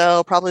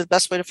 So probably the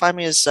best way to find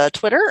me is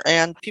Twitter.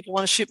 And people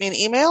want to shoot me an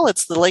email,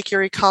 it's the Lake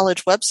Erie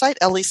College website,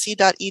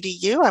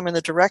 lec.edu. I'm in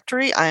the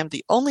directory. I am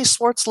the only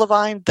Swartz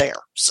Levine there.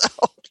 So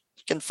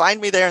you can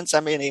find me there and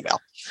send me an email.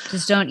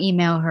 Just don't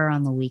email her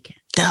on the weekend.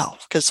 No,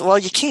 because, well,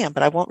 you can,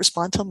 but I won't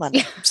respond till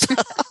Monday.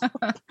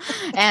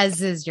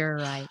 As is your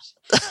right.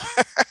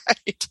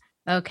 Right.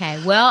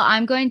 Okay. Well,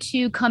 I'm going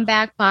to come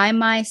back by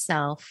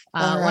myself.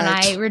 When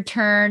I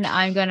return,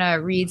 I'm going to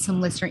read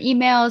some listener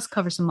emails,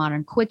 cover some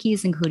modern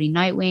quickies, including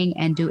Nightwing,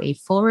 and do a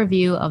full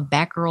review of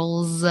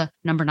Batgirl's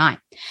number 9.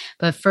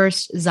 But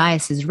first,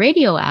 Zayas'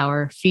 Radio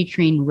Hour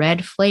featuring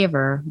Red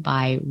Flavor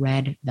by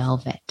Red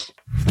Velvet.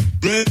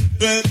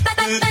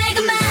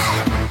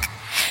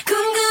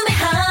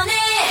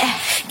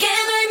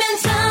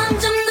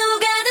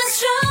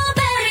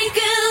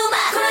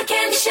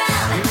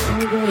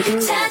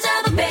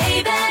 찾아봐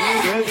baby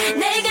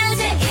내가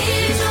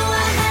제일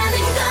좋아하는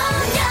건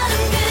여름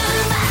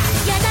그만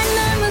야단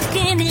너무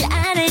끈을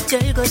안에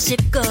졸고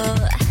싶고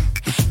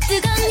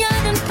뜨거운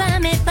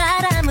여름밤에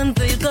바람은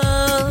불고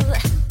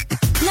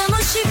너무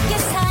쉽게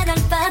사랑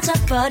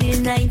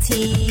빠져버릴 19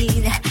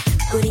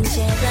 우린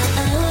제발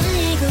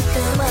어울리고 또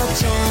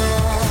먹자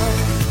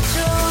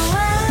좋아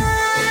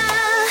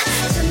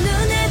저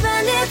눈에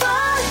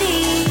반해버린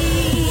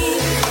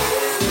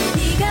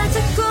네가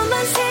자꾸만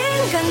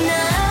생각나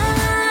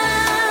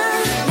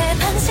내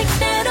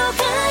방식대로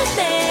갈래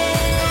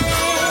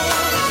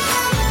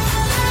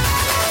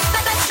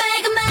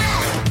빨간맛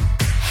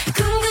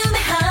궁금해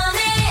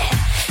honey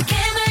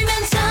깨물면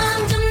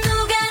점점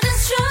녹아든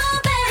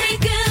스트로베리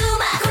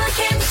그맛 콜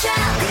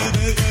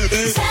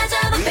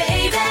찾아봐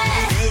baby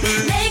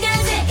내가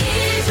제일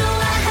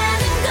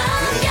좋아하는 건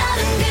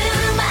여름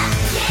그맛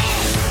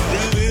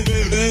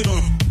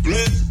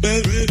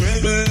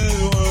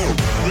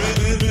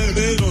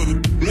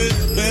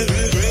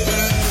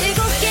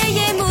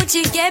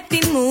무지개 빈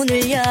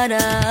문을 열어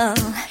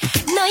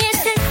너의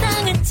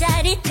세상은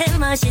짜릿해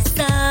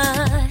멋있어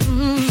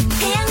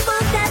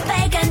태양보다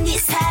빨간 네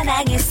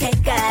사랑의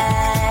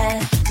색깔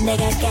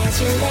내가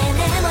까줄래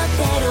내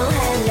멋대로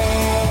할래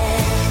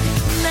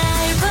날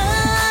봐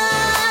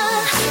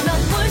넌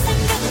뭘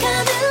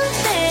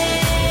생각하는데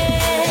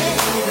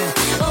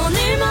오늘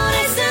뭘 할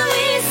수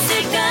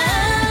있을까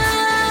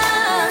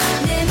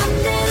내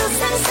맘대로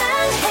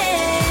상상해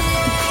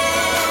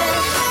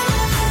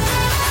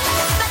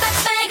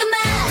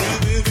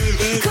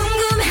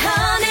궁금해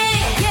honey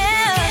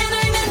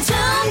깨물면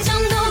점점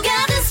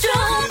녹아든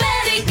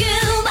스트로베리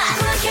그맛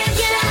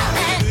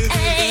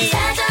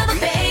찾아봐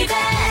baby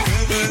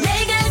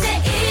내가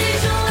제일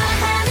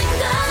좋아하는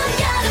건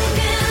여름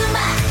그맛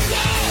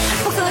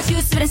포커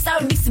주스랑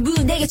sour 믹스 부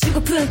내게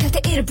주고픈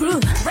칵테일을 brew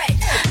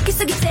그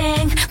속이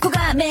땡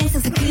고감에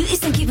상상 그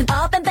이상 기분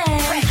up and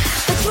back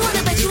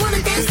But you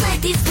wanna dance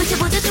like this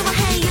보자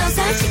좋아해요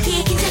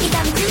솔직히 긴장이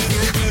담은 듯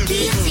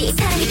귀엽지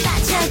사랑에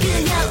빠져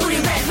그냥 우리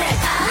랩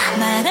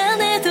말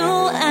안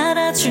해도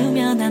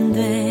알아주면 안 돼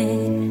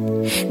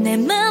내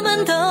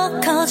맘은 더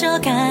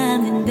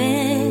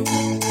커져가는데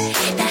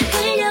다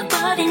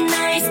흘려버린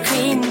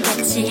아이스크림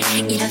같이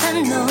이러다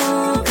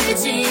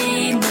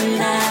녹을지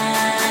몰라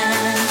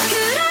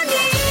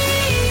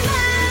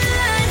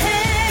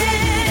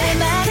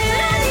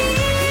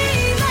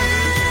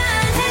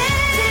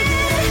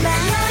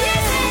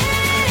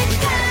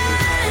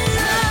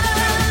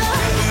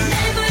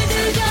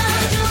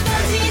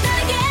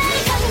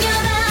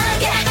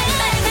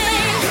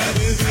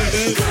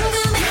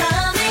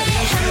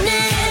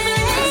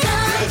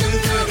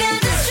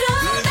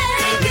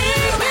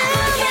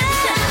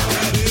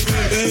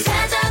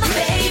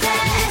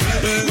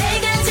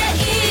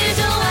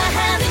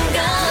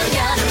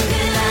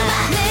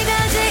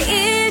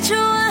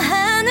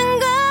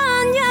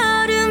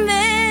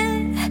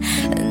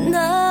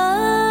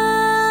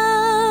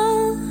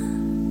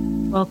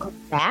Welcome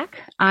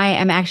back. I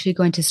am actually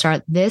going to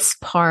start this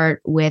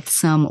part with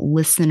some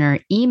listener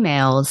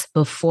emails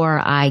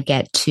before I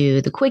get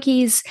to the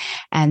quickies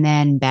and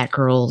then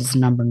Batgirl's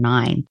number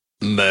 9.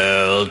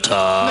 Mail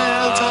time.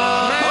 Mail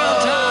time. Mail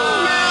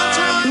time. Mail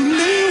time. The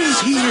mail's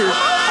here.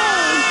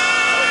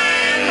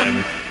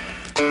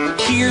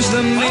 Here's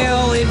the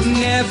mail. It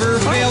never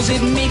fails.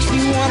 It makes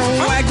me want to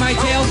wag my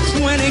tail.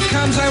 When it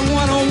comes, I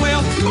want to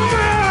wail.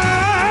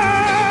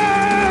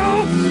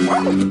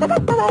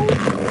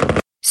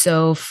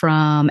 So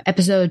from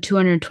episode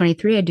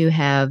 223, I do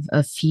have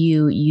a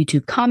few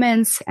YouTube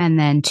comments and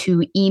then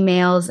 2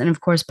 emails. And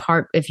of course,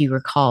 if you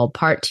recall,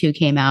 part 2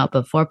 came out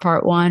before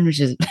part 1, which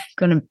is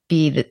going to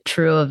be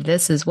true of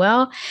this as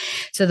well.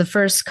 So the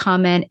first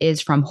comment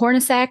is from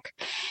Hornacek,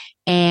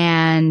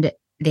 and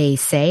they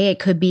say it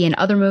could be in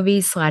other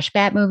movies /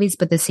 Bat movies,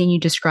 but the scene you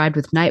described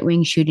with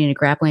Nightwing shooting a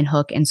grappling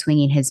hook and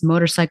swinging his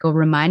motorcycle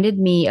reminded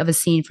me of a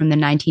scene from the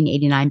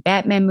 1989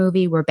 Batman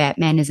movie where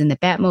Batman is in the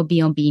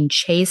Batmobile being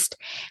chased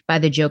by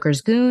the Joker's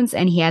goons,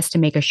 and he has to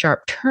make a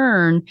sharp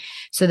turn.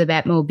 So the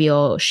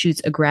Batmobile shoots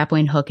a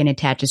grappling hook and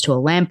attaches to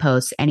a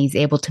lamppost, and he's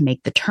able to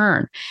make the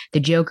turn. The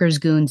Joker's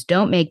goons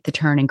don't make the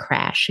turn and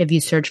crash. If you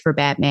search for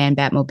Batman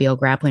Batmobile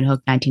grappling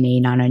hook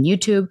 1989 on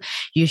YouTube,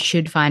 you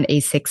should find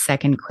a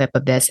 6-second clip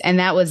of this. And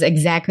that was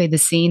exactly the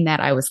scene that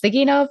I was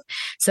thinking of.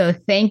 So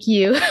thank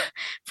you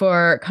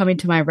for coming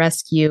to my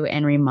rescue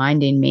and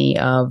reminding me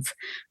of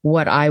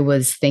what I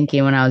was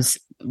thinking when I was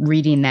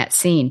reading that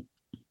scene.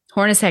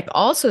 Hornacek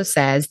also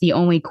says the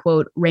only,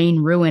 quote, Rain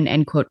Ruin,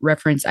 end quote,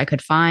 reference I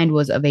could find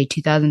was of a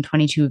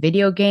 2022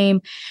 video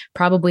game,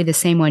 probably the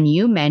same one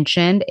you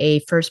mentioned, a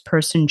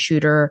first-person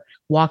shooter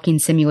walking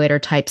simulator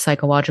type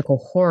psychological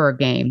horror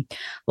game.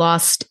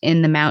 Lost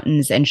in the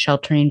mountains and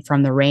sheltering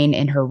from the rain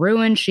in her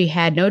ruin, she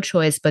had no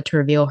choice but to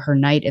reveal her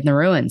night in the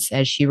ruins.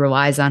 As she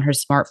relies on her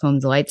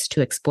smartphone's lights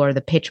to explore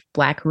the pitch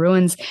black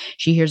ruins,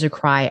 she hears a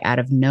cry out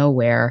of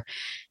nowhere.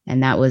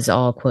 And that was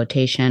all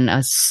quotation,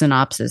 a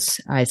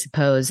synopsis, I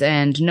suppose.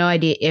 And no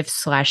idea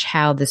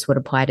if/how this would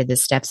apply to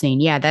this step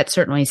scene. Yeah, that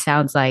certainly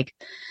sounds like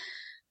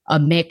a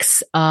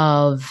mix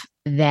of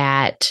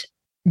that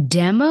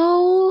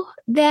demo,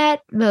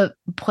 that the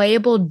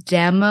playable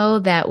demo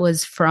that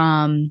was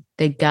from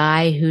the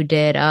guy who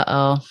did,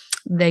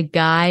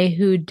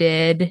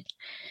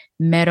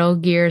 Metal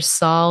Gear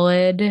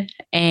Solid.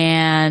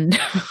 And,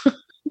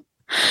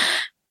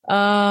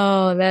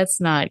 oh, that's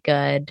not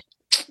good.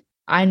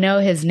 I know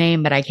his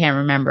name, but I can't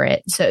remember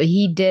it. So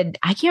he did,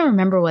 I can't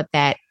remember what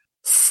that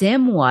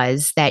sim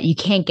was that you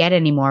can't get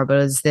anymore, but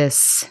it was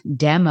this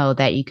demo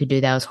that you could do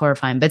that was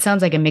horrifying. But it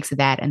sounds like a mix of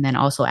that and then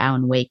also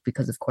Alan Wake,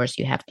 because of course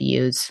you have to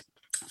use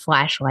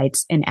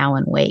flashlights in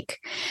Alan Wake.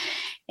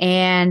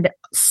 And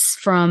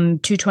from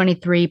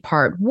 223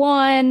 Part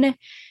 1,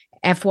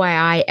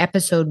 FYI,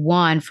 episode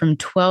 1 from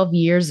 12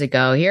 years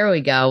ago, here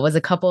we go, was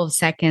a couple of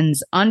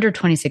seconds under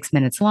 26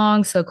 minutes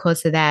long, so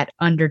close to that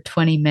under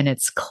 20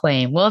 minutes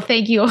claim. Well,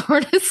 thank you,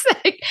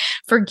 Hornacek,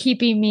 for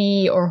keeping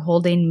me or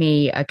holding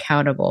me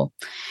accountable.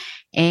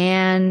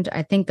 And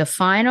I think the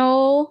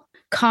final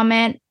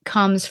comment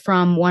comes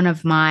from one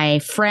of my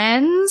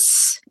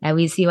friends, at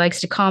least he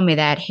likes to call me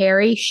that,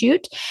 Harry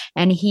Shoot,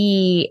 and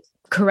he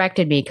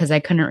corrected me because I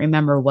couldn't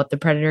remember what the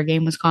Predator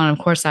game was called. And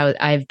of course,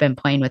 I've been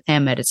playing with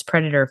him at its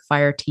Predator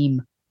Fireteam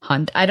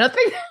Hunt. I don't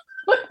think that's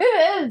what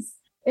it is.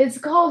 It's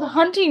called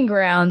Hunting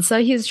Ground.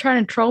 So he was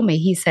trying to troll me.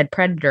 He said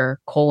Predator,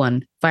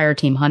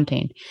 Fireteam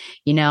Hunting.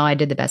 You know, I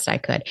did the best I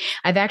could.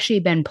 I've actually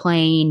been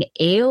playing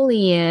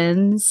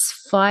Aliens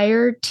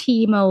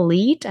Fireteam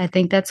Elite. I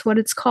think that's what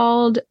it's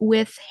called,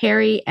 with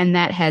Harry. And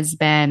that has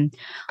been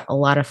a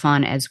lot of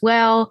fun as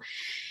well.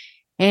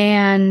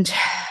 And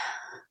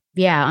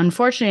yeah,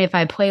 unfortunately, if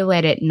I play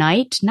late at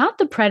night, not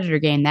the Predator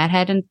game, that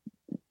hadn't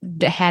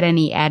had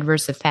any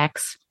adverse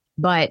effects,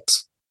 but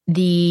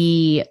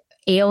the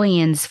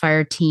Aliens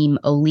Fireteam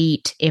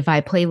Elite, if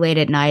I play late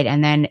at night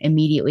and then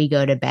immediately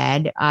go to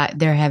bed,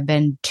 there have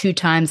been 2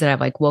 times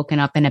that I've woken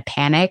up in a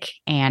panic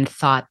and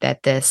thought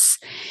that this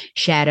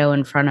shadow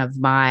in front of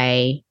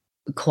my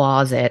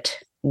closet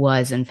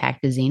was in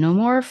fact a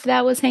xenomorph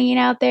that was hanging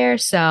out there.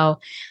 So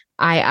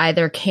I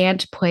either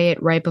can't play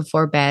it right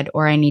before bed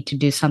or I need to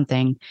do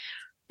something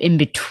in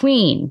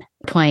between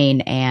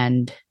playing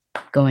and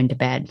going to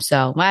bed.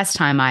 So last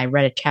time I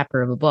read a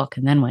chapter of a book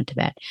and then went to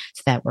bed.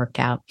 So that worked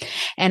out.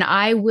 And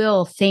I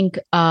will think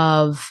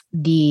of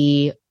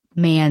the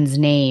man's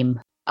name.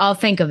 I'll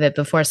think of it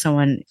before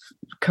someone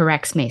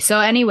corrects me.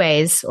 So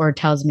anyways, or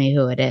tells me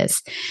who it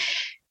is.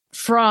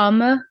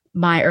 From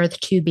my Earth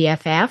 2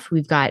 BFF,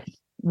 we've got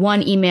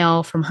one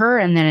email from her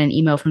and then an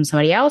email from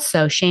somebody else.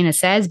 So Shayna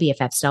says,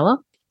 BFF Stella,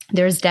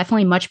 there's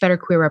definitely much better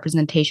queer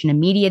representation in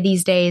media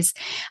these days.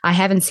 I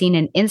haven't seen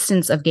an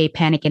instance of gay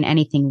panic in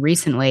anything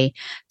recently,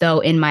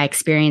 though in my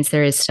experience,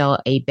 there is still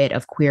a bit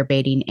of queer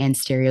baiting and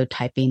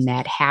stereotyping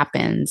that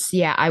happens.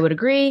 Yeah, I would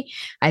agree.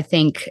 I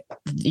think,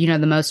 the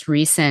most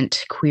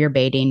recent queer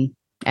baiting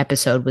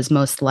episode was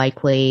most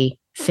likely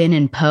Finn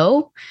and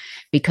Poe,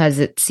 because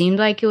it seemed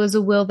like it was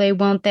a will they,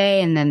 won't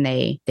they, and then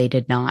they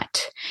did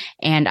not.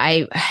 And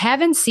I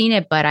haven't seen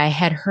it, but I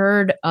had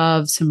heard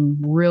of some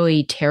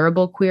really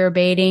terrible queer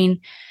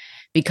baiting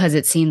because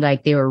it seemed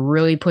like they were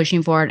really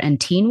pushing for it, and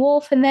Teen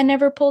Wolf, and then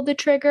never pulled the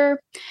trigger.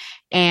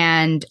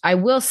 And I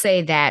will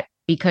say that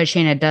because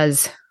Shayna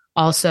does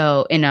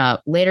also in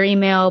a later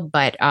email,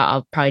 but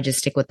I'll probably just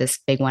stick with this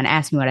big one,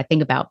 ask me what I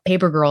think about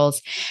Paper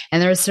Girls.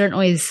 And there's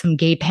certainly some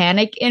gay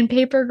panic in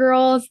Paper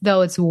Girls,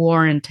 though it's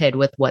warranted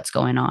with what's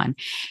going on.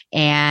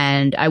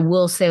 And I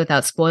will say,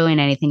 without spoiling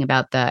anything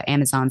about the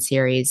Amazon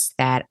series,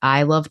 that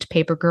I loved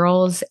Paper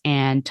Girls,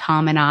 and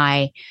Tom and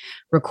I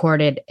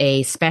recorded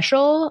a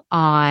special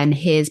on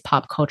his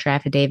pop culture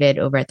affidavit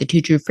over at the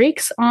Two True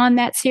Freaks on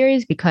that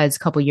series, because a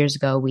couple years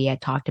ago we had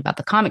talked about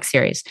the comic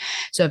series.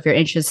 So if you're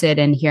interested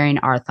in hearing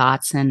our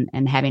thoughts and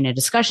having a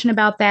discussion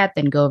about that,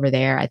 then go over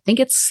there. I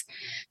think it's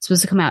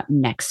supposed to come out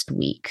next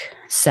week.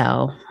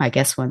 So I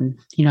guess when,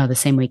 the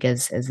same week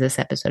as this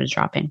episode is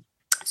dropping.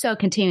 So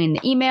continuing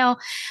the email,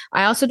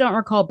 I also don't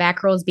recall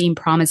Batgirls being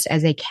promised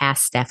as a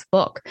Cass Steph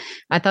book.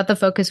 I thought the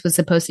focus was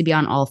supposed to be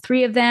on all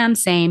 3 of them.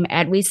 Same,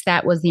 at least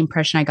that was the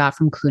impression I got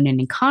from Clunan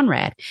and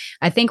Conrad.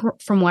 I think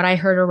from what I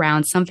heard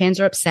around, some fans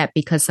are upset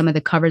because some of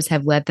the covers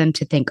have led them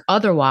to think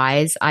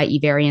otherwise, i.e.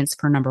 variants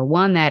for number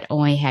 1 that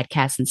only had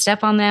Cass and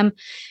Steph on them.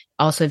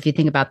 also, if you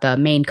think about the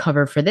main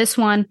cover for this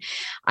one,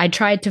 I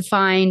tried to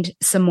find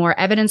some more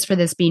evidence for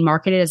this being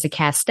marketed as a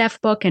Cass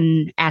Steph book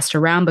and asked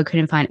around, but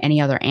couldn't find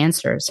any other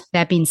answers.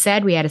 That being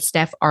said, we had a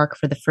Steph arc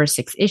for the first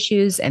 6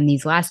 issues, and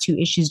these last 2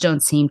 issues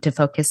don't seem to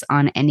focus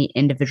on any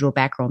individual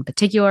background in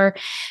particular.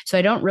 So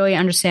I don't really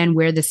understand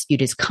where this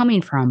feud is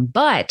coming from,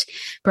 but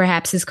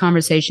perhaps this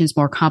conversation is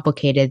more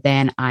complicated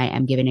than I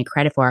am giving it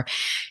credit for.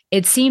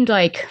 It seemed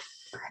like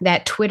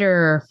that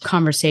Twitter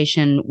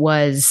conversation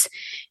was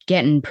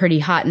getting pretty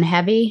hot and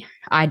heavy.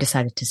 I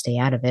decided to stay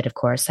out of it, of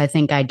course. I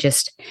think I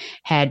just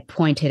had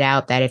pointed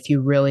out that if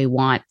you really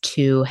want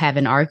to have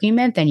an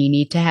argument, then you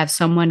need to have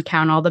someone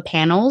count all the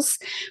panels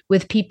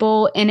with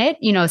people in it,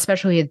 you know,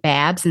 especially with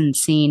Babs and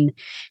seeing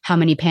how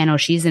many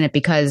panels she's in it,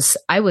 because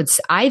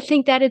I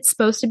think that it's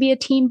supposed to be a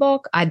team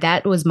book.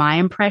 That was my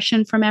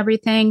impression from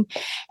everything.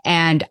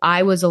 And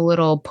I was a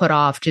little put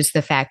off just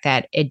the fact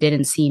that it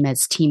didn't seem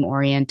as team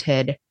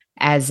oriented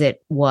as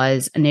it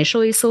was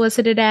initially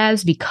solicited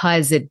as,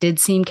 because it did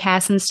seem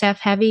Cass and Steph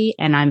heavy,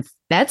 and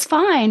that's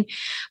fine.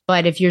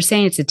 But if you're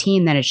saying it's a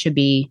team, then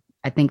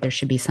I think there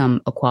should be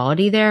some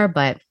equality there,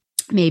 but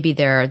maybe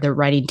the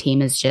writing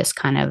team is just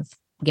kind of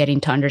getting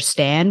to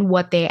understand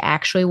what they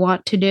actually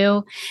want to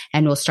do,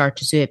 and we'll start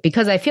to do it.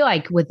 Because I feel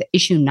like with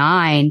issue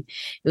 9,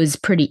 it was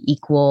pretty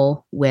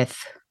equal with,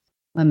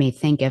 let me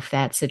think if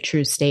that's a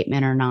true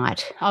statement or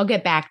not. I'll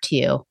get back to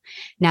you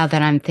now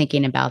that I'm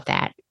thinking about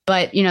that.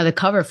 But, you know, the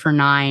cover for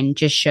 9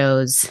 just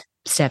shows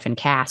Steph and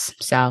Cass.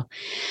 So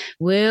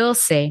we'll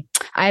see.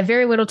 I have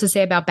very little to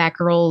say about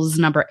Batgirl's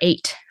number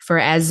 8. For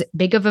as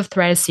big of a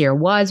threat as Seer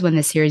was when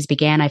the series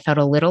began, I felt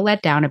a little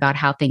let down about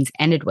how things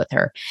ended with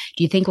her.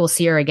 Do you think we'll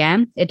see her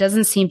again? It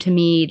doesn't seem to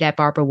me that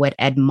Barbara would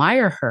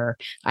admire her.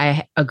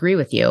 I agree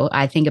with you.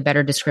 I think a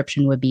better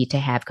description would be to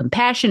have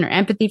compassion or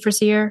empathy for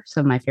Seer,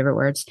 some of my favorite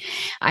words.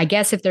 I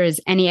guess if there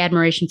is any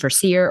admiration for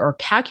Seer, or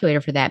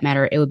Calculator for that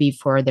matter, it would be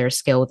for their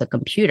skill with a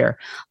computer.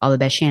 All the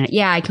best, Shannon.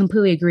 Yeah, I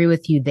completely agree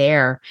with you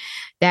there.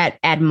 That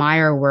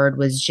admire word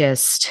was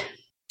just...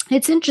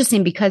 It's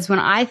interesting because when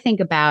I think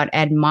about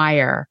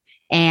admire,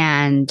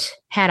 and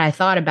had I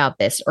thought about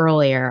this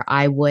earlier,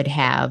 I would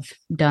have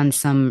done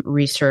some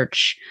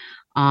research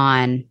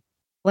on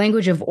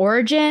language of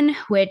origin,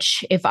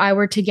 which if I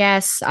were to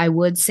guess, I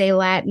would say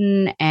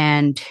Latin,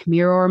 and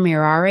miror,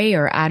 mirari,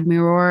 or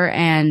admiror,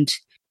 and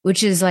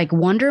which is like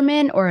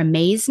wonderment or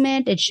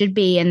amazement. It should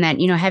be, and that,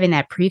 you know, having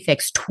that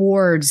prefix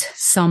towards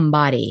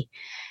somebody.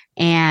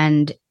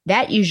 And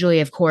that usually,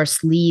 of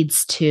course,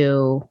 leads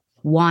to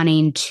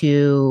wanting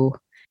to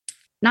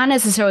not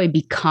necessarily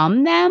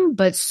become them,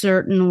 but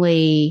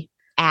certainly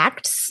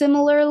act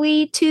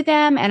similarly to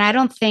them. And I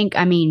don't think,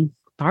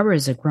 Barbara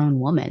is a grown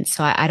woman,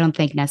 so I don't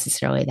think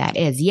necessarily that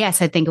is.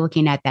 Yes, I think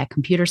looking at that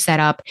computer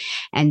setup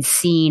and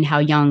seeing how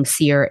young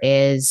Seer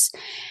is,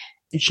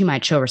 she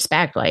might show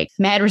respect, like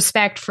mad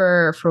respect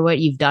for what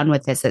you've done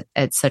with this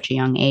at such a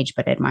young age,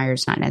 but admire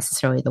is not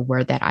necessarily the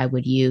word that I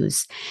would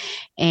use.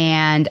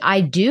 And I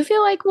do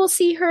feel like we'll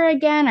see her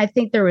again. I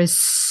think there was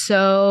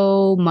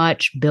so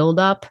much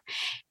buildup,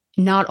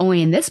 not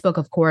only in this book,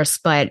 of course,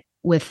 but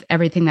with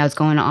everything that was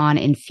going on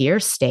in Fear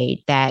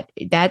State,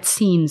 that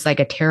seems like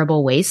a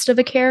terrible waste of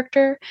a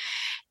character.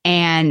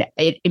 And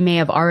it may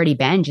have already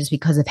been just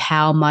because of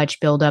how much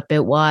buildup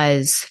it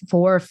was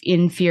for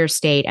in Fear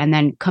State. And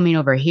then coming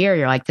over here,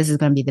 you're like, this is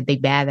going to be the big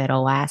bad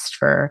that'll last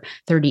for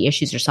 30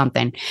 issues or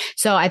something.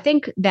 So I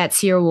think that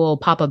Seer will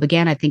pop up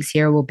again. I think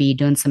Seer will be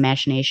doing some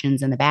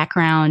machinations in the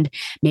background,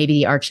 maybe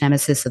the arch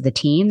nemesis of the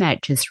team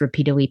that just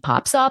repeatedly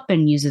pops up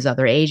and uses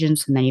other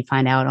agents. And then you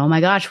find out, oh my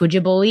gosh, would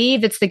you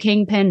believe it's the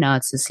Kingpin? No,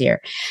 it's the Seer.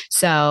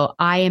 So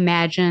I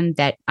imagine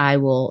that I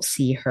will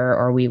see her,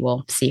 or we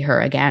will see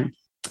her again.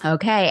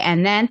 Okay.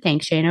 And then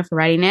thanks, Shana, for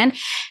writing in.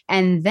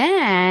 And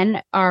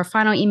then our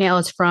final email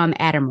is from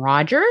Adam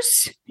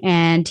Rogers.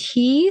 And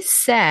he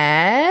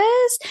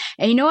says,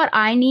 and you know what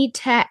I need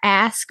to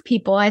ask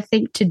people, I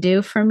think, to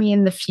do for me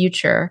in the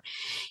future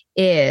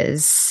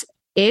is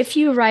if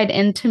you write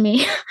into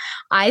me,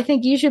 I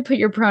think you should put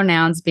your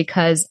pronouns,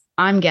 because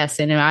I'm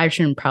guessing, and I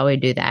shouldn't probably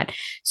do that.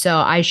 So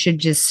I should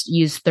just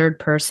use third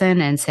person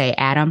and say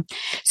Adam.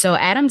 So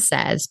Adam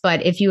says,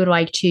 but if you would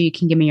like to, you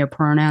can give me your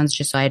pronouns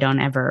just so I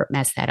don't ever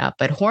mess that up.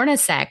 But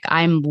Hornacek,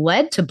 I'm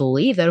led to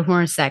believe that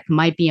Hornacek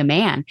might be a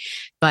man,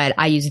 but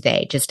I use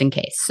they just in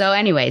case. So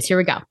anyways, here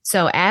we go.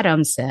 So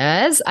Adam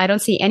says, I don't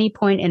see any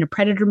point in a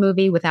Predator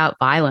movie without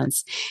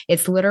violence.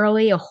 It's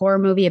literally a horror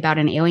movie about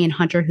an alien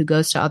hunter who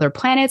goes to other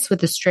planets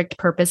with the strict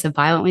purpose of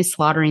violently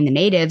slaughtering the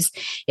natives.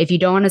 If you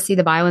don't want to see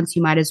the violence,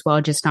 you might as well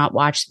just not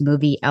watch the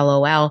movie,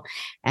 LOL,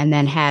 and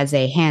then has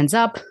a hands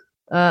up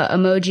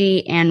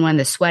emoji and one of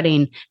the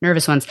sweating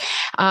nervous ones.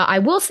 I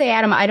will say,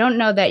 Adam, I don't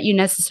know that you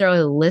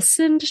necessarily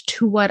listened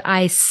to what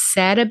I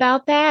said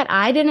about that.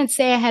 I didn't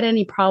say I had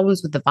any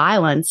problems with the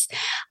violence.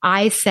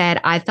 I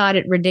said I thought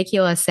it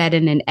ridiculous that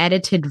in an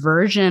edited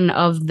version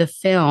of the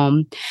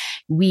film,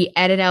 we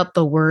edit out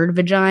the word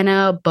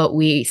vagina, but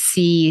we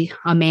see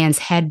a man's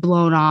head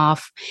blown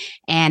off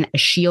and a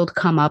shield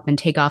come up and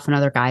take off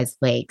another guy's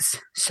legs.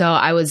 So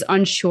I was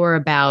unsure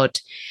about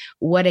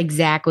what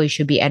exactly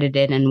should be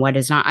edited and what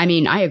is not. I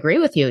mean, I agree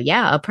with you.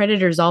 Yeah, a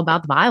Predator is all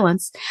about the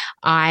violence.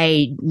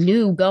 I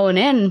knew going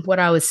in what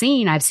I was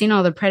seeing. I've seen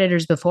all the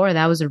Predators before.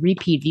 That was a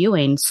repeat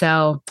viewing.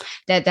 So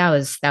that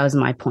was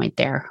my point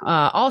there.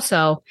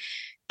 Also,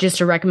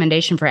 just a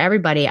recommendation for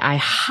everybody. I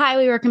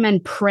highly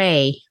recommend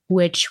Prey,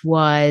 which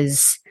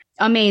was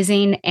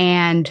amazing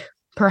and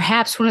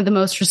perhaps one of the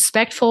most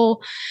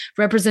respectful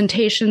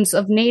representations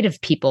of Native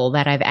people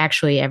that I've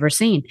actually ever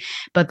seen.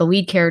 But the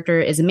lead character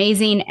is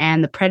amazing,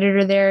 and the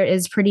Predator there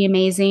is pretty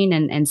amazing.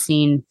 And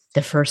seeing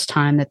the first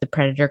time that the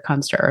Predator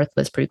comes to Earth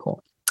was pretty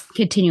cool.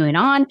 Continuing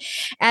on.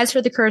 As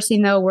for the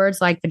cursing, though,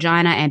 words like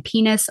vagina and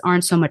penis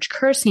aren't so much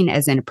cursing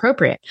as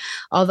inappropriate.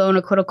 Although in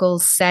a critical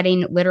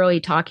setting,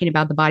 literally talking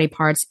about the body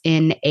parts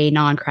in a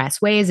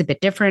non-crass way is a bit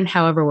different.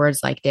 However,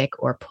 words like dick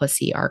or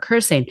pussy are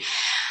cursing.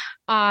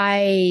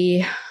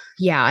 I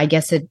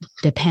guess it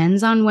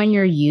depends on when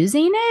you're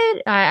using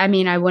it. I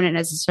mean, I wouldn't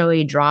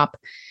necessarily drop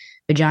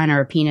vagina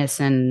or penis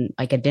in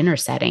like a dinner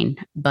setting,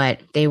 but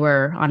they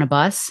were on a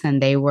bus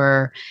and they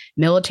were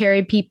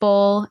military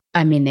people.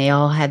 I mean, they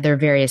all had their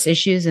various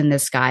issues, and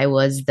this guy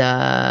was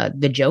the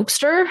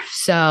jokester.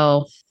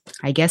 So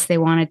I guess they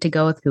wanted to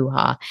go with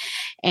hoo-ha.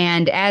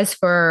 And as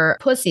for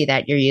pussy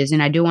that you're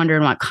using, I do wonder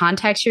in what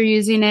context you're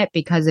using it,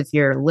 because if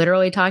you're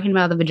literally talking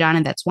about the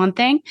vagina, that's one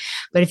thing.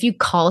 But if you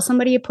call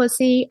somebody a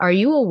pussy, are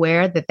you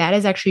aware that that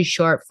is actually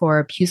short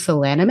for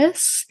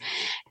pusillanimous?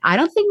 I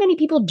don't think many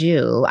people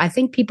do. I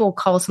think people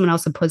call someone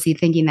else a pussy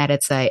thinking that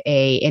it's an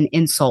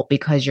insult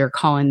because you're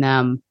calling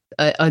them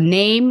a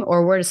name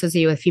or word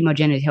associated with female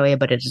genitalia,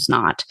 but it is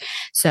not.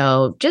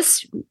 So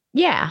just,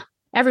 yeah.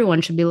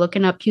 Everyone should be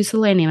looking up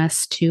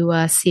pusillanimous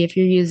to see if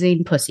you're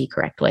using pussy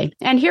correctly.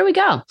 And here we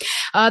go.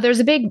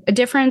 There's a big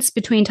difference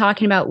between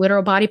talking about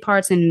literal body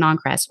parts in a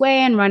non-crass way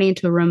and running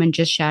into a room and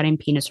just shouting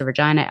penis or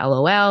vagina,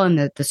 LOL, and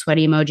the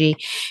sweaty emoji.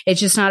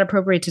 It's just not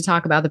appropriate to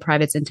talk about the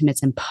privates,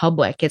 intimates in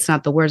public. It's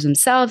not the words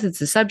themselves. It's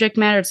the subject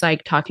matter. It's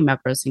like talking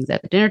about gross things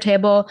at the dinner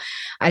table.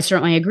 I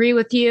certainly agree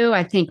with you.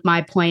 I think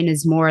my point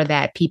is more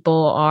that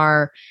people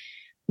are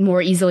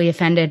more easily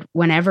offended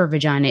whenever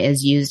vagina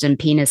is used, and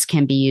penis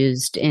can be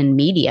used in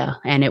media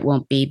and it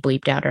won't be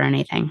bleeped out or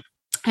anything.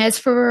 As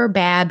for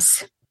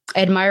Babs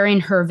admiring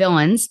her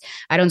villains,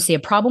 I don't see a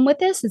problem with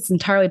this. It's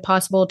entirely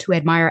possible to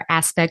admire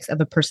aspects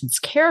of a person's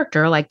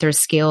character, like their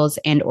skills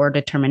and or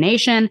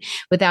determination,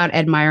 without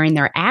admiring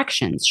their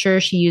actions. Sure,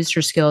 she used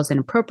her skills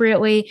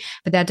inappropriately,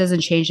 but that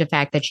doesn't change the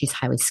fact that she's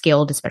highly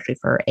skilled, especially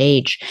for her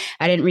age.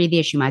 I didn't read the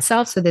issue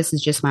myself, so this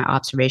is just my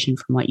observation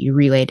from what you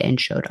relayed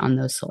and showed on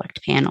those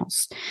select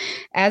panels.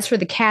 As for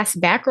the Cass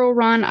Batgirl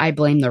run, I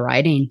blame the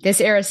writing.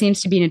 This era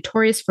seems to be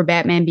notorious for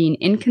Batman being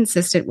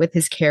inconsistent with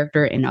his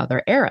character in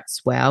other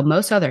eras. Well,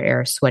 most other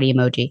eras, sweaty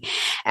emoji.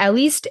 At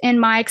least in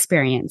my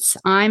experience,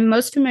 I'm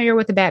most familiar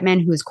with the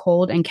Batman who is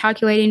cold and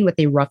calculating with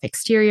a rough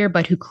exterior,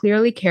 but who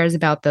clearly cares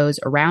about those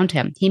around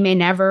him. He may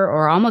never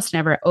or almost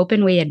never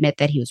openly admit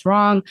that he was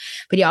wrong,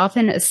 but he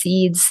often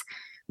accedes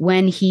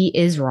when he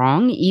is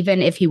wrong, even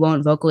if he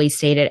won't vocally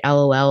state it,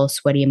 LOL,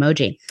 sweaty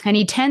emoji. And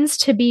he tends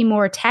to be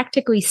more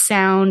tactically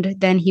sound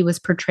than he was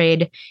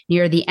portrayed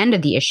near the end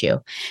of the issue.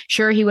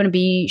 Sure, he wouldn't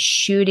be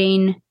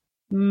shooting.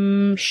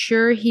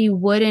 Sure, he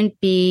wouldn't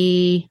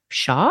be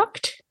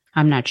shocked.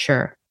 I'm not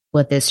sure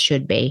what this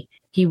should be.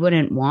 He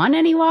wouldn't want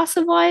any loss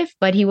of life,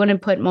 but he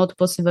wouldn't put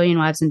multiple civilian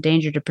lives in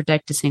danger to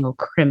protect a single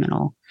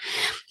criminal.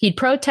 He'd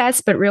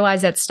protest, but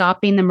realize that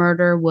stopping the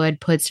murder would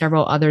put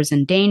several others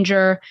in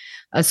danger.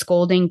 A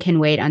scolding can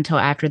wait until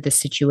after the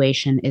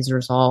situation is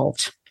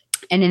resolved.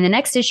 And in the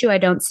next issue, I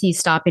don't see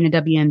stopping a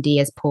WMD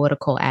as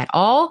political at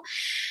all.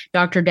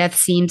 Dr. Death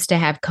seems to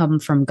have come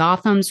from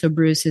Gotham, so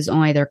Bruce is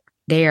only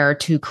there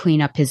to clean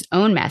up his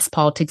own mess.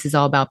 Politics is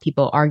all about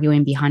people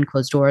arguing behind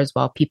closed doors,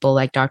 while people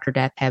like Dr.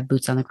 Death have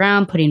boots on the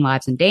ground, putting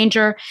lives in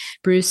danger.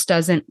 Bruce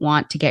doesn't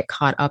want to get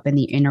caught up in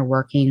the inner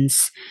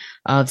workings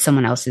of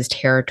someone else's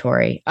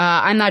territory.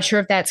 I'm not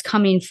sure if that's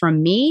coming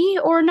from me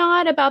or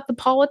not about the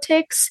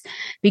politics,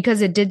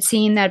 because it did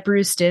seem that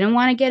Bruce didn't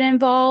want to get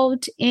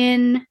involved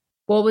in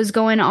what was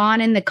going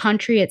on in the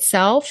country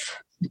itself.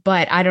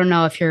 But I don't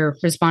know if you're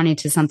responding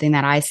to something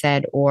that I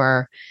said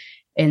or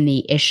in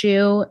the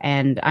issue,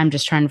 and I'm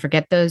just trying to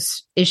forget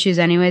those issues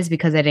anyways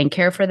because I didn't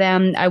care for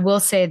them. I will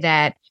say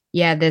that,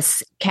 yeah,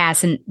 this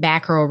Cass and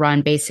Batgirl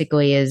run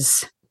basically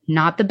is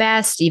not the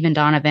best. Even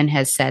Donovan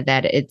has said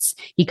that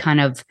he kind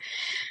of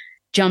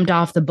jumped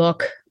off the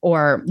book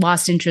or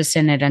lost interest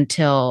in it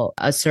until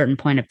a certain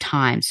point of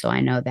time. So I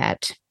know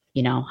that,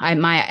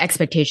 my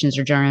expectations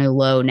are generally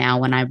low now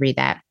when I read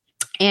that.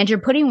 And you're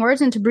putting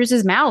words into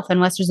Bruce's mouth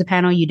unless there's a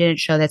panel you didn't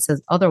show that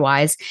says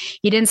otherwise.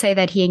 He didn't say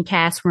that he and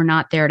Cass were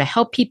not there to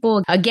help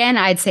people. Again,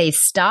 I'd say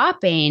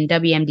stopping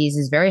WMDs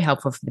is very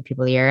helpful for the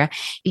people of the area.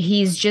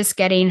 He's just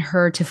getting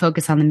her to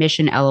focus on the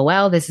mission,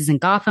 LOL. This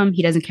isn't Gotham.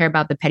 He doesn't care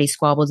about the petty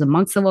squabbles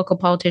amongst the local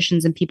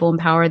politicians and people in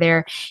power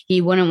there.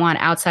 He wouldn't want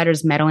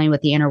outsiders meddling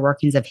with the inner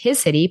workings of his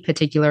city,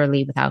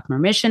 particularly without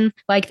permission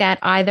like that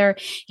either.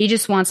 He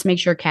just wants to make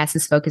sure Cass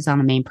is focused on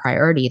the main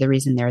priority, the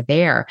reason they're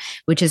there,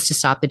 which is to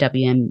stop the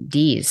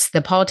WMD. please,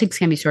 the politics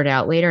can be sorted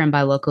out later and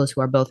by locals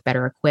who are both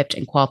better equipped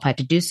and qualified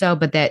to do so.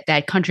 But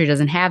that country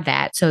doesn't have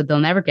that, so they'll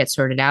never get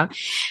sorted out.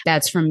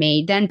 That's from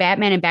me. Then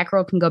Batman and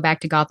Batgirl can go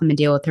back to Gotham and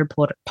deal with their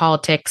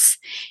politics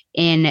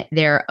in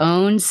their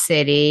own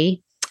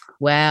city.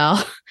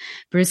 Well,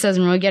 Bruce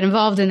doesn't really get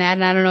involved in that,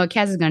 and I don't know what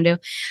Kaz is going to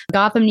do.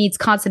 Gotham needs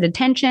constant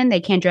attention.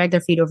 They can't drag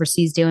their feet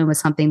overseas dealing with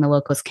something the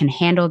locals can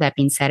handle. That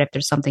being said, if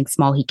there's something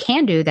small he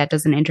can do that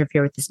doesn't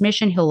interfere with his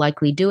mission, he'll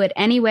likely do it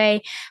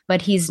anyway,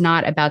 but he's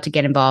not about to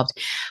get involved.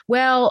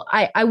 Well,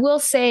 I will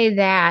say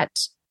that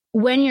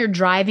when you're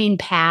driving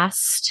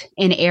past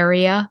an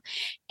area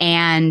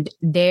and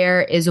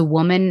there is a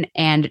woman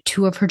and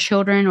two of her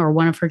children or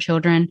one of her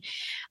children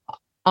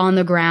on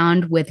the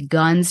ground with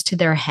guns to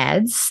their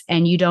heads,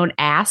 and you don't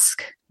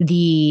ask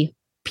the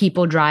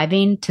people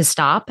driving to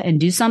stop and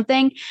do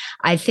something,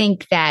 I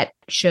think that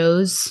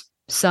shows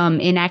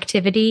some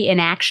inactivity,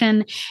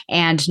 inaction,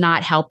 and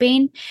not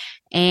helping.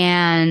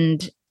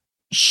 And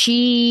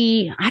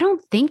I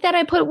don't think that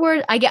I put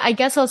words. I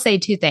guess I'll say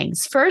two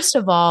things. First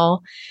of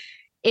all,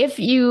 if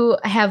you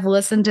have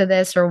listened to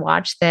this or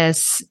watched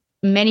this,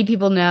 many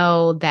people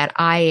know that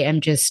I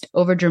am just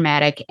over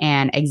dramatic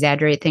and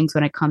exaggerate things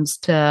when it comes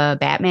to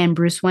Batman,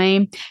 Bruce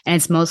Wayne. And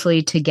it's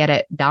mostly to get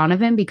at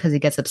Donovan because he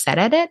gets upset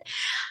at it.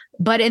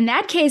 But in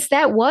that case,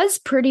 that was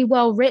pretty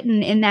well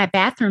written in that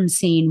bathroom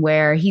scene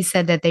where he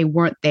said that they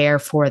weren't there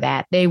for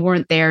that. They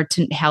weren't there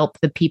to help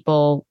the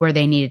people where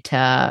they needed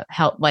to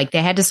help. Like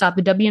they had to stop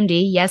the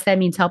WMD. Yes, that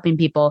means helping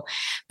people.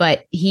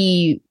 But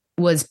he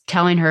was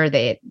telling her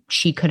that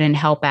she couldn't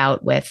help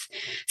out with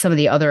some of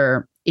the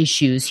other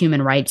issues,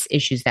 human rights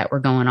issues that were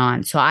going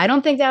on. So I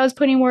don't think that was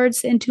putting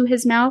words into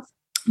his mouth,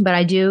 but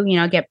I do,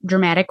 get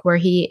dramatic where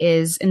he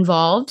is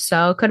involved.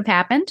 So it could have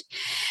happened.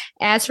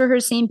 As for her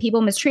seeing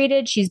people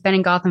mistreated, she's been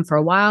in Gotham for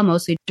a while,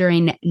 mostly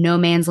during No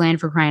Man's Land,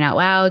 for crying out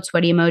loud.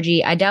 Sweaty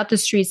emoji. I doubt the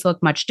streets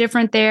look much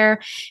different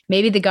there.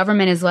 Maybe the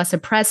government is less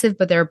oppressive,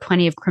 but there are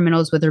plenty of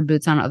criminals with their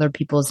boots on other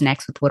people's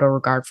necks with little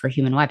regard for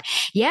human life.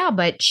 Yeah,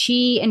 but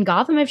in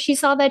Gotham, if she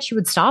saw that, she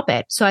would stop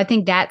it. So I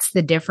think that's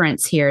the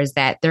difference here, is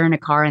that they're in a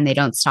car and they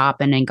don't stop.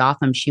 And in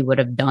Gotham, she would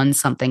have done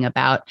something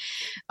about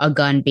a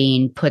gun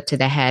being put to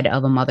the head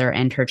of a mother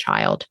and her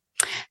child.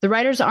 The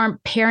writers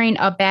aren't pairing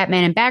up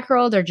Batman and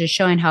Batgirl. They're just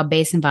showing how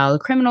base and vile the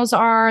criminals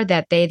are,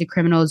 that the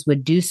criminals,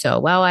 would do so.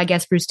 Well, I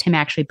guess Bruce Timm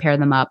actually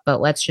paired them up, but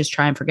let's just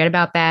try and forget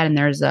about that. And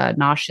there's a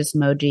nauseous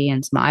emoji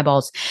and some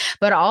eyeballs,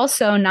 but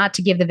also not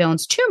to give the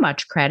villains too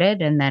much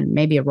credit, and then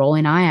maybe a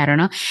rolling eye. I don't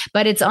know,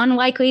 but it's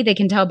unlikely they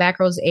can tell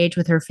Batgirl's age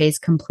with her face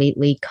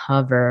completely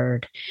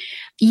covered.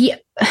 Yeah,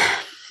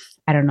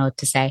 I don't know what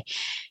to say.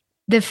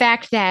 The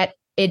fact that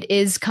it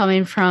is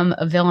coming from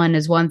a villain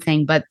is one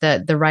thing, but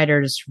the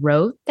writers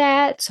wrote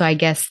that. So I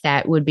guess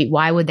that would be,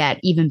 why would that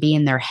even be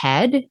in their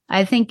head?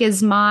 I think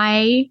is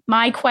my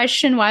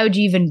question. Why would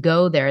you even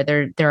go there?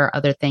 There are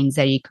other things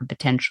that you could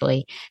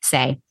potentially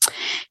say.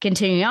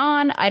 Continuing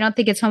on, I don't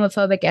think it's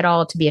homophobic at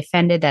all to be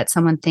offended that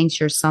someone thinks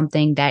you're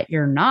something that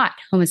you're not.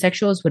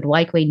 Homosexuals would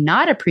likely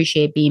not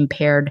appreciate being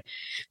paired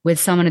with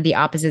someone of the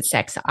opposite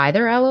sex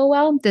either,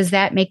 LOL. Does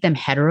that make them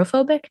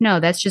heterophobic? No,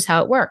 that's just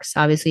how it works.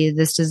 Obviously,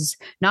 this does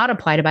not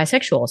apply to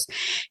bisexuals.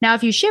 Now,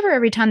 if you shiver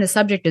every time the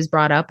subject is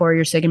brought up, or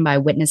you're sickened by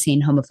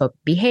witnessing homophobic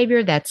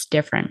behavior, that's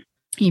different.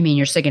 You mean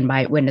you're sickened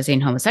by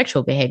witnessing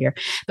homosexual behavior.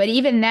 But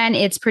even then,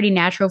 it's pretty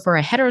natural for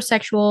a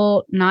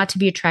heterosexual not to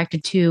be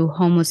attracted to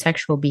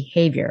homosexual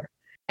behavior.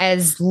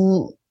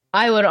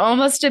 I would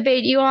almost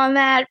debate you on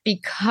that,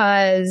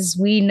 because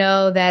we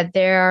know that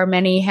there are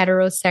many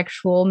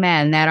heterosexual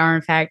men that are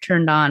in fact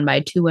turned on by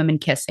two women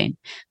kissing.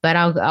 But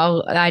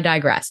I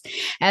digress.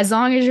 As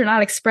long as you're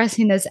not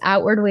expressing this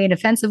outwardly and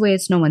offensively,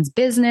 it's no one's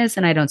business,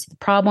 and I don't see the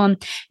problem.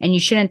 And you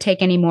shouldn't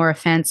take any more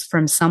offense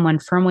from someone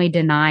firmly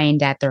denying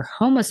that they're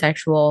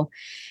homosexual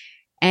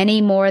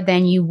any more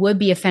than you would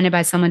be offended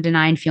by someone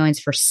denying feelings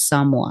for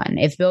someone.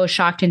 If Bill is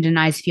shocked and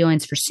denies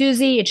feelings for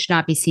Susie, it should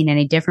not be seen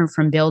any different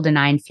from Bill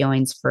denying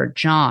feelings for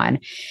John.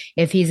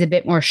 If he's a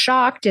bit more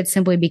shocked, it's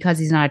simply because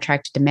he's not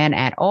attracted to men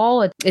at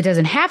all. It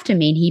doesn't have to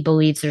mean he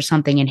believes there's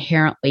something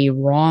inherently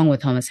wrong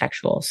with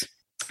homosexuals.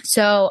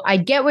 So I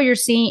get what you're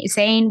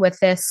saying with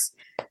this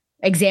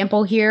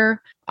example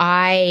here.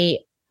 I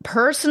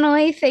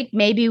personally think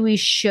maybe we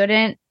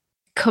shouldn't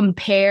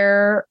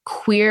compare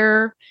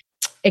queer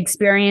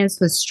experience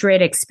with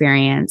straight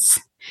experience.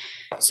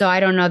 So I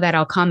don't know that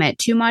I'll comment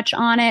too much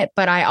on it,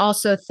 but I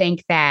also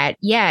think that,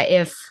 yeah,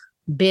 if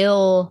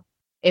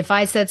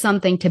I said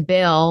something to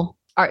Bill,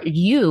 are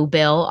you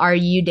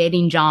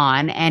dating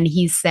John? And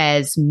he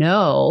says,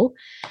 no,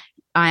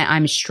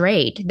 I'm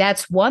straight.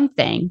 That's one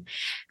thing.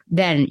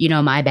 Then,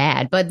 my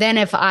bad. But then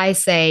if I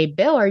say,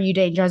 Bill, are you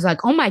dating John? I was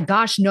like, oh my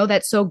gosh, no,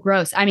 that's so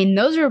gross. I mean,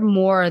 those are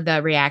more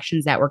the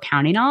reactions that we're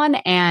counting on.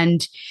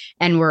 And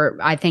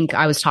I think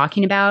I was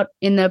talking about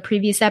in the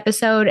previous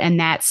episode. And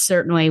that's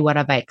certainly what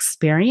I've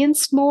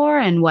experienced more,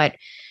 and what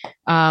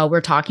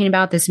we're talking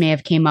about. This may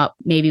have came up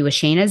maybe with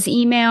Shayna's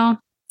email.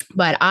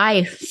 But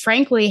I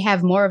frankly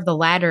have more of the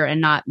latter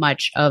and not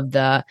much of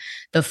the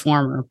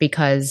former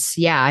because,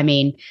 yeah, I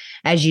mean,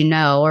 as you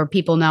know, or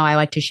people know, I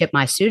like to ship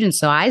my students.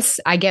 So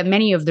I get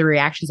many of the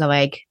reactions of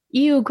like,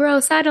 ew,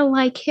 gross, I don't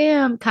like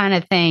him kind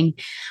of thing.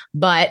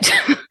 But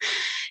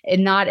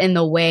not in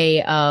the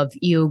way of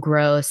ew,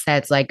 gross,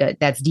 that's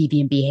that's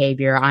deviant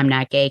behavior, I'm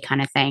not gay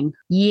kind of thing.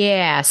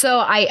 Yeah. So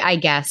I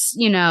guess,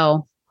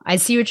 I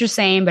see what you're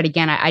saying. But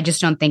again, I just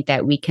don't think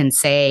that we can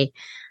say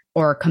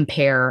or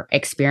compare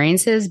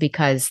experiences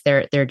because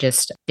they're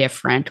just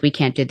different. We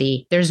can't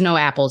there's no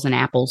apples and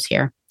apples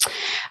here.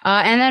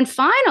 And then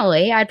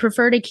finally, I'd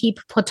prefer to keep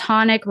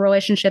platonic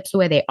relationships the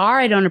way they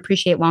are. I don't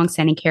appreciate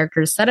long-standing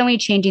characters suddenly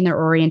changing their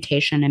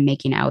orientation and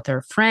making out with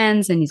their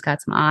friends. And he's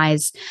got some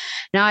eyes.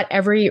 Not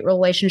every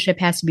relationship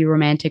has to be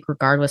romantic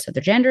regardless of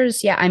their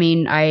genders. Yeah, I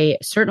mean, I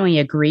certainly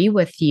agree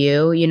with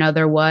you.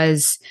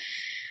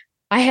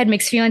 I had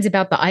mixed feelings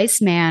about the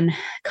Iceman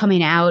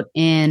coming out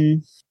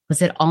in,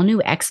 was it All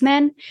New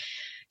X-Men?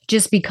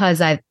 Just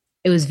because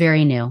it was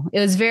very new. It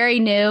was very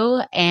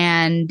new.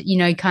 And,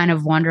 you kind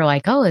of wonder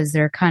like, oh, is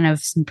there kind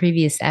of some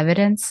previous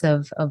evidence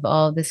of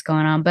all of this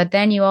going on? But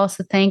then you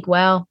also think,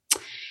 well,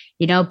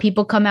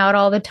 people come out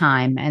all the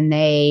time and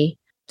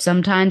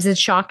sometimes it's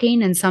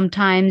shocking. And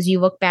sometimes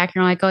you look back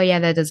and you're like, oh yeah,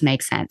 that does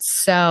make sense.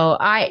 So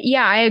I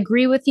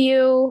agree with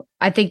you.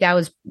 I think that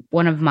was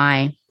one of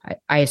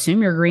I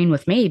assume you're agreeing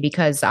with me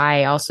because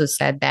I also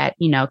said that,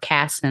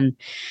 Cass and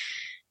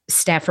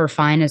Steph are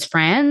fine as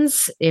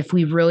friends. If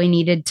we really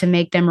needed to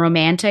make them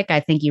romantic, I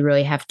think you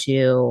really got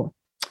to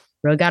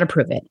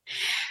prove it.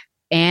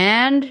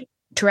 And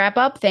to wrap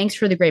up, thanks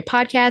for the great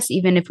podcast.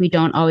 Even if we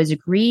don't always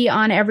agree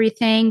on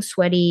everything,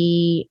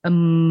 sweaty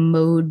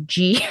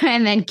emoji,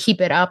 and then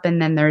keep it up.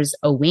 And then there's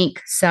a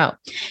wink. So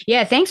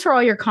yeah, thanks for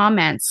all your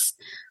comments.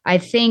 I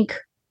think,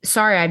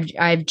 sorry,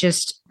 I've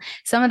just,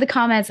 some of the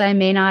comments I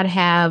may not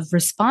have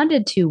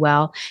responded to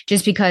well,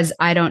 just because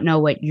I don't know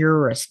what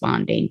you're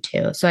responding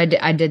to. So I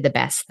did the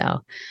best though,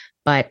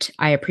 but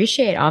I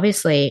appreciate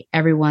obviously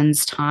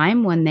everyone's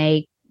time when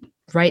they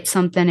write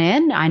something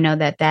in. I know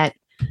that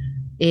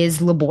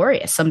is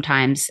laborious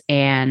sometimes.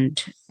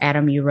 And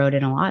Adam, you wrote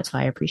in a lot, so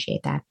I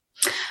appreciate that.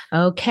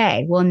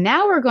 Okay. Well,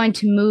 now we're going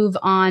to move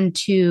on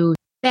to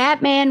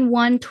Batman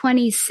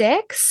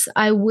 126.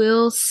 I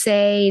will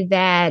say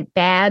that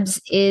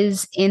Babs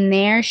is in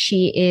there.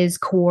 She is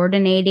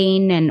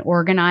coordinating and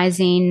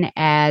organizing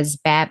as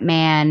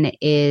Batman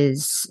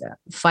is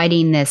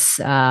fighting this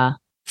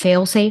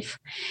failsafe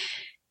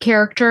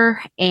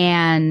character.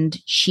 And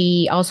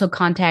she also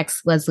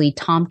contacts Leslie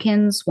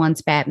Tompkins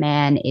once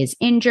Batman is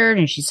injured,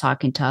 and she's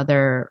talking to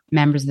other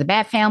members of the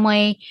Bat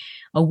family.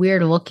 A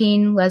weird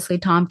looking Leslie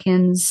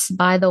Tompkins,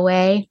 by the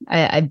way.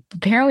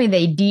 Apparently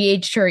they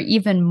DH'd her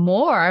even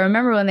more. I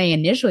remember when they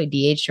initially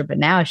DH'd her, but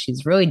now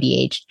she's really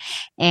DH'd.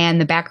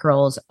 And the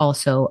Batgirls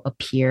also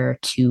appear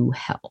to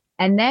help.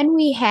 And then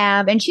we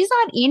have, and she's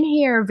not in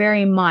here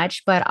very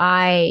much, but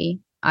I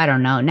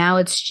don't know. Now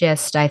it's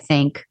just, I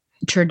think,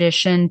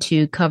 tradition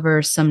to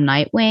cover some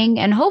Nightwing.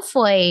 And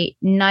hopefully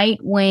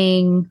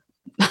Nightwing,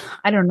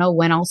 I don't know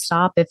when I'll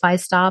stop, if I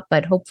stop,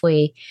 but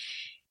hopefully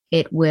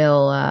it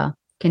will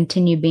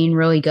continue being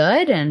really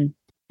good and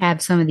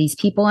have some of these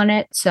people in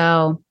it.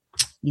 So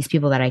these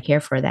people that I care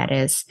for, that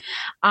is.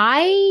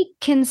 I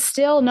can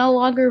still no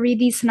longer read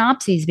these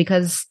synopses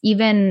because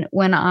even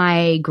when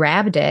I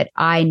grabbed it,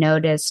 I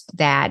noticed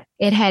that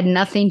it had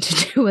nothing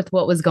to do with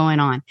what was going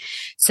on.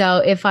 So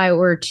if I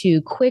were to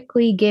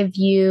quickly give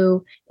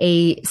you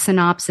a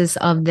synopsis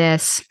of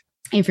this,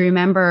 if you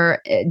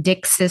remember,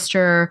 Dick's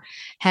sister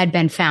had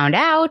been found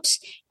out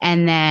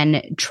and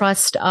then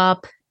trussed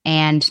up.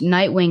 And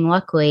Nightwing,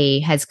 luckily,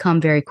 has come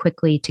very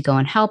quickly to go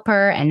and help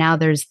her. And now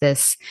there's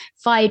this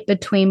fight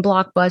between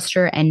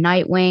Blockbuster and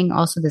Nightwing.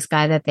 Also, this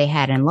guy that they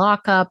had in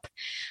lockup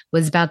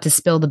was about to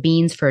spill the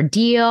beans for a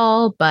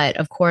deal. But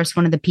of course,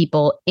 one of the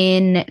people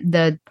in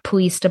the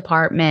police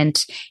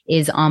department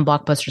is on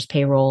Blockbuster's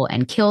payroll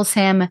and kills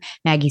him.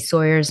 Maggie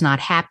Sawyer's not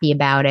happy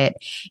about it.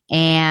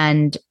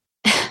 And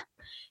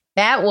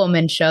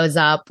Batwoman shows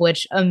up,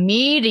 which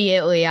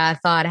immediately I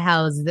thought,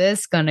 how's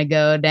this going to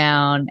go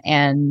down?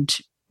 And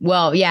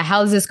well, yeah,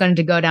 how's this going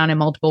to go down in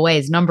multiple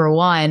ways? Number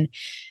one,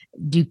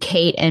 do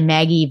Kate and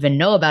Maggie even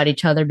know about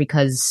each other?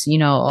 Because,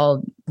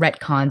 all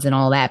retcons and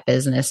all that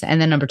business.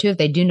 And then number two, if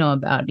they do know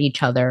about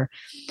each other,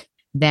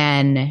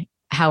 then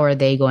how are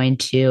they going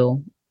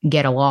to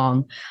get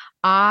along?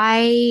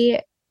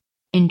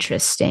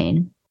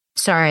 Interesting.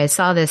 Sorry, I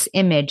saw this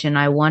image and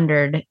I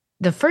wondered,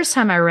 the first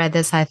time I read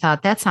this, I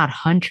thought, that's not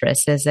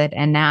Huntress, is it?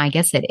 And now I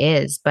guess it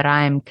is, but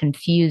I'm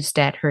confused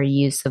at her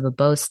use of a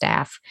bow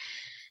staff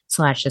 /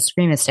 the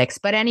Screamo sticks.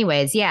 But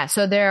anyways, yeah,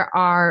 so there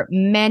are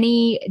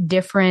many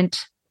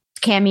different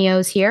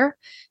cameos here.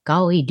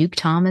 Golly, Duke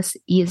Thomas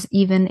is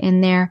even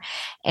in there.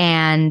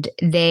 And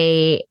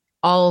they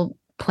all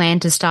plan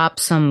to stop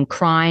some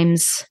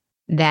crimes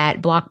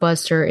that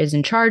Blockbuster is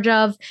in charge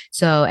of.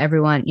 So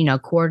everyone,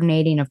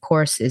 coordinating, of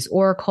course, is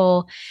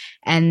Oracle.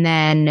 And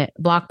then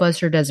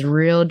Blockbuster does a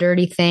real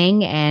dirty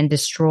thing and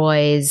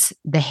destroys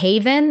the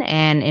Haven,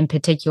 and in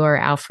particular,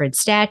 Alfred's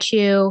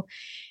statue.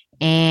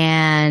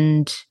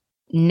 And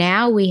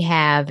now we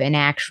have an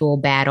actual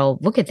battle.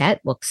 Look at that.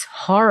 Looks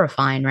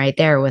horrifying right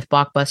there with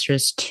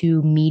Blockbuster's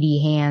two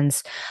meaty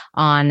hands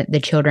on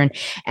the children.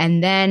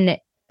 And then,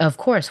 of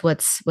course,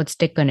 what's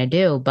Dick going to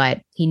do?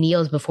 But he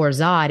kneels before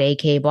Zod,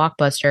 aka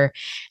Blockbuster.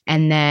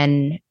 And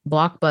then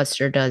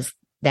Blockbuster does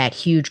that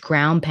huge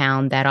ground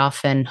pound that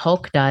often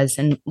Hulk does.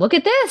 And look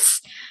at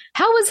this.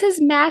 How was his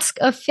mask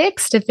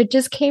affixed if it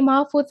just came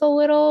off with a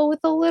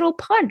little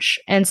punch?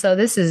 And so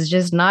this is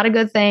just not a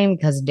good thing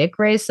because Dick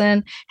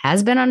Grayson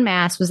has been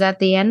unmasked. Was that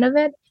the end of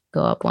it?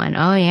 Go up one.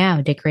 Oh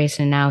yeah, Dick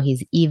Grayson now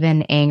he's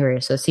even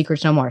angrier. So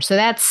secrets no more. So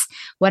that's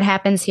what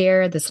happens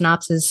here. The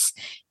synopsis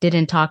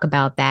didn't talk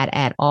about that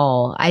at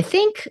all. I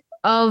think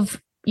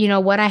of,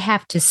 what I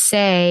have to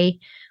say.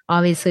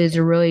 Obviously, it was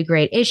a really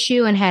great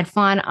issue and had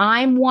fun.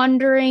 I'm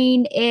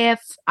wondering if,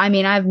 I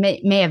may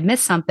have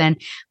missed something,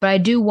 but I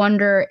do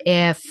wonder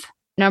if,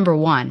 number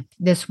one,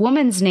 this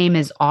woman's name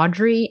is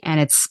Audrey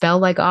and it's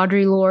spelled like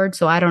Audre Lorde.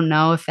 So I don't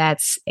know if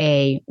that's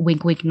a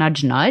wink, wink,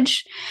 nudge,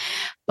 nudge.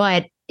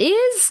 But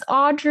is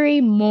Audrey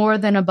more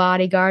than a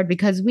bodyguard?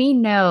 Because we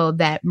know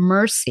that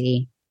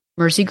Mercy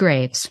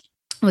Graves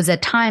was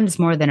at times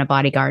more than a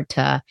bodyguard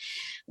to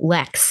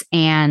Lex.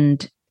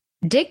 And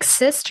Dick's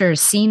sister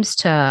seems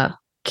to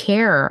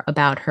care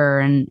about her,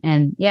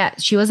 and yeah,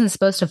 she wasn't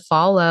supposed to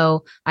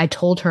follow. I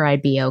told her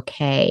I'd be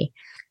okay.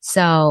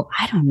 So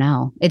I don't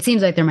know. It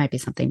seems like there might be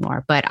something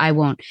more, but I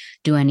won't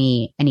do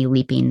any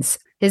leapings.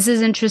 This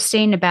is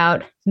interesting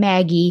about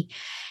Maggie,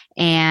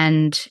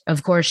 and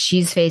of course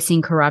she's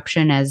facing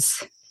corruption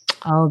as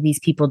all of these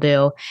people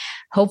do.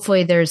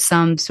 Hopefully there's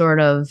some sort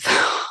of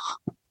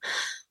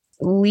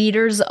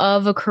leaders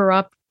of a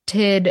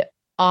corrupted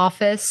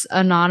office,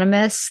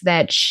 anonymous,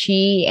 that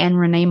she and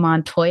Renee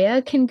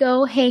Montoya can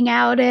go hang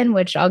out in,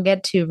 which I'll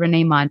get to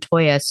Renee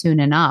Montoya soon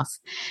enough.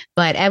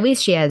 But at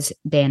least she has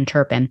Dan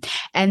Turpin.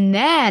 And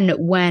then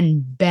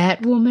when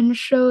Batwoman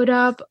showed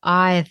up,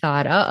 I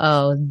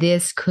thought,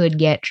 this could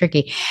get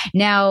tricky.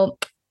 Now,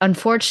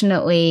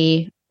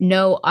 unfortunately,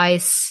 no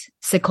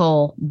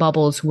icicle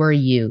bubbles were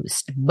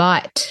used,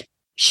 but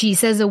she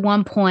says at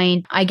one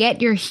point, I get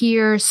you're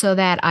here so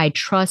that I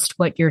trust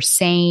what you're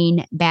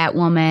saying,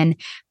 Batwoman,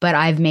 but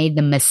I've made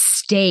the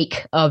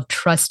mistake of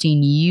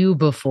trusting you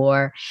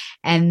before.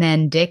 And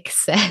then Dick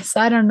says,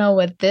 I don't know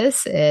what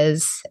this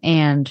is.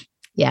 And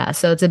yeah,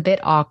 so it's a bit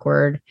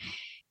awkward.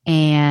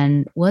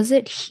 And was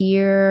it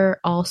here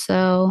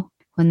also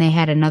when they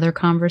had another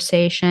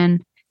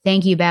conversation?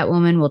 Thank you,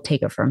 Batwoman. We'll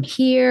take it from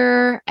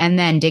here. And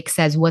then Dick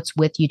says, what's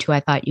with you two? I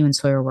thought you and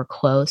Sawyer were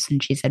close.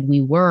 And she said, we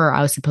were.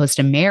 I was supposed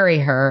to marry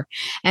her.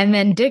 And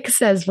then Dick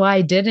says,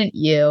 why didn't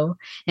you?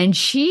 And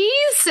she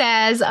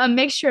says, a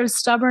mixture of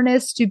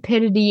stubbornness,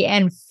 stupidity,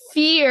 and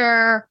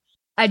fear.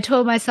 I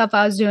told myself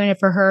I was doing it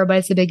for her, but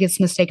it's the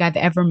biggest mistake I've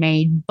ever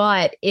made.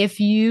 But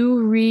if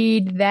you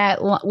read that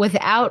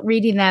without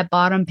reading that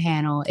bottom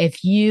panel,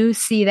 if you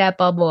see that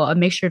bubble, a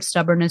mixture of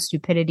stubbornness,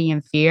 stupidity,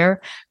 and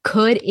fear,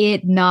 could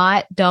it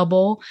not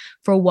double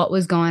for what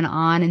was going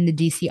on in the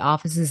DC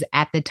offices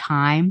at the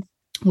time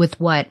with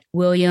what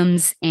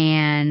Williams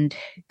and,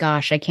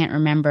 gosh, I can't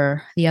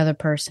remember the other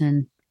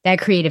person, that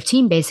creative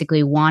team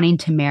basically wanting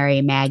to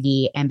marry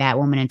Maggie and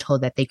Batwoman and told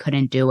that they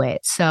couldn't do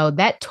it. So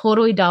that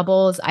totally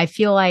doubles. I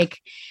feel like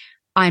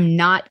I'm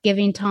not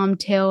giving Tom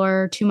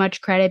Taylor too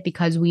much credit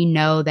because we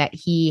know that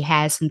he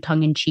has some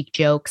tongue-in-cheek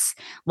jokes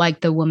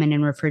like the woman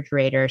in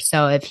Refrigerator.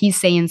 So if he's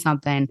saying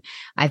something,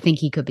 I think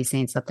he could be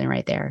saying something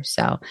right there.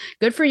 So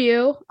good for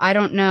you. I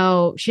don't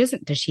know.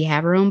 Does she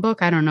have her own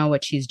book? I don't know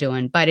what she's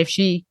doing. But if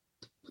she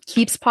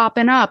keeps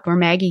popping up or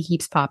Maggie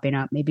keeps popping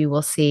up, maybe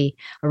we'll see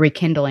a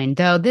rekindling.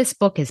 Though this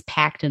book is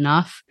packed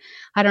enough,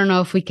 I don't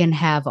know if we can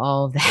have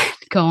all of that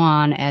go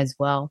on as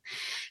well.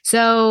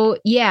 So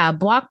yeah,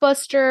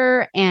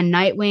 Blockbuster and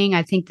Nightwing,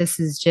 I think this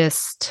is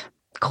just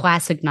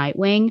classic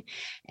Nightwing,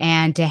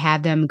 and to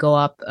have them go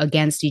up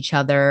against each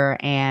other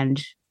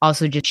and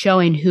also just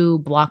showing who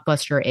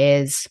Blockbuster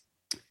is,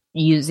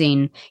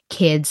 using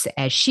kids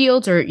as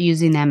shields or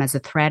using them as a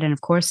threat. And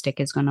of course, Dick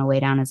is going to lay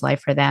down his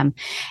life for them.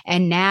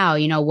 And now,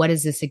 what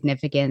is the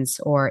significance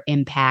or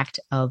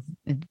impact of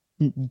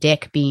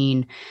Dick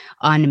being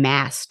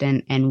unmasked,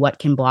 and what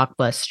can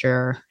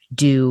Blockbuster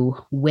do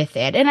with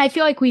it? And I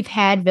feel like we've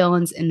had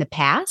villains in the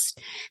past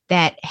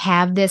that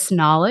have this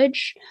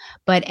knowledge,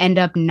 but end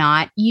up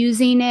not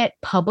using it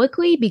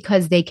publicly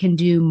because they can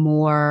do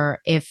more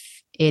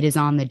if it is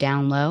on the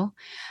down low.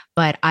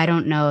 But I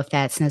don't know if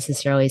that's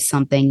necessarily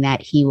something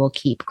that he will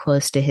keep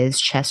close to his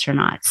chest or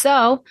not.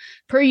 So,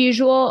 per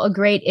usual, a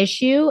great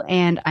issue,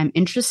 and I'm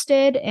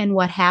interested in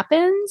what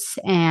happens.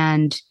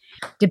 And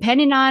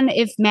depending on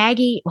if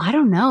Maggie, I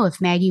don't know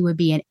if Maggie would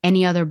be in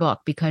any other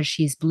book because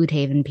she's Blue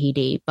Haven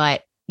PD.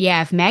 But,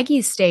 Yeah, if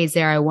Maggie stays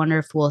there, I wonder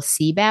if we'll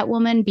see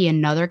Batwoman be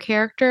another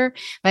character.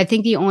 But I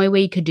think the only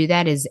way you could do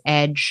that is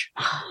Edge.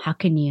 How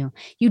can you?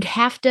 You'd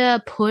have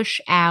to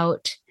push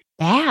out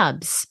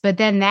Babs, but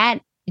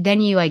then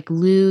you like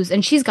lose.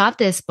 And she's got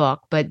this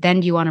book, but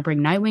then do you want to bring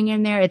Nightwing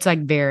in there? It's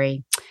like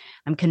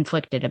I'm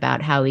conflicted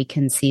about how we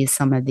can see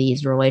some of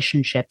these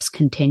relationships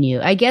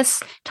continue. I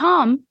guess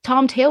Tom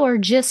Taylor,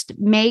 just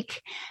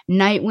make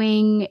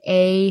Nightwing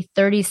a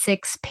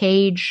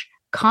 36-page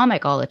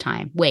comic all the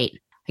time. Wait.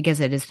 I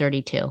guess it is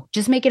 32.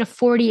 Just make it a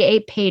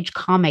 48-page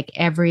comic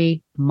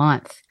every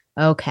month.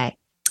 Okay.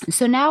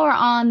 So now we're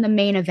on the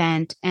main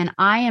event, and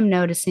I am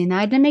noticing that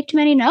I didn't make too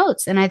many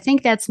notes. And I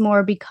think that's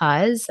more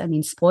because,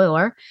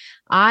 spoiler,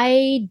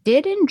 I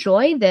did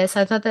enjoy this.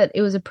 I thought that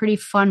it was a pretty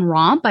fun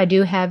romp. I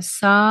do have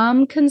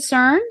some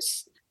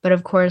concerns, but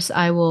of course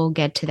I will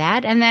get to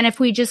that. And then if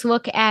we just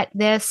look at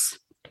this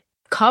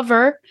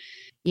cover,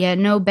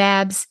 no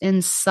Babs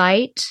in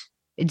sight.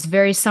 It's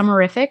very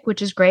summerific,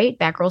 which is great.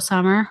 Batgirl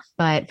summer,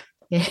 but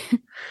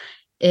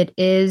it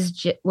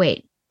is.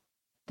 Wait,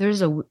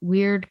 there's a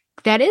weird.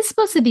 That is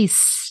supposed to be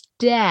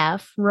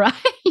Steph, right?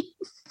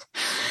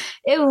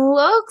 It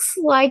looks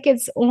like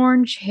it's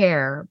orange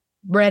hair,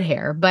 red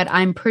hair, but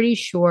I'm pretty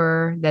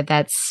sure that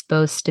that's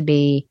supposed to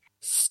be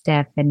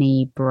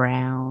Stephanie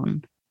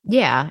Brown.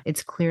 Yeah,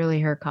 it's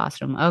clearly her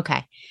costume.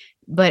 Okay.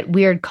 But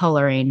weird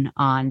coloring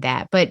on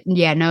that. But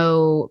yeah,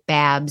 no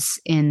Babs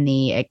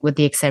with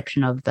the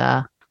exception of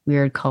the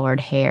weird colored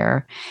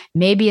hair.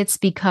 Maybe it's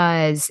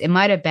because it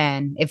might have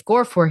been, if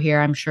Gorf were here,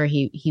 I'm sure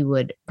he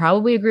would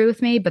probably agree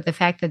with me. But the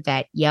fact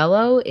that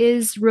yellow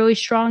is really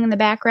strong in the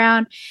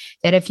background,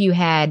 that if you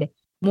had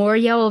more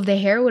yellow of the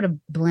hair would have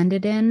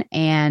blended in.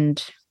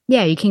 And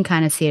yeah, you can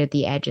kind of see it at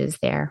the edges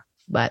there,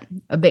 but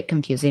a bit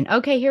confusing.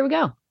 Okay, here we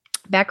go.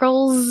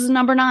 Batgirl's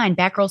number 9,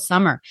 Batgirl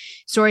Summer.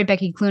 Story,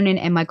 Becky Cloonan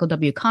and Michael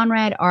W.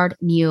 Conrad. Art,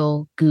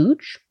 Neil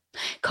Gooch.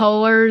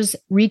 Colors,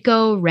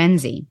 Rico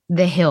Renzi.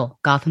 The Hill,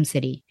 Gotham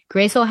City.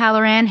 Grace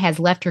O'Halloran has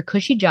left her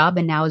cushy job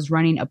and now is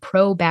running a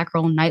pro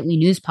Batgirl nightly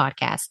news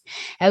podcast.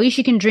 At least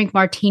she can drink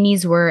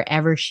martinis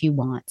wherever she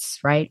wants,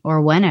 right?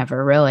 Or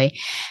whenever, really.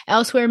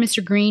 Elsewhere,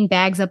 Mr. Green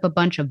bags up a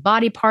bunch of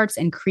body parts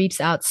and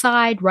creeps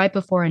outside right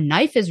before a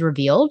knife is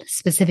revealed,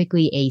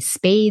 specifically a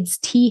Spades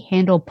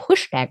T-handle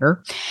push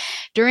dagger.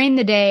 During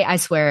the day, I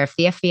swear, if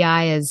the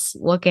FBI is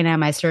looking at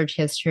my search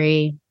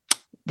history,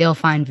 they'll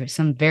find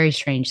some very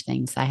strange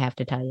things, I have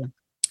to tell you.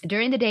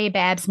 During the day,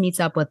 Babs meets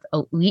up with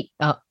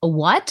Alicia?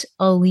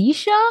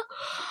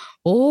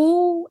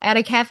 Oh, at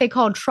a cafe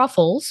called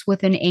Truffles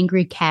with an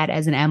angry cat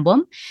as an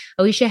emblem.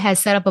 Alicia has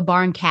set up a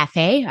bar and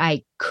cafe.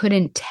 I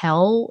couldn't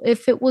tell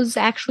if it was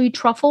actually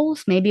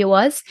Truffles. Maybe it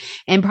was.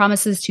 And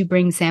promises to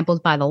bring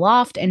samples by the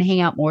loft and hang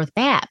out more with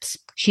Babs.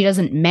 She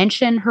doesn't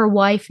mention her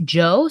wife,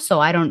 Jo, so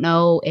I don't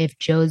know if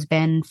Jo's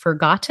been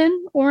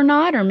forgotten or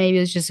not, or maybe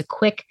it was just a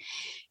quick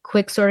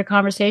sort of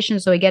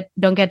conversation, so we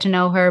don't get to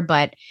know her.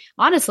 But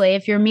honestly,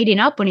 if you're meeting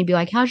up, when you'd be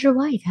like, how's your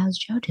wife? How's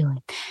Jo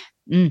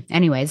doing?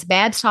 Anyways,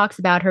 Babs talks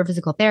about her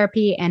physical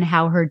therapy and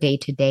how her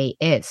day-to-day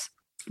is.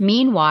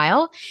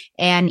 Meanwhile,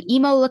 an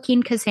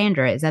emo-looking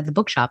Cassandra is at the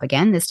bookshop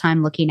again, this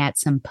time looking at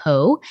some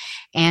Poe,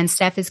 and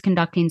Steph is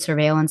conducting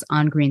surveillance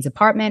on Green's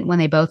apartment when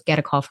they both get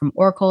a call from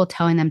Oracle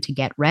telling them to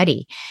get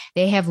ready.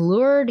 They have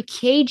lured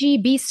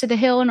KG Beast to the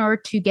Hill in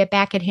order to get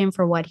back at him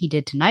for what he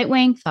did to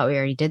Nightwing. Thought we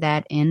already did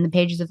that in the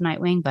pages of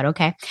Nightwing, but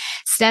okay.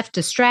 Steph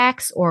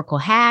distracts, Oracle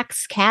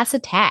hacks, Cass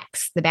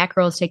attacks. The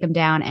Batgirls take him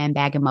down and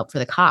bag him up for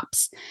the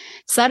cops.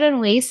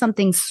 Suddenly,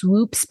 something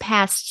swoops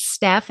past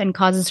Steph and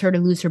causes her to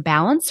lose her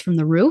balance from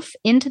the roof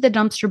into the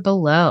dumpster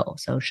below.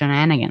 So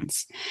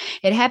shenanigans.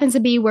 It happens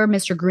to be where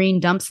Mr. Green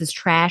dumps his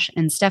trash,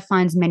 and Steph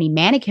finds many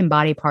mannequin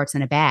body parts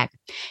in a bag.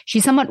 She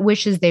somewhat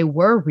wishes they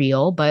were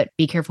real, but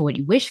be careful what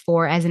you wish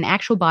for, as an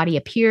actual body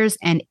appears,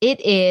 and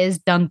it is,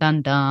 dun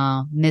dun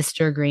dun,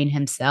 Mr. Green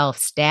himself,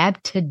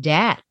 stabbed to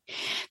death.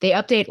 They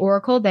update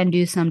Oracle, then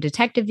do some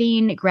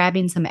detectiving,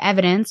 grabbing some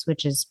evidence,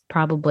 which is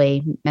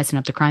probably messing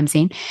up the crime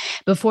scene,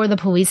 before the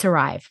police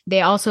arrive. They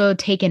also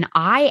take an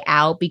eye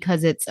out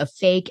because it's a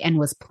fake and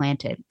was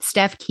planted.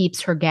 Steph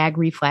keeps her gag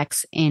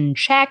reflex in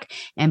check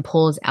and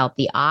pulls out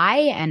the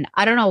eye. And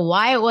I don't know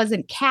why it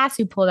wasn't Cass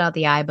who pulled out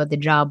the eye, but the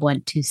job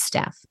went to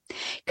Steph.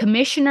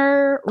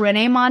 Commissioner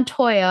Renee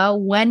Montoya,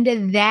 when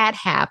did that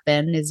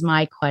happen is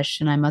my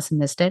question. I must have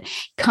missed it.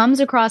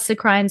 Comes across the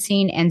crime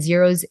scene and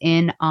zeroes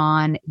in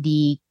on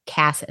the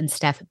Cass and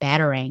Steph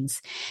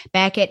batarangs.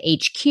 Back at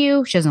HQ,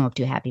 she doesn't look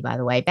too happy, by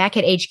the way. Back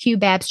at HQ,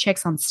 Babs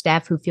checks on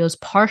Steph, who feels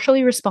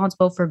partially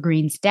responsible for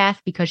Green's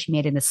death because she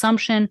made an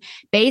assumption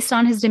based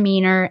on his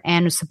demeanor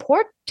and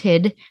support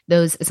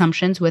those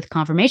assumptions with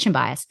confirmation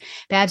bias.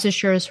 Babs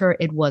assures her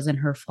it wasn't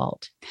her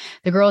fault.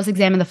 The girls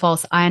examine the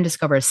false eye and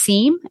discover a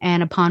seam,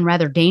 and upon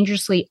rather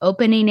dangerously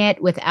opening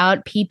it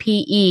without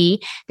PPE,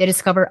 they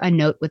discover a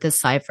note with a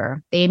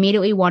cipher. They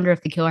immediately wonder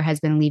if the killer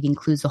has been leaving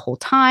clues the whole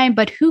time,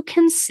 but who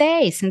can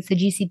say since the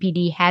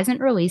GCPD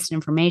hasn't released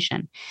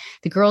information?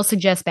 The girls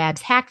suggest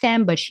Babs hack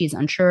them, but she's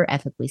unsure,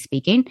 ethically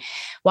speaking.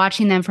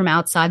 Watching them from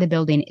outside the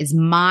building is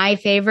my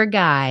favorite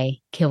guy,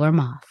 Killer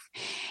Moth.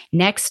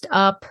 Next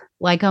up,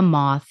 like a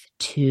moth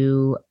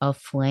to a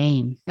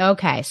flame.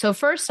 Okay, so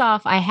first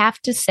off, I have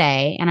to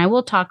say, and I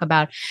will talk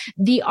about,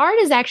 the art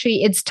is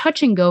actually, it's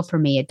touch and go for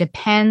me. It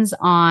depends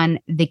on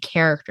the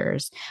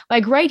characters.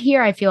 Like right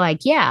here, I feel like,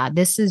 yeah,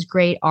 this is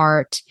great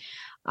art.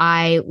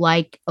 I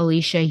like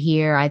Alicia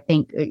here. I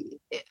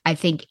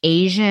think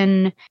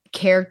Asian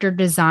character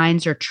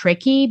designs are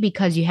tricky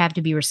because you have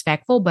to be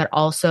respectful, but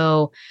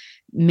also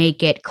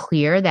make it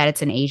clear that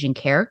it's an Asian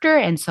character.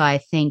 And so I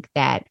think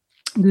that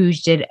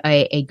Googe did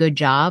a good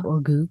job,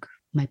 or Goog,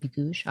 might be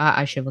Googe.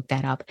 I should look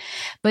that up.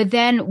 But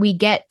then we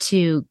get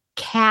to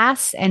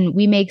Cass and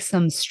we make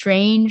some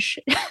strange,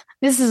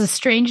 this is a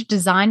strange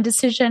design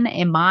decision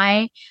in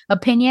my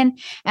opinion.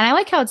 And I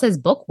like how it says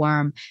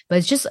bookworm, but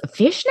it's just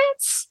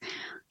fishnets,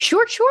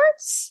 short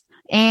shorts,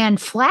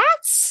 and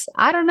flats.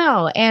 I don't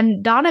know.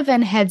 And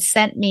Donovan had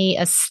sent me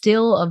a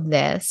still of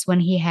this when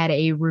he had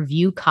a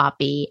review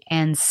copy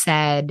and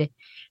said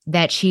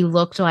that she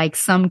looked like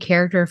some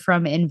character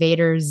from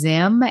Invader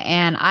Zim.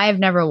 And I've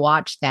never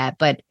watched that,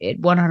 but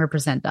it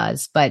 100%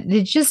 does. But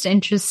it's just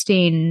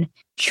interesting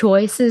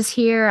choices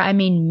here. I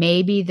mean,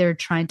 maybe they're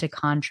trying to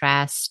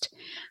contrast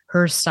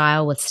her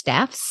style with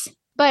Steph's.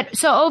 But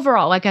so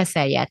overall, like I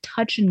said, yeah,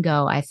 touch and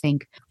go, I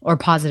think, or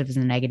positives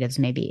and negatives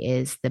maybe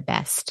is the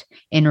best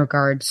in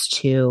regards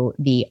to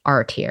the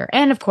art here.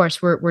 And of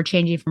course, we're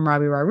changing from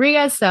Robbie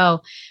Rodriguez,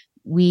 so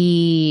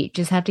we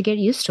just have to get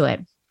used to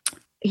it.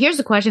 Here's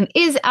the question.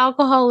 Is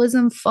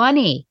alcoholism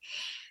funny?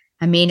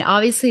 I mean,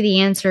 obviously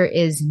the answer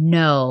is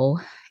no.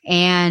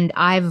 And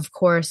I've, of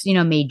course,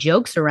 made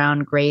jokes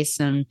around Grace,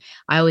 and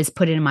I always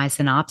put it in my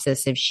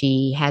synopsis if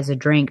she has a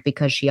drink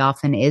because she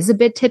often is a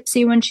bit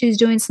tipsy when she's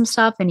doing some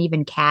stuff. And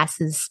even Cass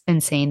has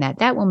been saying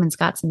that woman's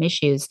got some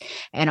issues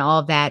and all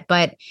of that.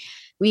 But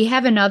we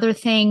have another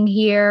thing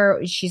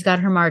here. She's got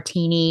her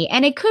martini,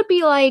 and it could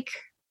be like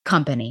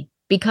company,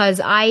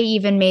 because I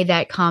even made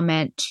that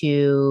comment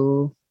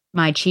to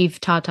my chief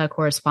Tata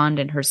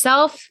correspondent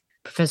herself,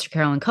 Professor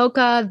Carolyn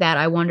Coca, that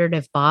I wondered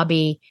if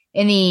Bobby,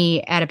 in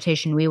the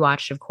adaptation we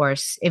watched, of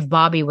course, if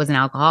Bobby was an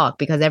alcoholic,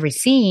 because every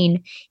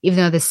scene, even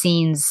though the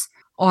scenes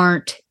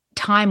aren't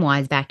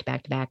time-wise back to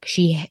back to back,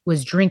 she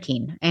was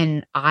drinking.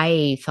 And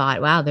I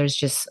thought, wow, there's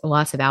just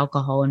lots of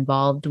alcohol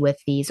involved with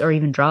these, or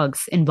even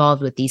drugs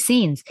involved with these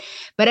scenes.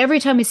 But every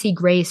time we see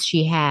Grace,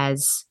 she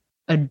has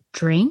a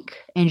drink,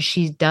 and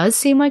she does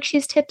seem like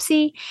she's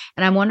tipsy.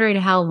 And I'm wondering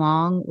how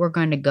long we're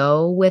going to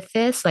go with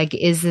this. Like,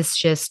 is this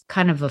just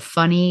kind of a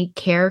funny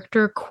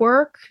character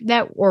quirk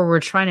or we're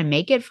trying to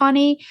make it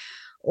funny?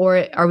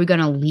 Or are we going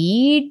to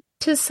lead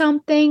to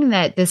something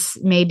that this,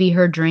 maybe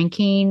her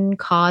drinking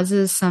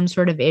causes some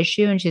sort of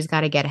issue and she's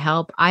got to get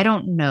help? I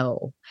don't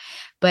know.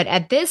 But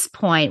at this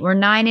point, we're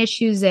 9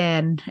 issues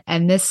in,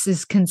 and this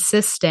is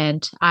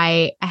consistent.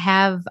 I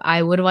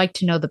would like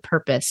to know the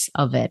purpose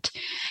of it.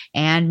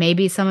 And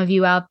maybe some of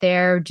you out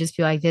there just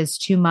feel like this is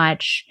too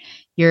much.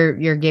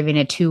 You're giving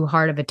it too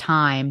hard of a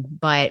time.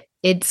 But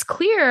it's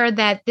clear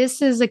that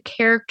this is a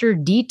character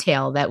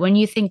detail, that when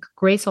you think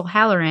Grace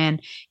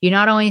O'Halloran, you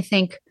not only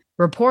think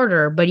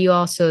reporter, but you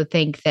also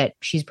think that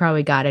she's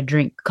probably got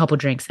a couple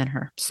drinks in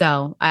her.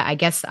 So I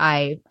guess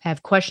I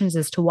have questions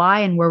as to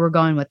why and where we're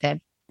going with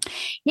it.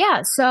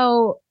 Yeah,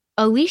 so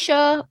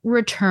Alicia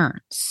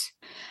returns.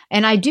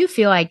 And I do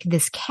feel like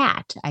this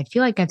cat, I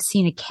feel like I've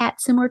seen a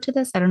cat similar to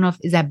this. I don't know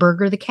is that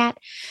Burger the cat?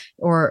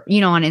 Or,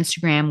 on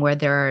Instagram where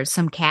there are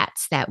some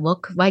cats that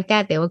look like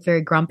that. They look very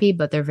grumpy,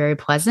 but they're very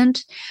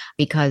pleasant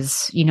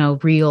because,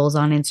 reels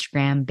on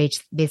Instagram,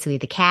 basically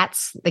the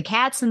cats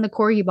and the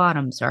corgi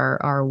bottoms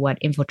are what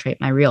infiltrate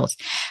my reels.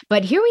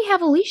 But here we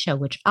have Alicia,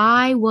 which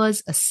I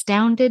was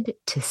astounded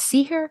to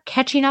see her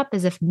catching up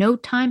as if no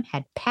time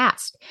had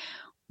passed.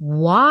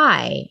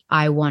 Why,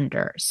 I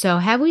wonder? So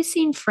have we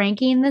seen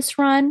Frankie in this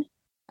run?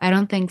 I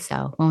don't think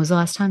so. When was the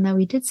last time that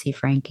we did see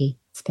Frankie?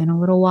 It's been a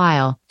little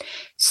while.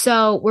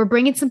 So we're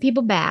bringing some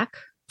people back.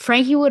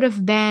 Frankie would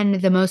have been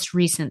the most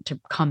recent to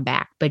come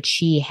back, but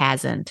she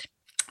hasn't.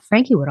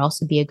 Frankie would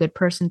also be a good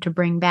person to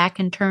bring back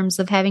in terms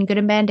of having good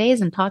and bad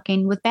days and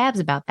talking with Babs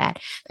about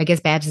that. I guess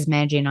Babs is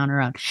managing on her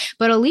own.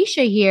 But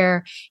Alicia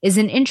here is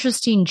an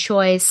interesting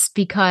choice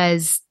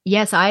because,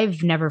 yes,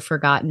 I've never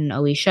forgotten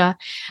Alicia.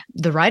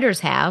 The writers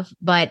have,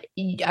 but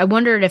I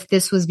wondered if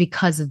this was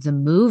because of the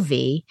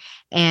movie.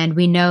 And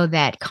we know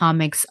that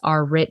comics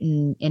are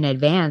written in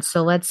advance.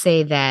 So let's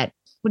say that,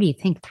 what do you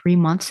think, 3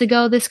 months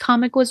ago this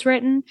comic was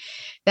written?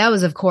 That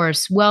was, of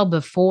course, well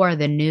before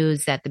the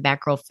news that the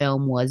Batgirl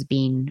film was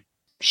being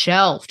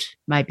shelved,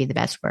 might be the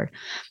best word.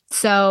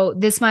 So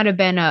this might have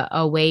been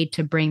a way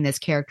to bring this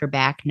character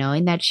back,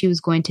 knowing that she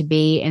was going to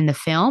be in the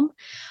film.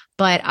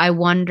 But I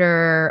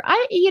wonder,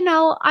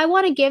 I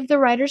want to give the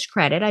writers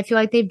credit. I feel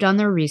like they've done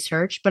their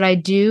research, but I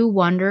do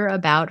wonder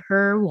about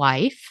her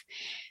wife,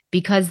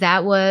 because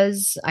that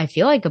was, I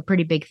feel like, a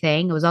pretty big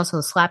thing. It was also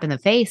a slap in the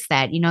face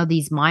that,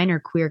 these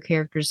minor queer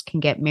characters can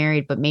get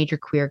married, but major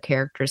queer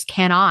characters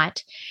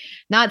cannot.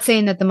 Not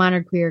saying that the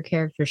minor queer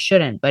characters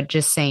shouldn't, but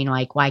just saying,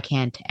 like, why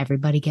can't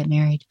everybody get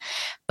married?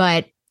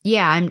 But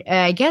yeah,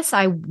 I guess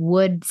I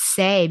would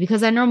say,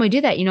 because I normally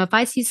do that, if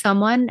I see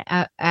someone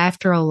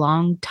after a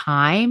long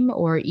time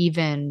or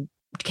even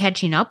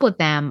catching up with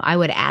them, I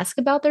would ask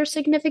about their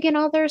significant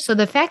other. So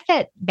the fact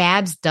that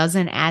Babs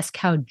doesn't ask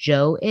how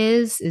Joe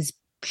is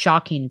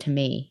shocking to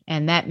me.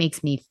 And that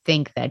makes me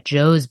think that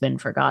Joe's been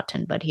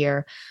forgotten, but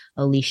here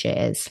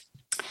Alicia is.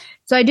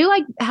 So I do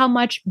like how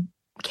much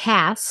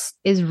Cass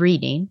is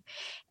reading,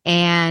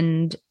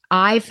 and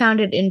I found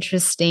it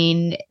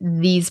interesting,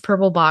 these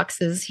purple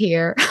boxes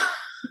here,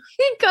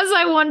 because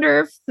I wonder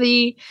if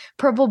the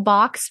purple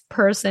box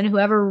person,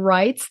 whoever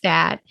writes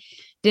that,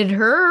 did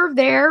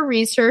their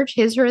research,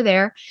 her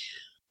there.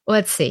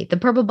 Let's see. The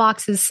purple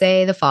boxes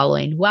say the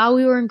following. While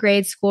we were in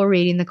grade school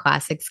reading the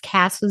classics,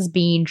 Cass was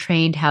being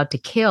trained how to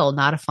kill,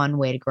 not a fun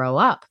way to grow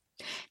up.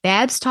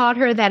 Babs taught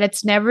her that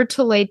it's never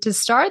too late to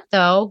start,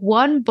 though.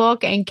 One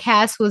book and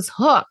Cass was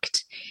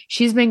hooked.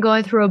 She's been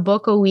going through a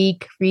book a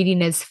week.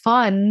 Reading is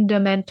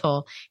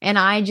fundamental. And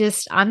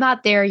I'm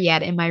not there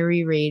yet in my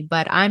reread,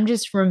 but I'm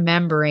just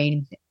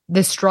remembering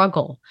the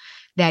struggle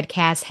that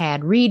Cass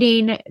had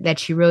reading, that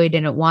she really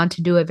didn't want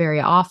to do it very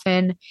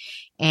often.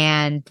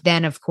 And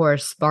then, of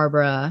course,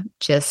 Barbara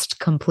just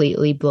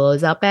completely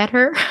blows up at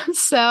her.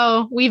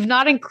 So we've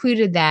not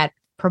included that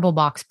purple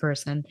box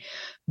person.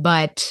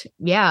 But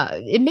yeah,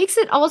 it makes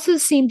it also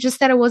seem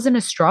just that it wasn't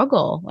a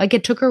struggle. Like,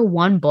 it took her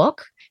one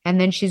book and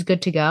then she's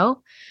good to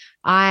go.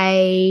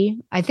 I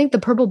think the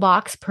purple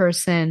box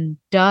person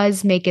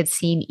does make it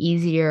seem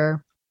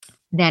easier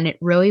than it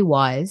really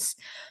was.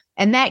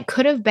 And that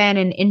could have been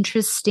an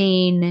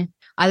interesting,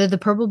 either the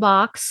purple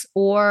box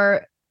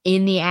or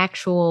in the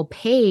actual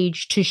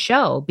page to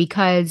show,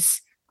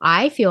 because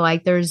I feel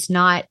like there's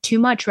not too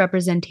much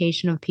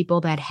representation of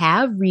people that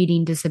have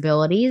reading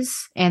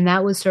disabilities. And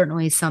that was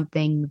certainly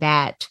something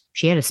that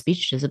she had, a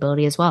speech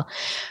disability as well,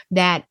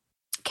 that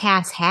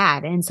Cass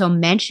had. And so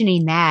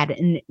mentioning that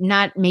and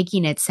not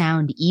making it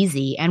sound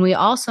easy. And we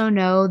also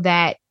know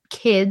that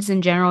kids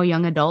in general,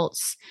 young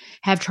adults,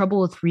 have trouble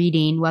with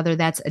reading, whether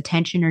that's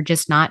attention or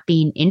just not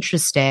being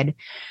interested.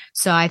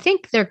 So I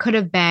think there could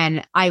have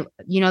been,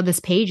 this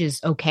page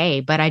is okay,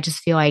 but I just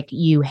feel like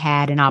you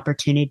had an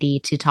opportunity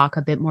to talk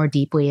a bit more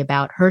deeply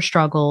about her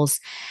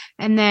struggles,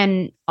 and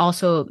then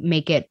also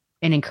make it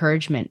an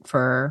encouragement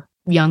for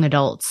young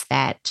adults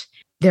that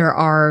there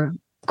are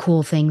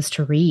cool things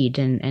to read,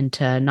 and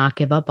to not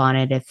give up on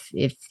it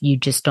if you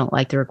just don't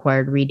like the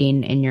required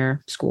reading in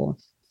your school.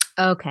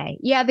 Okay.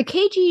 Yeah, the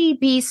KG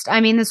Beast,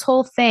 this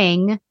whole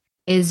thing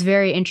is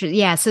very interesting.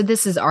 Yeah, so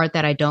this is art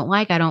that I don't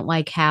like. I don't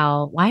like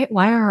how, why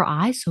are her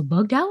eyes so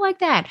bugged out like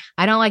that?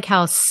 I don't like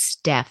how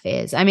Steph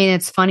is.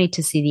 It's funny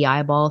to see the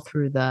eyeball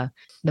through the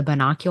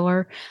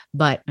binocular,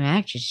 but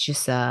actually it's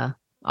just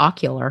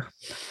ocular,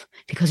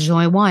 because there's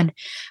only one.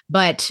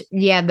 But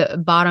yeah, the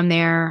bottom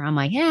there, I'm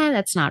like,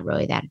 that's not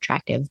really that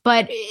attractive.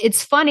 But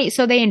it's funny.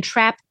 So they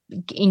entrap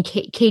in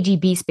KG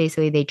Beast,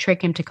 basically they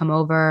trick him to come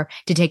over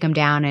to take him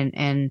down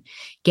and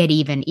get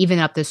even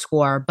up the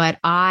score. But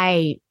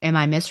am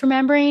I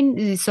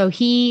misremembering? So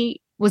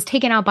he was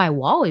taken out by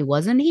Wally,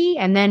 wasn't he?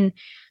 And then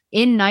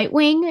in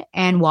Nightwing,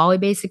 and Wally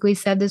basically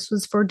said this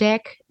was for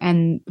Dick,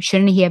 and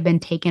shouldn't he have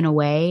been taken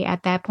away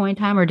at that point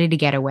in time, or did he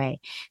get away?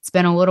 It's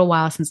been a little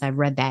while since I've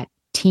read that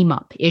team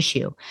up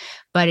issue,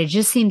 but it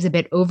just seems a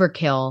bit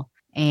overkill.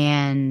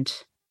 And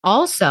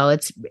also,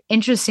 it's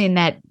interesting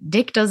that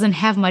Dick doesn't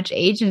have much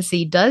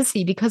agency, does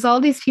he? Because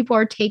all these people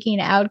are taking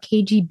out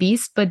KG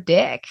Beast, but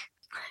Dick.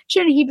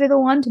 Shouldn't he be the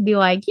one to be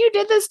like, you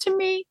did this to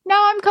me,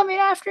 now I'm coming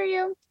after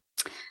you?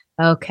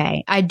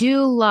 Okay. I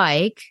do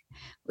like,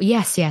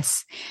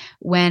 yes,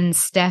 when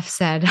Steph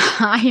said,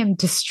 I am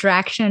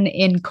distraction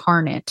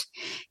incarnate.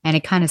 And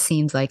it kind of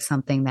seems like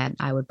something that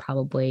I would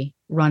probably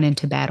run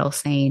into battle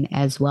saying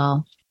as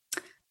well.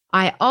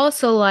 I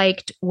also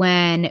liked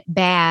when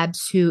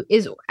Babs, who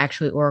is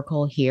actually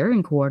Oracle here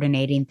and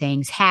coordinating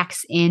things,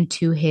 hacks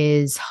into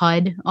his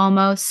HUD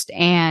almost,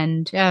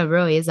 and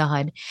really is a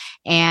HUD,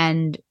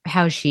 and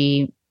how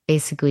she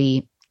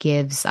basically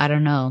gives, I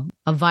don't know,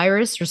 a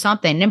virus or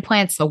something,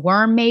 implants a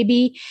worm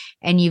maybe,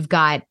 and you've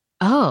got,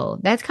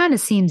 that kind of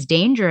seems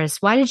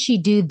dangerous. Why did she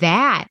do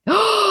that?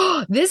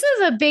 This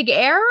is a big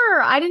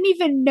error. I didn't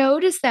even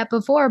notice that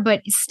before,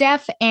 but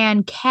Steph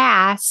and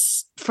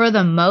Cass, for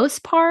the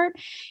most part,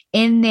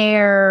 in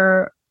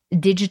their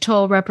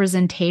digital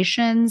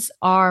representations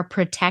are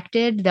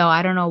protected, though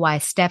I don't know why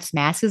Steph's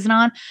mask isn't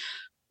on.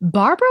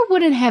 Barbara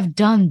wouldn't have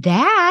done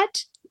that.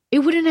 it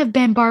wouldn't have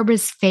been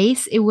Barbara's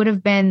face. It would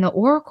have been the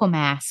Oracle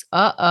mask.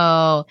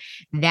 Uh-oh.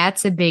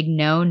 That's a big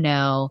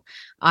no-no.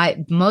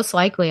 Most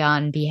likely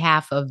on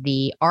behalf of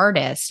the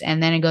artist.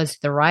 And then it goes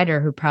to the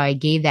writer who probably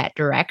gave that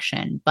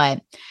direction.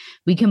 But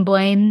we can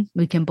blame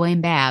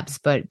Babs,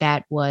 but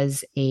that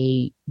was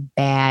a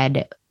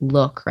bad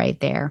look right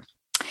there.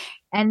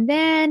 And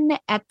then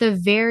at the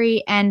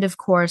very end, of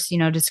course,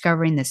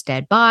 discovering this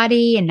dead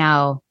body. And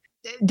now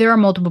there are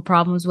multiple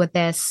problems with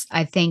this.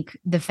 I think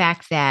the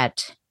fact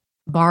that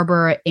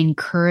Barbara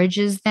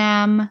encourages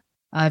them,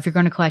 if you're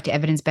going to collect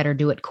evidence, better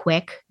do it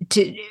quick,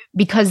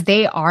 because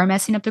they are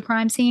messing up the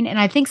crime scene. And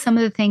I think some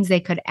of the things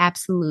they could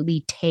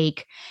absolutely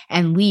take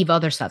and leave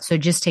other stuff. So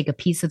just take a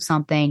piece of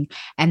something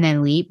and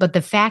then leave. But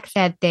the fact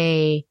that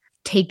they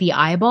take the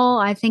eyeball,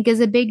 I think,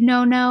 is a big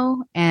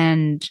no-no,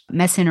 and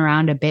messing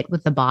around a bit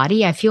with the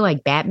body. I feel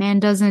like Batman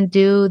doesn't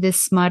do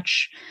this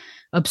much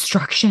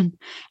obstruction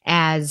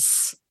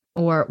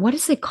or what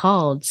is it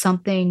called?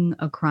 Something,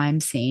 a crime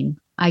scene.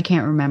 I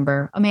can't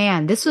remember. Oh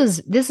man, this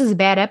is a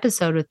bad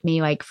episode with me,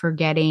 like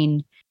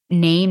forgetting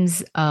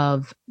names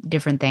of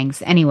different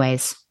things.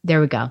 Anyways,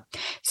 there we go.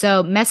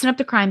 So messing up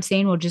the crime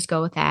scene, we'll just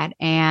go with that.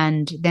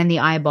 And then the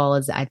eyeball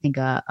is, I think,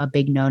 a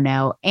big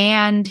no-no.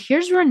 And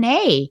here's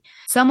Renee.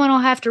 Someone will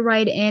have to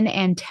write in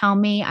and tell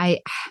me.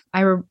 I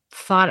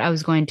thought I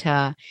was going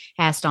to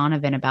ask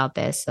Donovan about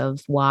this,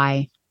 of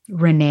why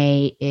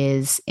Renee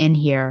is in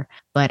here,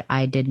 but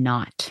I did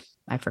not.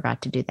 I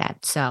forgot to do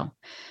that. So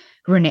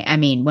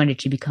Renee, when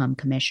did she become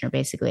commissioner,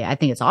 basically? I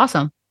think it's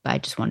awesome. But I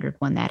just wondered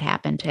when that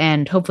happened.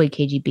 And hopefully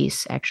KG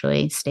Beast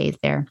actually stays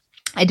there.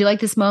 I do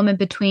like this moment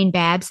between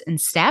Babs and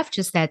Steph,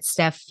 just that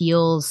Steph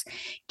feels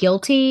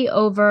guilty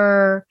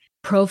over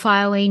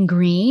profiling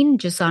Green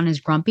just on his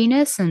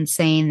grumpiness and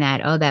saying that,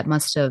 oh, that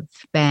must have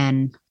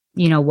been,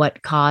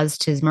 what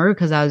caused his murder,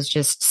 because I was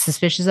just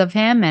suspicious of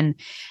him and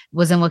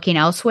wasn't looking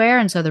elsewhere.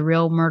 And so the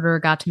real murderer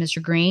got to Mr.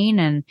 Green,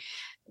 and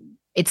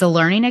it's a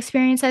learning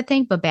experience, I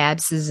think, but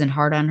Babs isn't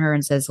hard on her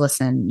and says,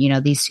 listen,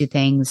 these two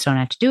things don't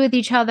have to do with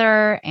each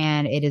other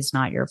and it is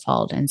not your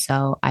fault. And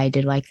so I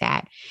did like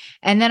that.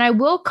 And then I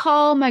will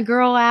call my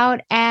girl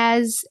out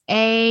as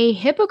a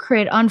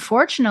hypocrite,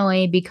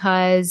 unfortunately,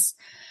 because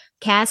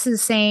Cass and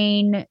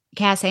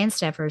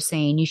Steph are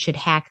saying you should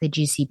hack the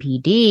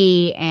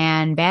GCPD.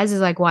 And Baz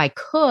is like, well, I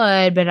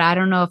could, but I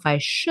don't know if I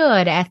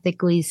should,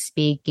 ethically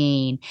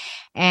speaking.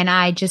 And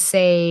I just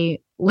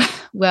say,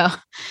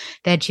 well,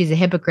 that she's a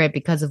hypocrite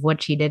because of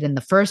what she did in the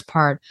first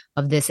part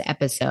of this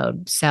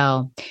episode.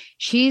 So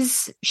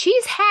she's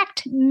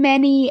hacked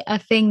many a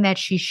thing that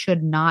she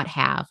should not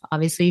have.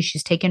 Obviously,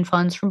 she's taken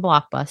funds from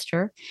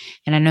Blockbuster,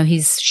 and I know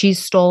she's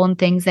stolen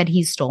things that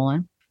he's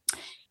stolen.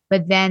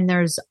 But then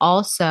there's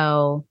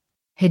also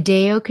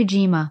Hideo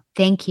Kojima.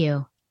 Thank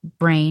you,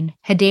 brain.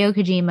 Hideo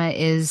Kojima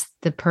is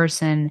the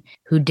person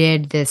who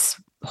did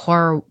this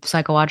horror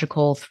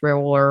psychological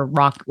thriller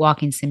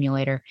walking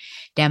simulator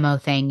demo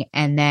thing,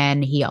 and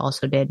then he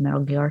also did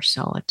Metal Gear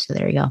Solid. So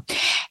there you go.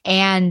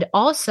 And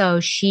also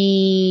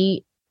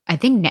I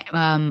think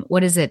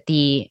what is it,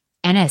 the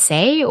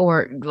NSA,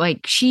 or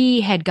like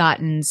she had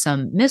gotten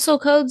some missile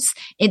codes.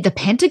 The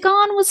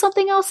Pentagon was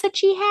something else that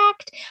she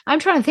hacked. I'm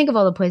trying to think of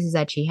all the places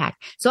that she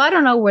hacked. So I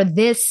don't know where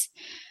this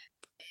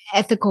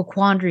ethical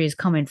quandary is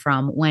coming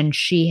from when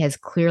she has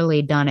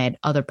clearly done it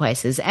other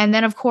places. And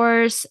then, of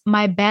course,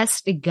 my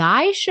best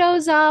guy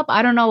shows up.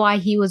 I don't know why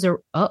he was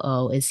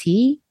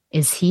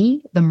is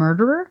he the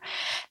murderer?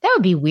 That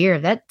would be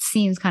weird. That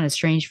seems kind of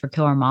strange for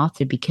Killer Moth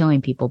to be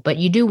killing people, but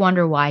you do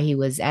wonder why he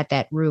was at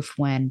that roof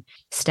when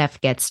Steph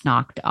gets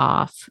knocked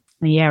off.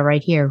 Yeah,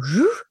 right here.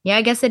 Yeah,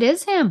 I guess it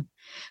is him.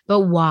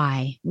 But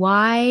why?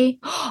 Why?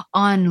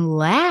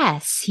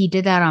 Unless he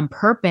did that on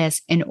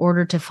purpose in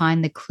order to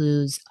find the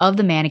clues of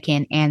the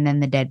mannequin and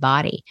then the dead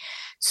body.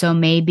 So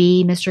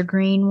maybe Mr.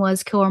 Green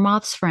was Killer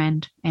Moth's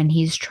friend and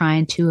he's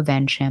trying to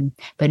avenge him,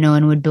 but no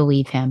one would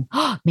believe him.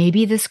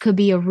 Maybe this could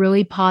be a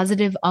really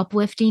positive,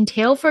 uplifting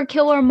tale for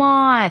Killer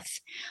Moth.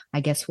 I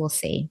guess we'll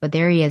see. But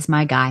there he is,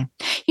 my guy.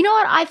 You know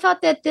what? I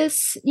thought that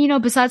this,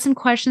 besides some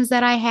questions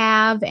that I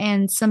have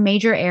and some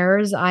major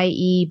errors,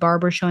 i.e.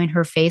 Barbara showing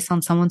her face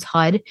on someone's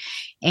HUD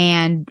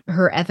and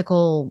her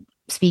ethical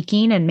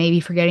speaking and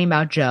maybe forgetting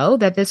about Joe,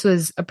 that this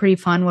was a pretty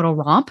fun little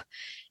romp.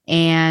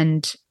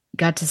 And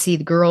got to see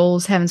the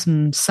girls having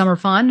some summer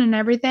fun and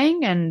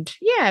everything. And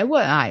yeah,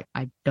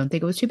 I don't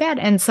think it was too bad.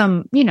 And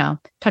some,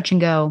 touch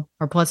and go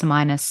or plus and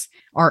minus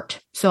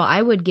art. So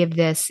I would give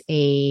this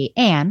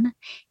an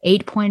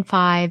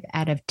 8.5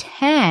 out of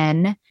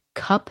 10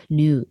 cup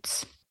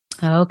nudes.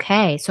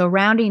 Okay, so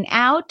rounding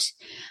out,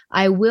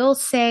 I will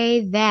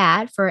say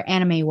that for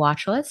anime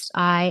watch list,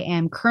 I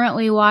am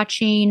currently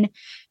watching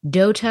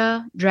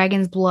Dota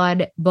Dragon's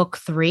Blood Book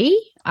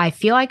 3. I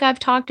feel like I've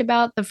talked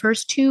about the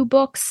first two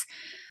books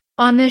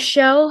on this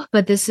show,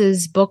 but this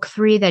is book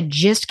 3 that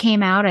just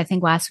came out, I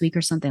think last week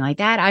or something like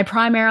that. I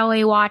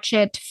primarily watch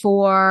it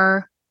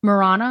for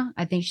Marana.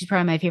 I think she's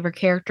probably my favorite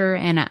character,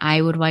 and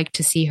I would like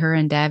to see her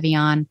and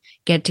Davion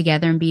get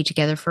together and be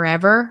together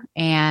forever.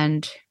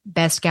 And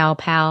best gal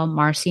pal,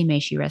 Marcy, may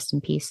she rest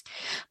in peace.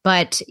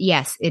 But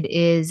yes, it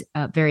is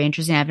very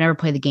interesting. I've never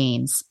played the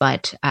games,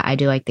 but I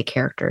do like the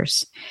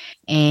characters.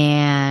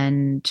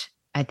 And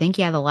I think,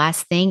 yeah, the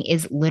last thing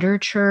is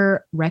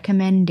literature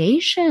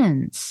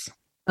recommendations.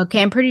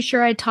 Okay, I'm pretty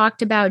sure I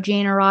talked about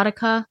Jane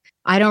Erotica.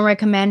 I don't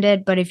recommend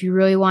it, but if you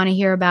really want to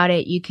hear about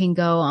it, you can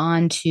go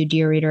on to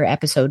Dear Reader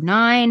episode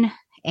 9.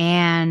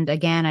 And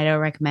again, I don't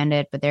recommend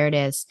it, but there it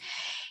is.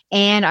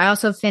 And I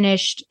also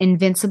finished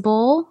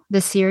Invincible, the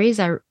series.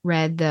 I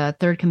read the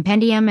 3rd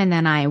compendium, and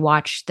then I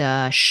watched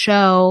the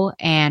show,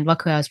 and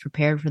luckily I was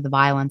prepared for the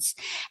violence.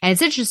 And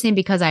it's interesting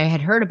because I had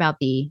heard about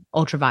the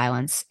ultra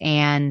violence,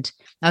 and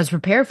I was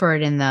prepared for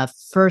it in the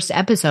first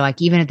episode.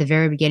 Like even at the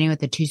very beginning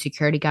with the 2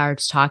 security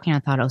guards talking, I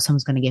thought, oh,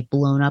 someone's going to get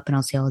blown up and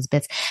I'll see all his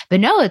bits.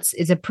 But no, it's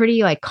a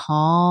pretty like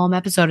calm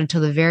episode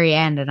until the very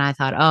end. And I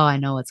thought, oh, I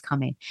know what's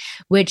coming,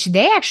 which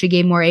they actually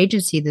gave more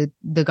agency to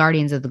the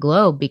Guardians of the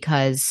Globe,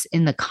 because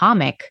in the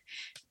comic,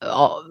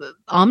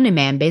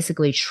 Omni-Man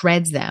basically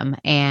shreds them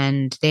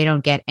and they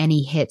don't get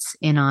any hits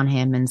in on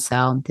him. And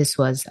so this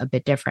was a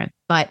bit different.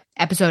 But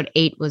episode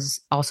 8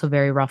 was also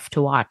very rough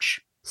to watch.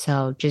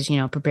 So just,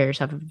 prepare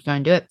yourself if you're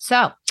going to do it.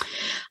 So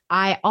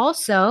I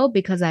also,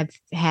 because I've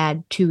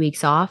had 2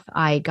 weeks off,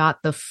 I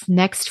got the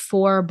next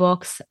 4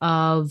 books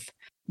of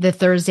the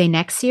Thursday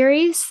Next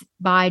series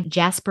by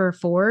Jasper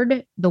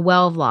Ford, The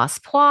Well of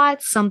Lost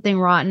Plots, Something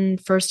Rotten,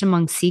 First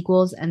Among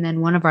Sequels, and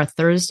then one of our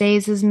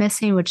Thursdays is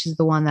missing, which is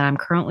the one that I'm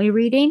currently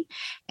reading.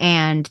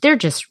 And they're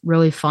just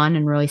really fun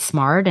and really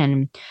smart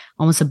and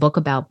almost a book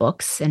about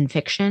books and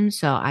fiction.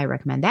 So I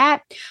recommend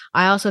that.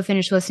 I also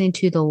finished listening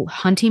to The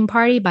Hunting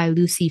Party by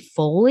Lucy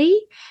Foley.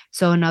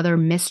 So another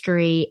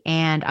mystery.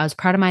 And I was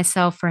proud of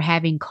myself for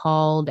having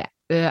called,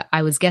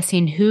 I was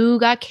guessing who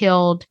got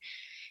killed,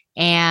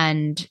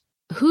 and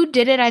who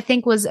did it, I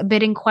think, was a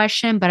bit in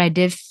question, but I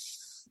did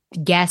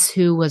guess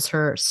who was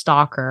her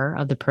stalker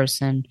of the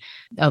person,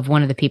 of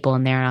one of the people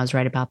in there, and I was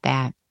right about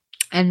that.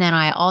 And then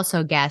I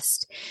also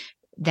guessed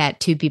that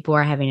 2 people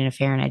were having an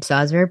affair in it, so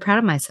I was very proud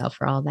of myself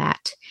for all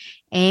that.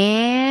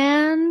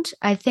 And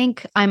I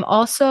think I'm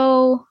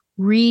also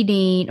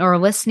reading or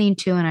listening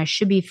to, and I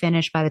should be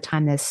finished by the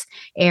time this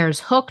airs,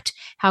 Hooked,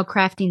 How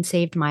Crafting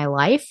Saved My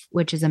Life,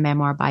 which is a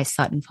memoir by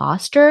Sutton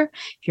Foster.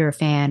 If you're a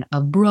fan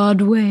of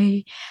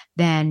Broadway,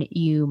 then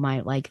you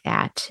might like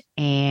that.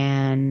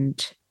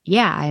 And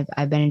yeah,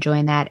 I've been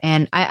enjoying that.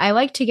 And I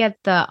like to get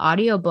the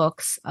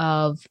audiobooks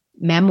of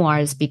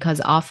memoirs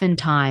because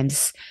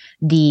oftentimes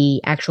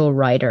the actual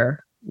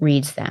writer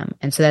reads them.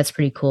 And so that's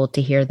pretty cool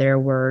to hear their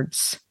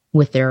words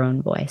with their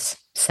own voice.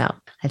 So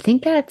I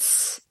think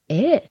that's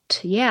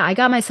it. Yeah, I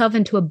got myself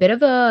into a bit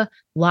of a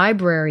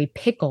library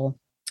pickle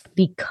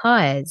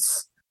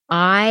because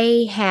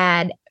I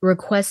had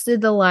requested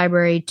the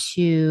library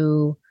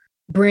to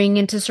bring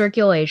into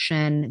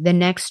circulation the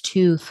next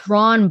 2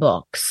 Thrawn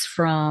books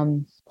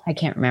from, I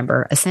can't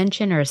remember,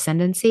 Ascension or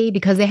Ascendancy,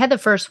 because they had the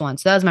first one.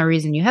 So that was my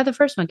reason. You have the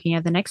first one. Can you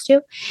have the next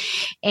 2?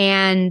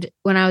 And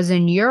when I was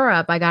in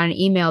Europe, I got an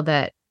email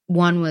that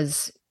one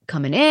was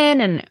coming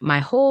in and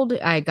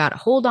I got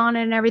hold on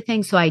it and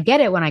everything. So I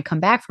get it when I come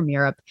back from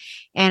Europe.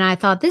 And I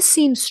thought, this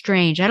seems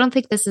strange. I don't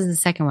think this is the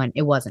second one.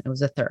 It wasn't. It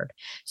was the third.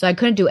 So I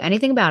couldn't do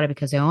anything about it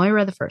because I only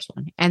read the first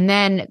one. And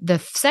then the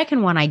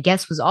second one, I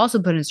guess, was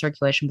also put in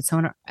circulation, but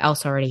someone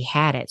else already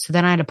had it. So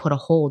then I had to put a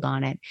hold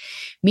on it.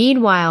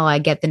 Meanwhile, I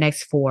get the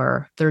next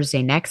 4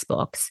 Thursday Next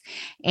books,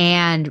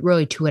 and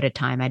really 2 at a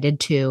time. I did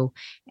 2.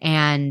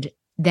 And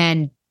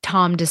then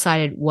Tom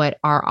decided what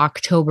our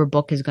October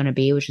book is going to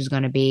be, which is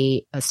going to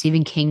be a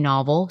Stephen King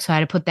novel. So I had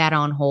to put that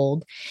on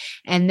hold.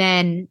 And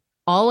then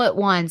all at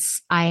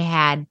once, I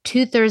had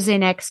 2 Thursday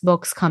Next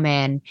books come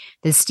in,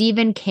 the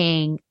Stephen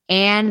King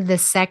and the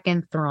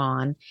second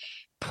Thrawn.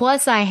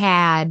 Plus I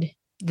had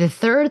the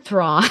third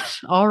Thrawn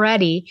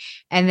already.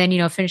 And then,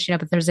 finishing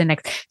up a Thursday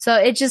Next. So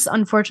it just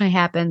unfortunately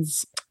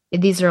happens.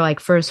 These are like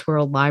first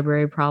world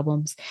library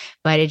problems,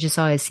 but it just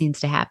always seems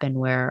to happen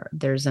where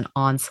there's an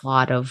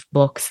onslaught of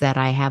books that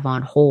I have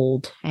on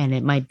hold, and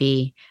it might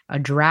be a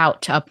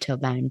drought up till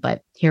then,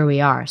 but here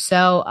we are.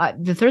 So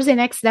the Thursday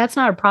Next, that's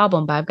not a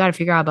problem, but I've got to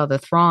figure out about the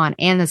Thrawn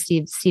and the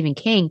Stephen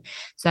King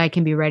so I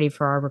can be ready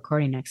for our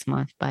recording next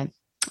month, but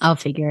I'll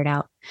figure it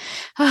out.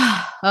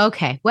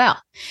 Okay.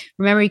 Well,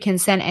 remember you can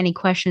send any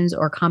questions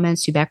or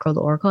comments to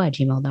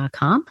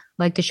backrolltheoracle@gmail.com.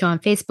 Like the show on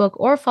Facebook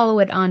or follow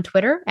it on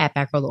Twitter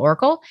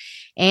 @backrolltheoracle,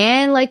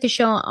 and like the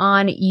show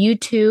on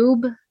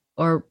YouTube,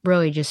 or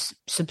really just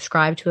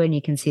subscribe to it and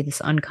you can see this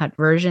uncut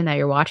version that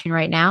you're watching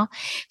right now.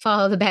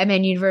 Follow the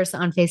Batman Universe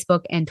on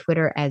Facebook and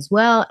Twitter as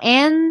well,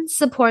 and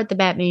support the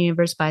Batman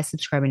Universe by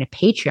subscribing to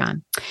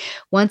Patreon.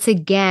 Once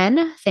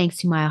again, thanks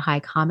to Mile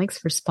High Comics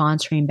for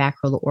sponsoring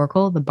Backroll the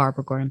Oracle, the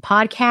Barbara Gordon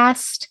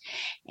podcast.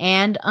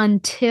 And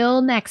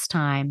until next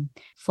time,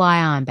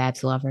 fly on,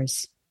 Babs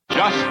lovers.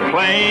 Just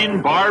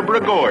plain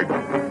Barbara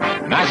Gordon,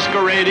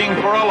 masquerading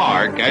for a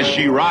lark as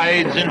she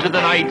rides into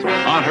the night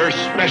on her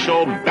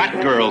special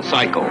Batgirl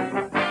cycle.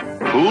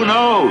 Who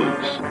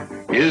knows?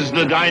 Is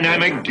the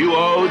dynamic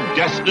duo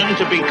destined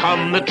to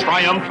become the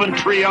triumphant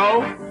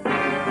trio?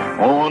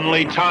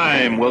 Only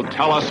time will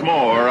tell us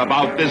more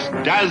about this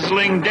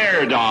dazzling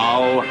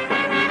daredoll.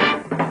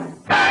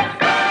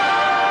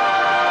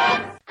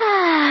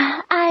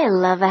 I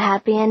love a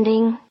happy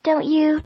ending, don't you?